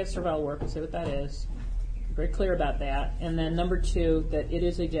 not a day of servile work. We'll say what that is. Very clear about that. And then number 2, that it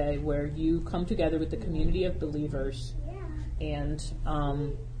is a day where you come together with the community of believers, and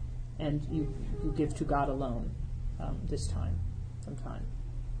you give to God alone sometime.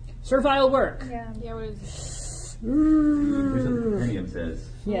 Servile work. Yeah. What is Here's what the Pennium says.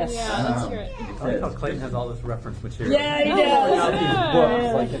 Yes. Yeah, let's hear it. I like how Clayton has all this reference material. Yeah, he does. Out these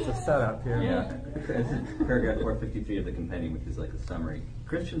books, like it's a setup here. Yeah. This is paragraph 453 of the compendium, which is like a summary.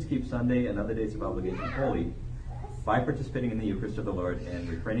 Christians keep Sunday and other days of obligation holy by participating in the Eucharist of the Lord and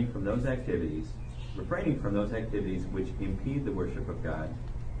refraining from those activities which impede the worship of God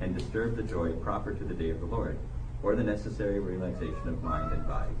and disturb the joy proper to the day of the Lord, or the necessary relaxation of mind and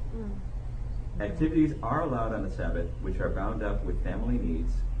body. Activities are allowed on the Sabbath which are bound up with family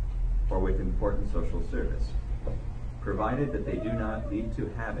needs or with important social service, provided that they do not lead to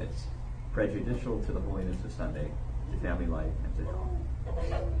habits prejudicial to the holiness of Sunday, to family life, and to health.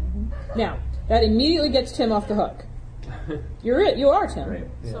 Now, that immediately gets Tim off the hook. You are, Tim. Right.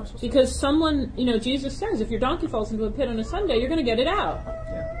 Yeah. Because someone, Jesus says, if your donkey falls into a pit on a Sunday, you're going to get it out.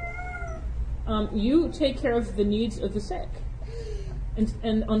 Yeah. You take care of the needs of the sick.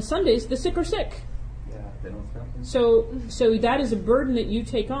 And on Sundays, the sick are sick. Yeah, they don't stop them. So that is a burden that you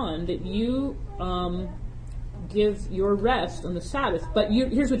take on, that you give your rest on the Sabbath. But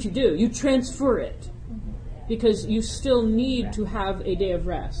here's what you do. You transfer it. Because you still need to have a day of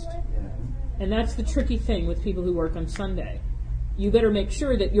rest. And that's the tricky thing with people who work on Sunday. You better make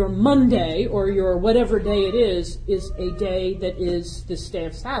sure that your Monday or your whatever day it is a day that is this day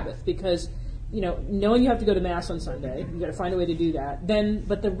of Sabbath. Because knowing you have to go to Mass on Sunday, you've got to find a way to do that.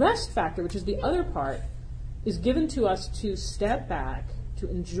 But the rest factor, which is the other part, is given to us to step back, to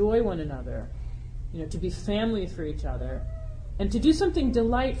enjoy one another, to be family for each other, and to do something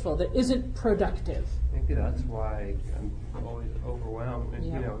delightful that isn't productive. Maybe that's why I'm always overwhelmed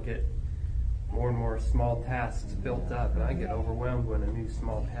and, get more and more small tasks built up. And I get overwhelmed when a new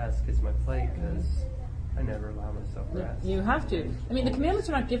small task hits my plate because I never allow myself rest. You have to. I mean, the commandments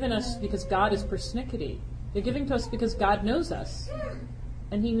are not given us because God is persnickety. They're given to us because God knows us.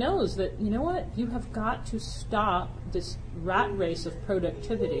 And he knows that, you know what, you have got to stop this rat race of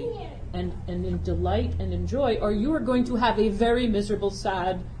productivity and in delight and enjoy, or you are going to have a very miserable,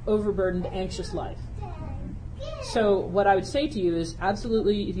 sad, overburdened, anxious life. So what I would say to you is,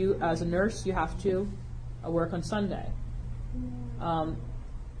 absolutely, if you, as a nurse, you have to work on Sunday.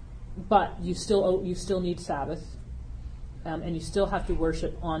 But you still need Sabbath, and you still have to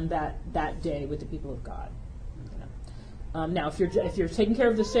worship on that day with the people of God. Now, if you're taking care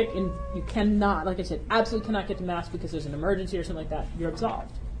of the sick and you cannot, like I said, absolutely cannot get to Mass because there's an emergency or something like that, you're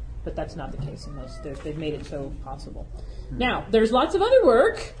absolved. But that's not the case in most. They've made it so possible. Now, there's lots of other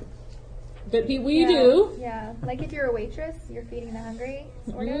work that we do. Yeah, like if you're a waitress, you're feeding the hungry.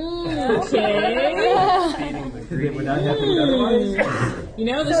 Sort of. Okay. Feeding the greedy would not happen otherwise. You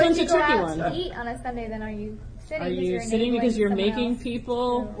know, this one's a tricky one. So if you eat on a Sunday, then are you sitting? Are you sitting because you're making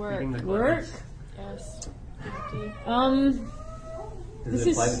people work? Yes. Does it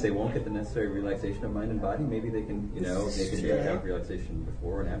imply that they won't get the necessary relaxation of mind and body? Maybe they can, have relaxation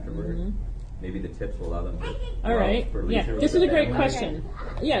before and afterward. Mm-hmm. Maybe the tips will allow them to. All right. Yeah, this is a great question.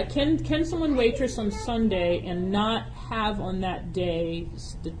 Okay. Yeah, can someone waitress on Sunday and not have on that day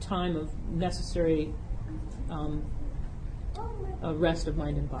the time of necessary rest of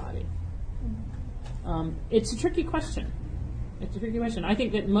mind and body? It's a tricky question. I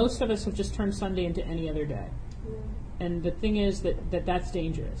think that most of us have just turned Sunday into any other day. And the thing is that's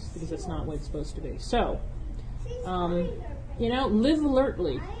dangerous because that's not what it's supposed to be. So, live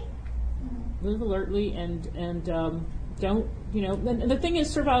alertly. Live alertly and don't, and the thing is,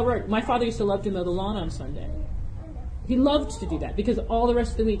 servile work. My father used to love to mow the lawn on Sunday. He loved to do that because all the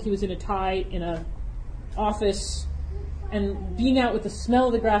rest of the week he was in a tie, in a office, and being out with the smell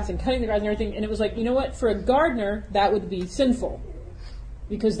of the grass and cutting the grass and everything. And it was like, you know what? For a gardener, that would be sinful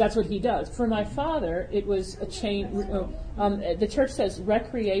because that's what he does. For my father, it was a change. The church says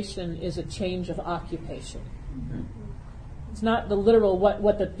recreation is a change of occupation. It's not the literal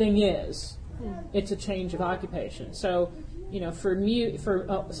what the thing is. It's a change of occupation. So, for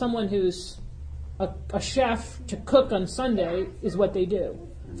someone who's a chef, to cook on Sunday is what they do.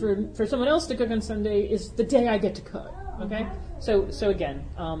 For someone else to cook on Sunday is the day I get to cook. Okay, so again,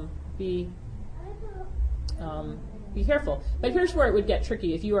 be careful. But here's where it would get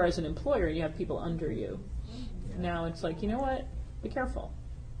tricky. If you are as an employer and you have people under you, now it's like, you know what? Be careful.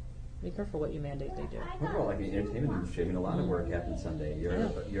 Be careful what you mandate they do. Well, like the entertainment industry, a lot of work happens Sunday. You're a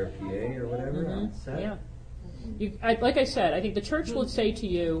PA or whatever on set. Yeah. Like I said, I think the church will say to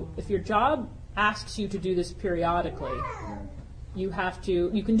you, if your job asks you to do this periodically, you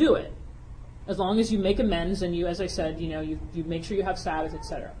can do it. As long as you make amends and you, as I said, you make sure you have Sabbath,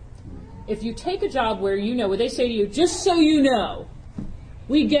 etc. If you take a job where where they say to you, just so you know,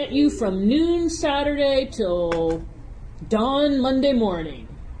 we get you from noon Saturday till dawn Monday morning.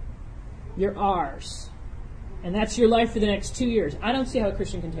 You're ours. And that's your life for the next 2 years. I don't see how a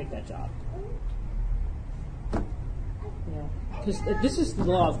Christian can take that job. Because this is the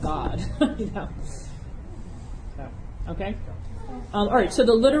law of God. So, okay? All right, so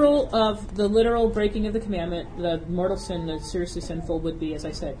the literal breaking of the commandment, the mortal sin, the seriously sinful would be, as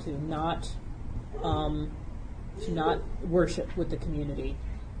I said, to not worship with the community,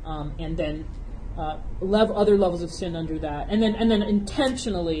 and then other levels of sin under that, and then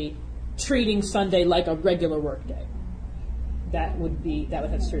intentionally treating Sunday like a regular work day. That would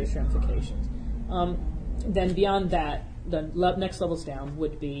have serious ramifications. Then beyond that, the next levels down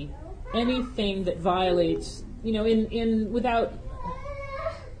would be anything that violates,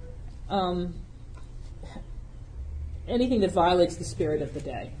 anything that violates the spirit of the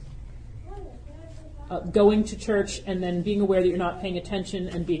day. Going to church and then being aware that you're not paying attention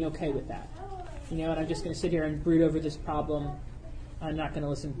and being okay with that. And I'm just going to sit here and brood over this problem. I'm not going to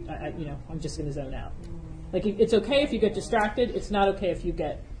listen. I'm just going to zone out. Like, it's okay if you get distracted. It's not okay if you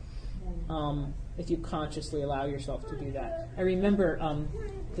get, if you consciously allow yourself to do that. I remember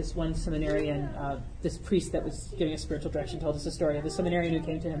this one seminarian, this priest that was giving us spiritual direction, told us a story of the seminarian who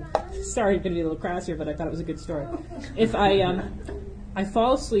came to him. Sorry, I'm going to be a little crass here, but I thought it was a good story. If I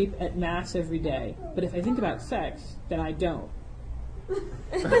fall asleep at Mass every day, but if I think about sex, then I don't.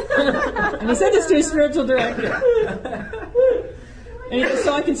 And he said this to his spiritual director. And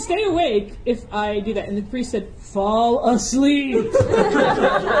so I can stay awake if I do that. And the priest said, fall asleep.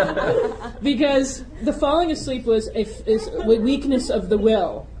 Because the falling asleep is a weakness of the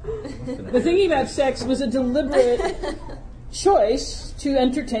will. The thinking about sex was a deliberate choice to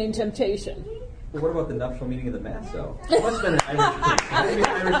entertain temptation. Well, what about the nuptial meaning of the Mass, though? It must have been an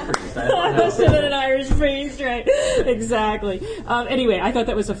Irish priest. It must have been an Irish face, right? Exactly. Anyway, I thought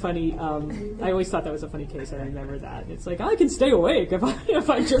that was a funny. I always thought that was a funny case. I remember that. It's like I can stay awake if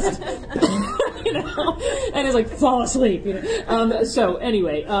I just, and it's like fall asleep. So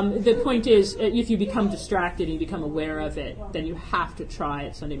anyway, the point is, if you become distracted and you become aware of it, then you have to try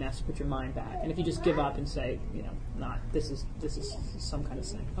at Sunday Mass to put your mind back. And if you just give up and say, this is some kind of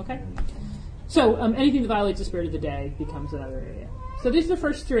sin. Okay. So anything that violates the spirit of the day becomes another area. So these are the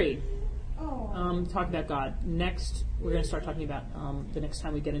first three. Talk about God. Next, we're going to start talking about the next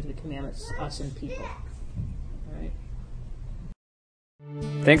time we get into the commandments, us and people. All right.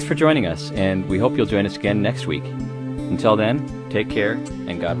 Thanks for joining us, and we hope you'll join us again next week. Until then, take care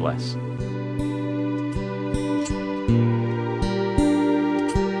and God bless.